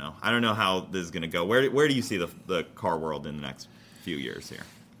 I don't know. I don't know how this is going to go. Where do you see the car world in the next few years here?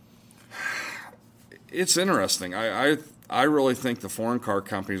 It's interesting. I really think the foreign car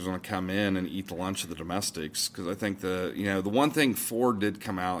companies are going to come in and eat the lunch of the domestics, because I think the one thing Ford did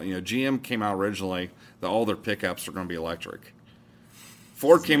come out, GM came out originally that all their pickups are going to be electric.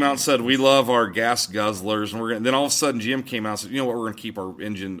 Ford came out and said, we love our gas guzzlers, and then all of a sudden GM came out and said, you know what, we're going to keep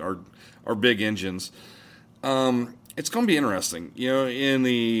our big engines. It's going to be interesting. In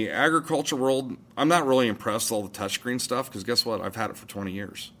the agriculture world, I'm not really impressed with all the touchscreen stuff, because guess what? I've had it for 20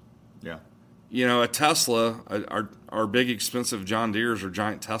 years. Yeah. A Tesla, our big expensive John Deeres are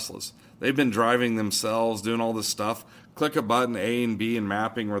giant Teslas. They've been driving themselves, doing all this stuff. Click a button, A and B in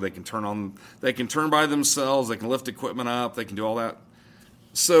mapping, where they can turn by themselves, they can lift equipment up, they can do all that.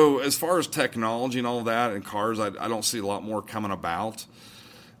 So as far as technology and all of that in cars, I don't see a lot more coming about.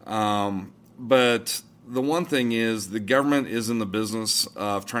 But the one thing is the government is in the business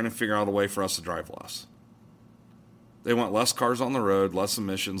of trying to figure out a way for us to drive less. They want less cars on the road, less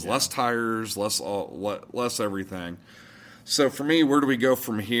emissions, less tires, less everything. So for me, where do we go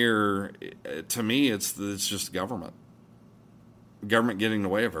from here? To me, it's just government. government getting in the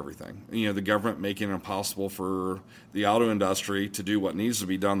way of everything. The government making it impossible for the auto industry to do what needs to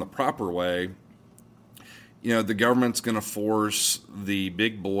be done the proper way. The government's going to force the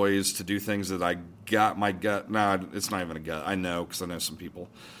big boys to do things that I got my gut. No, it's not even a gut. I know because I know some people.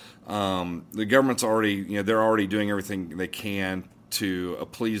 The government's already, they're already doing everything they can to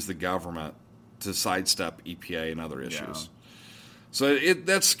please the government to sidestep EPA and other issues. Yeah. So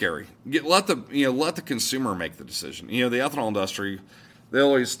that's scary. Let the consumer make the decision. The ethanol industry,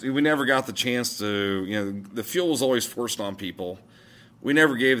 we never got the chance to. The fuel was always forced on people. We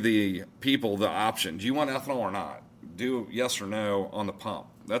never gave the people the option. Do you want ethanol or not? Do yes or no on the pump.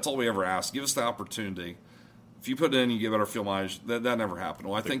 That's all we ever asked. Give us the opportunity. If you put it in, you get better fuel mileage. That never happened.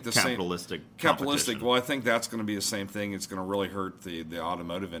 Well, I think the capitalistic. Well, I think that's going to be the same thing. It's going to really hurt the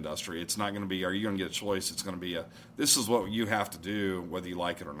automotive industry. It's not going to be, are you going to get a choice? It's going to be this is what you have to do, whether you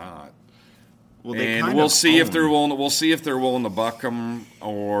like it or not. Well, we'll see if they're willing. We'll see if they're willing to buck them,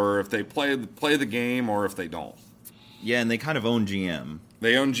 or if they play the game, or if they don't. Yeah, and they kind of own GM.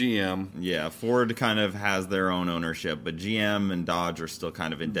 They own GM. Yeah, Ford kind of has their own ownership, but GM and Dodge are still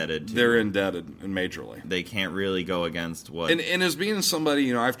kind of indebted to. They're indebted majorly. They can't really go against what. And as being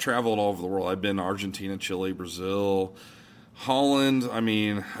somebody, I've traveled all over the world. I've been to Argentina, Chile, Brazil, Holland. I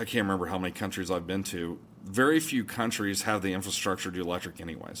can't remember how many countries I've been to. Very few countries have the infrastructure to do electric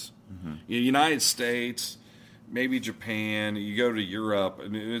anyways. Mm-hmm. United States, maybe Japan. You go to Europe,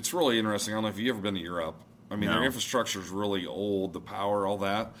 and it's really interesting. I don't know if you've ever been to Europe. No. Their infrastructure is really old, the power, all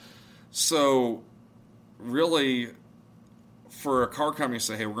that. So, really, for a car company to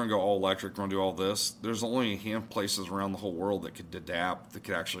say, hey, we're going to go all electric, we're going to do all this, there's only a handful of places around the whole world that could adapt, that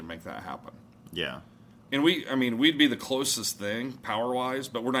could actually make that happen. Yeah. And we'd be the closest thing, power-wise,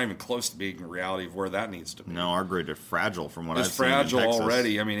 but we're not even close to being the reality of where that needs to be. No, our grid is fragile from what I've seen in Texas. It's fragile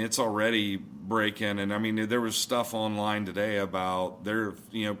already. It's already breaking. And, there was stuff online today about they're,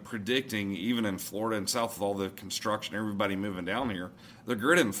 predicting, even in Florida and south with all the construction, everybody moving down here, the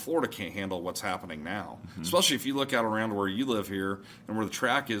grid in Florida can't handle what's happening now. Mm-hmm. Especially if you look out around where you live here and where the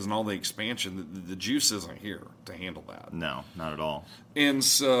track is and all the expansion, the juice isn't here to handle that. No, not at all. And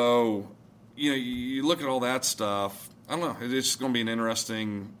so... you look at all that stuff. I don't know. It's going to be an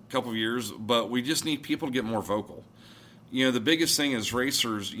interesting couple of years, but we just need people to get more vocal. The biggest thing is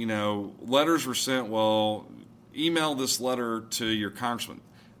racers, letters were sent, well, email this letter to your congressman.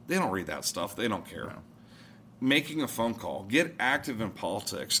 They don't read that stuff. They don't care. No. Making a phone call. Get active in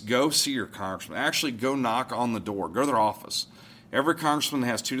politics. Go see your congressman. Actually, go knock on the door. Go to their office. Every congressman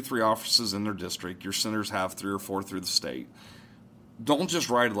has 2 to 3 offices in their district. Your senators have 3 or 4 through the state. Don't just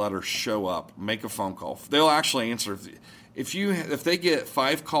write a letter, show up, make a phone call. They'll actually answer. If they get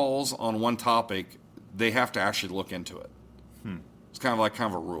 5 calls on one topic, they have to actually look into it. It's kind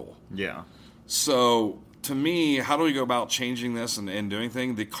of a rule. Yeah. So to me, how do we go about changing this and doing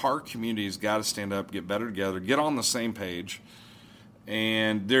things? The car community's got to stand up, get better together, get on the same page.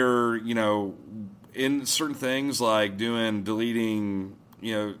 And they're, in certain things like deleting,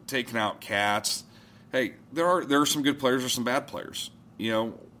 taking out cats. Hey, there are some good players or some bad players.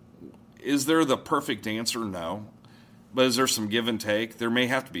 Is there the perfect answer? No. But is there some give and take? There may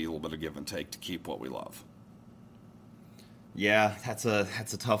have to be a little bit of give and take to keep what we love. Yeah, that's a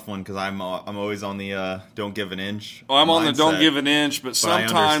tough one because I'm always on the don't give an inch. Oh, I'm mindset, on the don't give an inch, but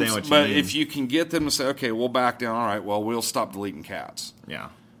sometimes, mean. If you can get them to say, okay, we'll back down. All right, well, we'll stop deleting cats. Yeah.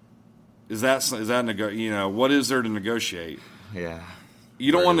 Is that what is there to negotiate? Yeah.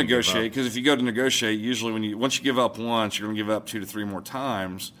 You don't want to negotiate because if you go to negotiate, usually once you give up once, you're going to give up 2 to 3 more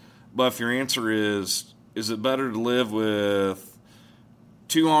times. But if your answer is it better to live with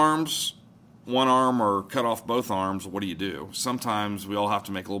 2 arms, 1 arm, or cut off both arms? What do you do? Sometimes we all have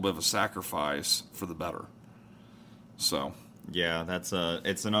to make a little bit of a sacrifice for the better. So yeah, it's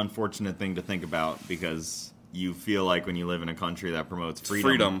an unfortunate thing to think about because you feel like when you live in a country that promotes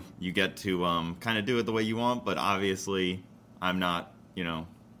freedom. You get to kind of do it the way you want. But obviously, I'm not.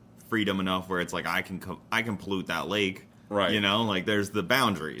 Freedom enough where it's like I can pollute that lake, right? There's the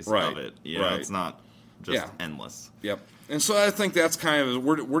boundaries of it. It's not just endless. Yep. And so I think that's kind of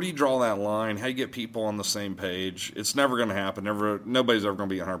where do you draw that line? How do you get people on the same page? It's never going to happen. Nobody's ever going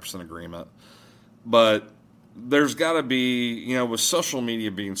to be 100% agreement. But there's got to be, with social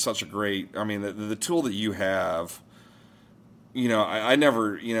media being such a great, the tool that you have. I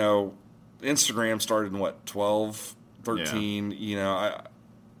never, Instagram started in 12. 13,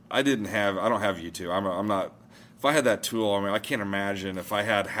 I don't have YouTube. I'm not, if I had that tool, I can't imagine if I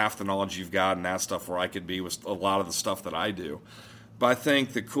had half the knowledge you've got and that stuff where I could be with a lot of the stuff that I do. But I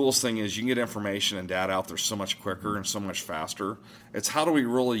think the coolest thing is you can get information and data out there so much quicker and so much faster. It's how do we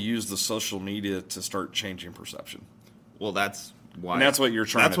really use the social media to start changing perception? Well, that's why. And that's what you're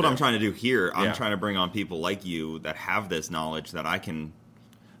trying to do. That's what I'm trying to do here. I'm Yeah. trying to bring on people like you that have this knowledge that I can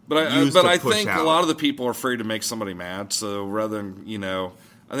But use I to push think out. a lot of the people are afraid to make somebody mad. So rather than,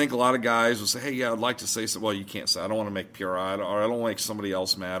 I think a lot of guys will say, hey, yeah, I'd like to say something. Well, you can't say, I don't want to make PRI, or I don't want to make somebody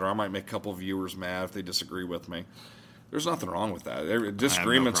else mad, or I might make a couple of viewers mad if they disagree with me. There's nothing wrong with that.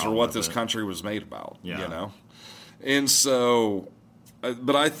 Disagreements are problem what with this it. country was made about, Yeah. And so,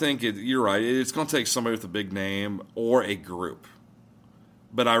 but I think you're right. It's going to take somebody with a big name or a group.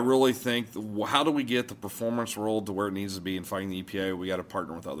 But I really think, how do we get the performance world to where it needs to be in fighting the EPA? We got to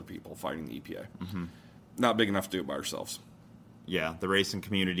partner with other people fighting the EPA. Mm-hmm. Not big enough to do it by ourselves. Yeah, the racing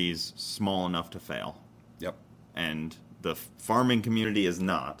community is small enough to fail. Yep. And the farming community is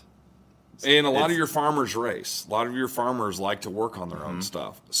not. And a lot of your farmers race. A lot of your farmers like to work on their own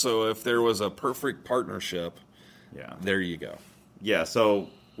stuff. So if there was a perfect partnership, there you go. Yeah, so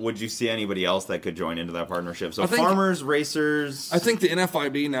would you see anybody else that could join into that partnership? So I think, farmers, racers. I think the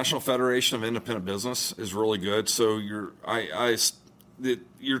NFIB, National Federation of Independent Business, is really good. So your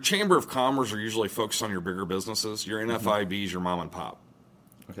Chamber of Commerce are usually focused on your bigger businesses. Your NFIB is your mom and pop.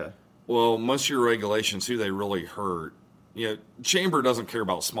 Okay. Well, most of your regulations, who they really hurt. Chamber doesn't care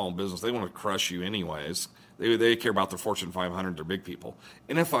about small business. They want to crush you anyways. They care about the Fortune 500, they're big people.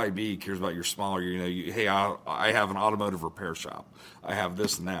 NFIB cares about your smaller, hey, I have an automotive repair shop. I have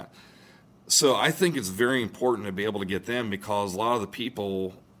this and that. So I think it's very important to be able to get them, because a lot of the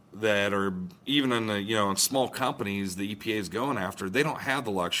people that are even in the, in small companies the EPA is going after, they don't have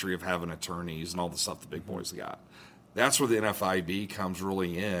the luxury of having attorneys and all the stuff the big boys got. That's where the NFIB comes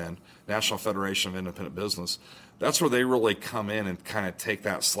really in, National Federation of Independent Business. That's where they really come in and kind of take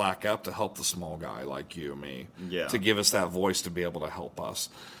that slack up to help the small guy like you and me, to give us that voice to be able to help us.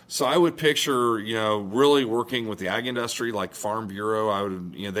 So I would picture, really working with the ag industry, like Farm Bureau. I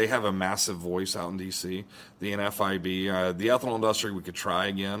would, they have a massive voice out in D.C. The NFIB, the ethanol industry, we could try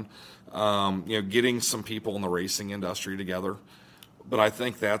again. Getting some people in the racing industry together. But I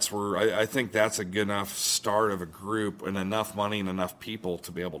think that's where I think that's a good enough start of a group and enough money and enough people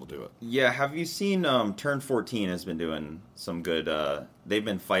to be able to do it. Yeah, have you seen Turn 14 has been doing some good, they've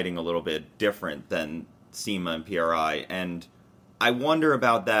been fighting a little bit different than SEMA and PRI, and I wonder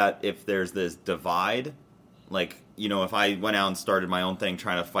about that if there's this divide, like, if I went out and started my own thing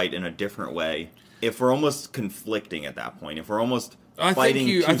trying to fight in a different way, if we're almost conflicting at that point, if we're almost fighting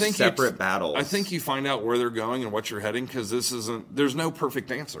two separate battles. I think you find out where they're going and what you're heading, because there's no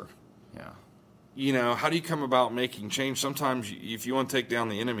perfect answer. Yeah. How do you come about making change? Sometimes if you want to take down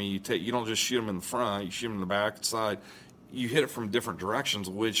the enemy, you don't just shoot them in the front, you shoot them in the back, side. You hit it from different directions,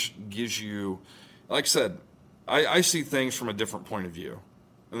 which gives you, like I said, I see things from a different point of view.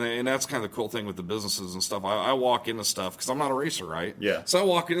 And that's kind of the cool thing with the businesses and stuff. I walk into stuff because I'm not a racer, right? Yeah. So I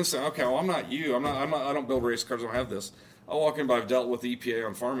walk in and say, okay, well, I'm not you. I don't build race cars. I don't have this. I walk in, but I've dealt with the EPA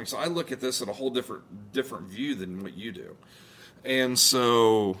on farming, so I look at this at a whole different view than what you do. And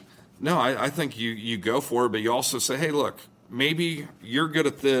so, no, I think you go for it, but you also say, hey, look, maybe you're good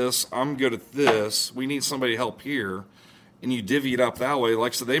at this, I'm good at this, we need somebody to help here, and you divvy it up that way.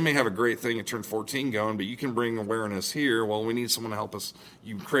 Like, so they may have a great thing at Turn 14 going, but you can bring awareness here. Well, we need someone to help us.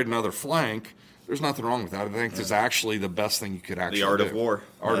 You create another flank. There's nothing wrong with that. I think it's actually the best thing you could actually do. The art of war.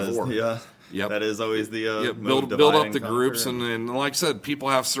 Art of war. Yeah. Yep. That is always the build up the groups, and like I said, people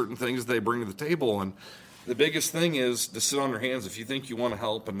have certain things they bring to the table, and the biggest thing is to sit on your hands. If you think you want to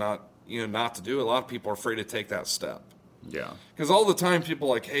help and not to do it, a lot of people are afraid to take that step. Yeah. Because all the time people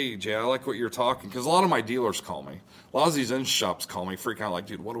are like, hey, Jay, I like what you're talking. Because a lot of my dealers call me. A lot of these end shops call me, freaking out like,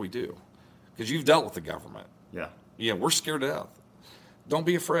 dude, what do we do? Because you've dealt with the government. Yeah. Yeah, we're scared to death. Don't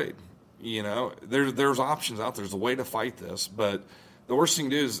be afraid. There's options out there. There's a way to fight this, but the worst thing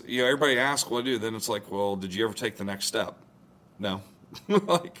to do is, everybody asks what to do. Then it's like, well, did you ever take the next step? No.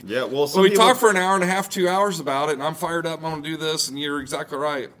 Yeah, well, we talked for an hour and a half, 2 hours about it, and I'm fired up. I'm going to do this, and you're exactly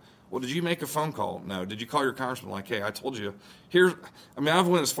right. Well, did you make a phone call? No. Did you call your congressman? Like, hey, I told you. I've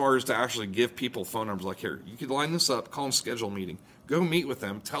went as far as to actually give people phone numbers. Like, here, you could line this up, call them, schedule a meeting. Go meet with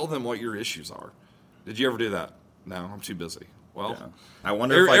them. Tell them what your issues are. Did you ever do that? No, I'm too busy. Well, yeah. I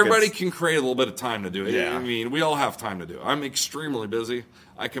wonder if everybody can create a little bit of time to do it. Yeah. I mean, we all have time to do it. I'm extremely busy.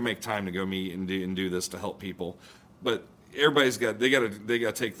 I can make time to go meet and do this to help people. But everybody's got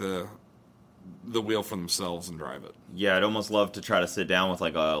to take the wheel for themselves and drive it. Yeah, I'd almost love to try to sit down with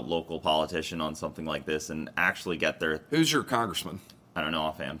like a local politician on something like this and actually get their... Who's your congressman? I don't know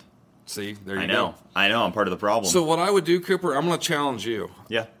offhand. See, there you go. I know, I'm part of the problem. So what I would do, Cooper, I'm going to challenge you.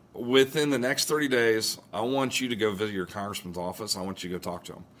 Yeah. within the next 30 days, I want you to go visit your congressman's office. I want you to go talk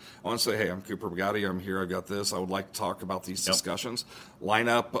to him. I want to say, hey, I'm Cooper Bogetti. I'm here. I got this. I would like to talk about these discussions. Line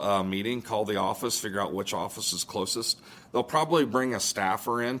up a meeting, call the office, figure out which office is closest. They'll probably bring a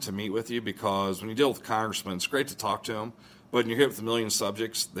staffer in to meet with you because when you deal with congressmen, it's great to talk to them. But when you're hit with a million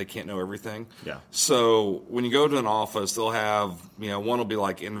subjects, they can't know everything. Yeah. So when you go to an office, they'll have, one will be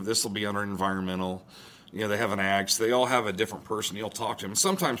like, this will be under environmental. They have an ag, so they all have a different person. You'll talk to them. And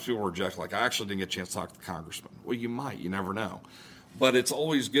sometimes people reject, like, I actually didn't get a chance to talk to the congressman. Well, you might. You never know. But it's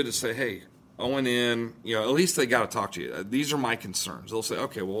always good to say, hey, I went in, at least they got to talk to you. These are my concerns. They'll say,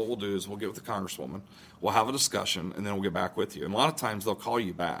 okay, well, what we'll do is we'll get with the congresswoman. We'll have a discussion, and then we'll get back with you. And a lot of times they'll call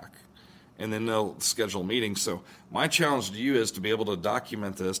you back, and then they'll schedule meetings. So my challenge to you is to be able to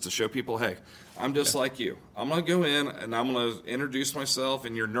document this, to show people, hey, I'm just like you. I'm going to go in, and I'm going to introduce myself,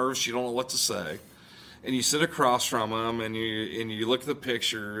 and you're nervous. You don't know what to say. And you sit across from them, and you look at the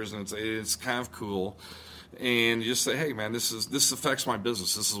pictures, and it's kind of cool, and you just say, "Hey, man, this affects my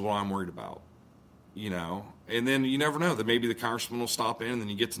business. This is what I'm worried about," And then you never know that maybe the congressman will stop in, and then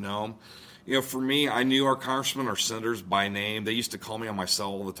you get to know them. For me, I knew our congressmen, our senators by name. They used to call me on my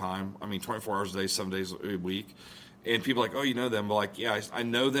cell all the time. 24 hours a day, 7 days a week. And people are like, oh, you know them? But like, yeah, I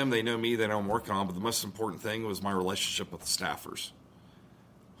know them. They know me. They know I'm working on. But the most important thing was my relationship with the staffers.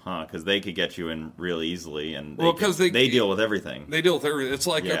 Because they could get you in real easily, and they deal with everything. They deal with everything. It's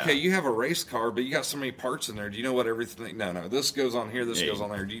like, okay, you have a race car, but you got so many parts in there. Do you know what everything? No. This goes on here. This goes on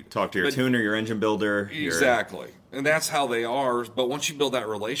there. Talk to your tuner, your engine builder. Exactly, and that's how they are. But once you build that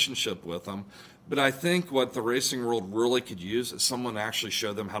relationship with them, but I think what the racing world really could use is someone to actually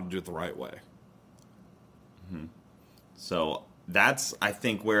show them how to do it the right way. Mm-hmm. So that's, I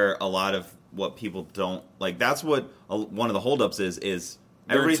think, where a lot of what people don't like. That's what one of the holdups is.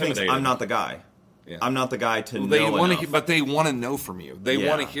 Everybody thinks I'm not the guy. Yeah. I'm not the guy to know enough. But they want to know from you. They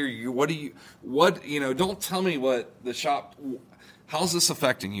want to hear you. Don't tell me what the shop, how's this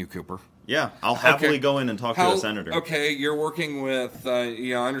affecting you, Cooper? Yeah, I'll happily go in and talk to a senator. Okay, you're working with,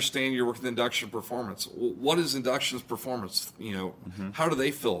 I understand you're working with induction performance. What is induction's performance? How do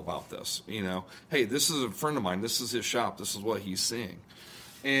they feel about this? Hey, this is a friend of mine. This is his shop. This is what he's seeing.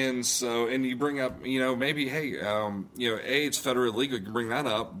 And so, and you bring up, maybe, hey, it's federally legal, you can bring that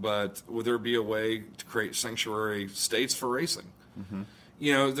up, but would there be a way to create sanctuary states for racing? Mm-hmm.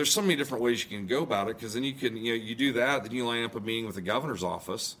 There's so many different ways you can go about it, because then you can, you do that, then you line up a meeting with the governor's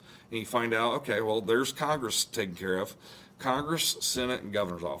office, and you find out, okay, well, there's Congress taken care of, Congress, Senate, and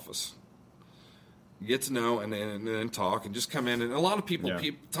governor's office. You get to know and then talk and just come in, and a lot of people,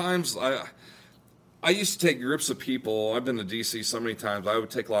 times, I used to take groups of people. I've been to D.C. so many times. I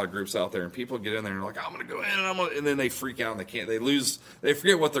would take a lot of groups out there, and people get in there and they're like, I'm going to go in, and then they freak out and they can't. They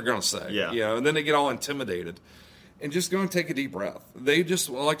forget what they're going to say. Yeah. And then they get all intimidated. And just go and take a deep breath. They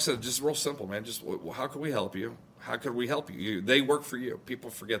just, like I said, just real simple, man. Just, how can we help you? How could we help you? They work for you. People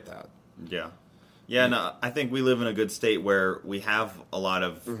forget that. Yeah. Yeah, and I think we live in a good state where we have a lot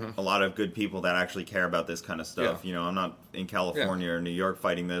of good people that actually care about this kind of stuff. Yeah. I'm not in California or New York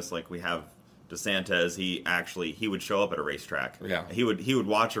fighting this like we have. DeSantis, he would show up at a racetrack. Yeah, he would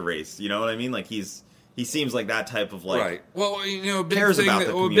watch a race. You know what I mean? Like he seems like that type of right. Well, cares about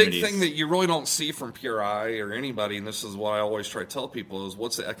the communities. A big thing that you really don't see from PRI or anybody, and this is what I always try to tell people, is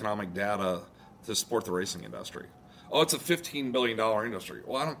what's the economic data to support the racing industry? Oh, it's a $15 billion industry.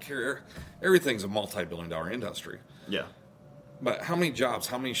 Well, I don't care. Everything's a multi-billion-dollar industry. Yeah. But how many jobs,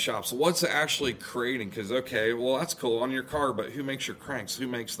 how many shops, what's it actually creating? Because, okay, well, that's cool on your car, but who makes your cranks? Who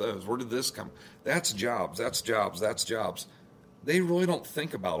makes those? Where did this come? That's jobs. They really don't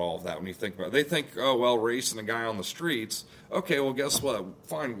think about all of that when you think about it. They think, oh, well, racing a guy on the streets. Okay, well, guess what?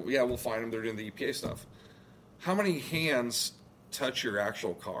 Fine. Yeah, we'll find them. They're doing the EPA stuff. How many hands touch your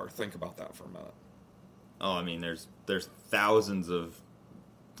actual car? Think about that for a minute. Oh, I mean, there's thousands of...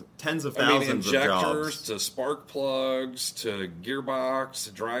 Tens of thousands of jobs. Injectors to spark plugs to gearbox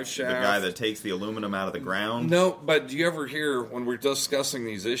to drive shaft. The guy that takes the aluminum out of the ground. No, but do you ever hear when we're discussing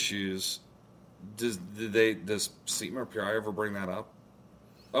these issues? Does SEMA or PRI ever bring that up?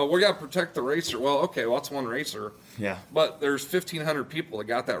 Oh, we got to protect the racer. Well, okay, well that's one racer. Yeah. But there's 1,500 people that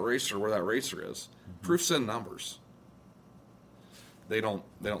got that racer where that racer is. Mm-hmm. Proof's in numbers. They don't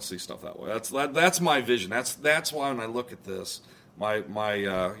see stuff that way. That's my vision. That's why when I look at this. My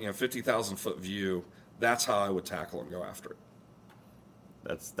 50,000 foot view. That's how I would tackle and go after it.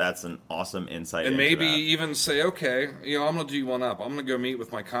 That's an awesome insight. And maybe even say, okay, I'm going to do one up. I'm going to go meet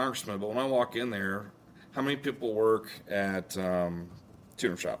with my congressman. But when I walk in there, how many people work at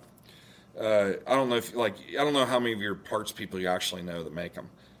tuner shop? I don't know how many of your parts people you actually know that make them.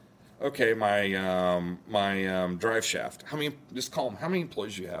 okay, my drive shaft. How many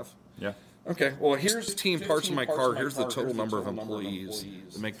employees do you have? Yeah. Okay, well, here's 15 parts of my car. Here's the total number of employees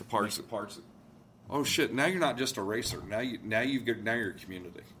that make the parts. Oh shit! Now you're not just a racer. Now you're a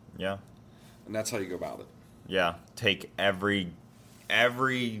community. Yeah. And that's how you go about it. Yeah. Take every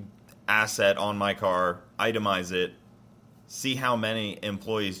asset on my car, itemize it, see how many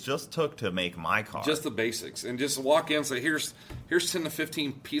employees just took to make my car. Just the basics, and just walk in and say, here's 10 to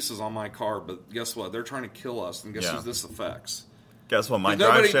 15 pieces on my car. But guess what? They're trying to kill us, and guess who this affects? Guess what? My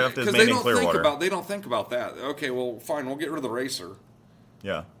drive shaft is made in Clearwater. They don't think about that. Okay, well, fine. We'll get rid of the racer.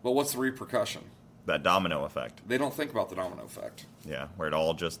 Yeah. But what's the repercussion? That domino effect. They don't think about the domino effect. Yeah, where it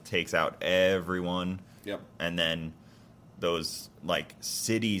all just takes out everyone. Yep. And then those, like,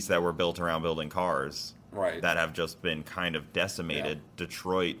 cities that were built around building cars. Right. That have just been kind of decimated. Yeah.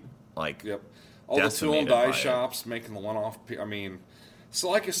 Detroit, like, yep. All the tool and die shops making the one-off. I mean... So,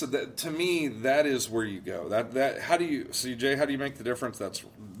 like I said, to me, that is where you go. How do you, CJ? How do you make the difference? That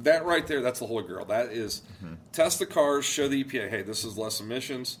right there. That's the holy grail. That is, test the cars, show the EPA. Hey, this is less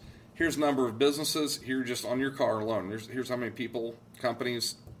emissions. Here's number of businesses. Here, just on your car alone. Here's how many people,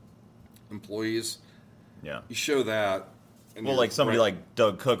 companies, employees. Yeah. You show that. Well, like somebody like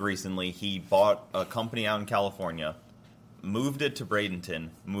Doug Cook recently, he bought a company out in California, moved it to Bradenton,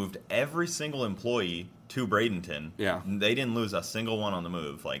 moved every single employee to Bradenton. Yeah. They didn't lose a single one on the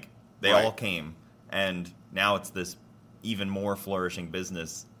move. Like, they all came. And now it's this even more flourishing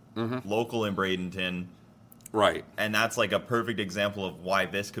business, local in Bradenton. Right. And that's like a perfect example of why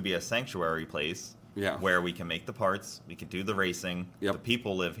this could be a sanctuary place. Yeah. Where we can make the parts, we can do the racing, the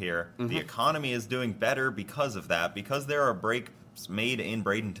people live here. The economy is doing better because of that, because there are breaks made in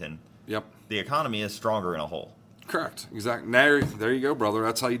Bradenton. Yep. The economy is stronger in a whole. Correct. Exactly. Now, there you go, brother.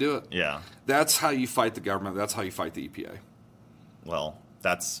 That's how you do it. Yeah. That's how you fight the government. That's how you fight the EPA. Well,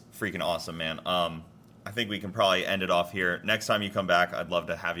 that's freaking awesome, man. I think we can probably end it off here. Next time you come back, I'd love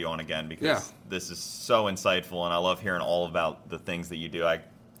to have you on again because this is so insightful, and I love hearing all about the things that you do.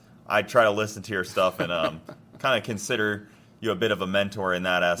 I try to listen to your stuff and kind of consider you a bit of a mentor in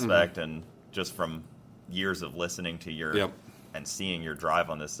that aspect, and just from years of listening to your and seeing your drive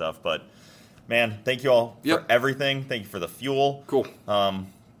on this stuff. But man, thank you all for everything. Thank you for the fuel. Cool.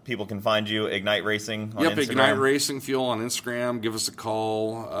 People can find you, Ignite Racing on Instagram. Ignite Racing Fuel on Instagram. Give us a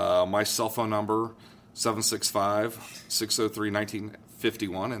call. My cell phone number,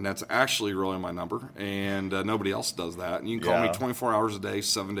 765-603-1951, and that's actually really my number, and nobody else does that. And you can call me 24 hours a day,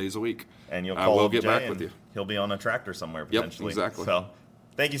 7 days a week. And you'll call I will get Jay back with you. He'll be on a tractor somewhere, potentially. Yep, exactly. So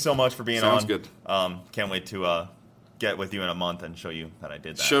thank you so much for being on. Sounds good. Can't wait to get with you in a month and show you that I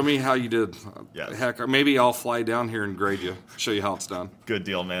did that. Show me how you did. Yes. Heck, maybe I'll fly down here and grade you, show you how it's done. Good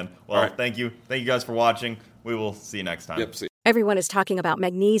deal, man. Well, thank you. Thank you guys for watching. We will see you next time. Yep, see you. Everyone is talking about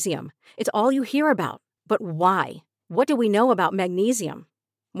magnesium. It's all you hear about. But why? What do we know about magnesium?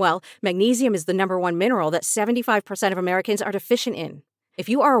 Well, magnesium is the number one mineral that 75% of Americans are deficient in. If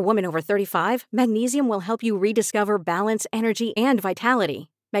you are a woman over 35, magnesium will help you rediscover balance, energy, and vitality.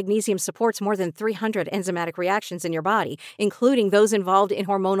 Magnesium supports more than 300 enzymatic reactions in your body, including those involved in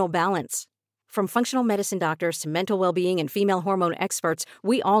hormonal balance. From functional medicine doctors to mental well-being and female hormone experts,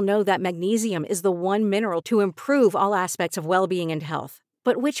 we all know that magnesium is the one mineral to improve all aspects of well-being and health.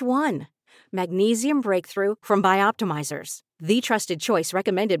 But which one? Magnesium Breakthrough from Bioptimizers, the trusted choice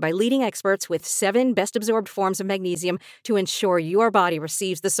recommended by leading experts with 7 best-absorbed forms of magnesium to ensure your body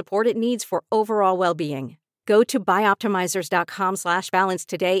receives the support it needs for overall well-being. Go to bioptimizers.com/balance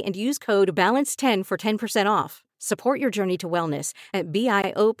today and use code BALANCE10 for 10% off. Support your journey to wellness at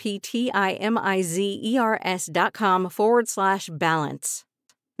bioptimizers.com/balance.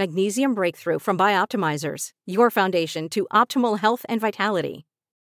 Magnesium Breakthrough from Bioptimizers, your foundation to optimal health and vitality.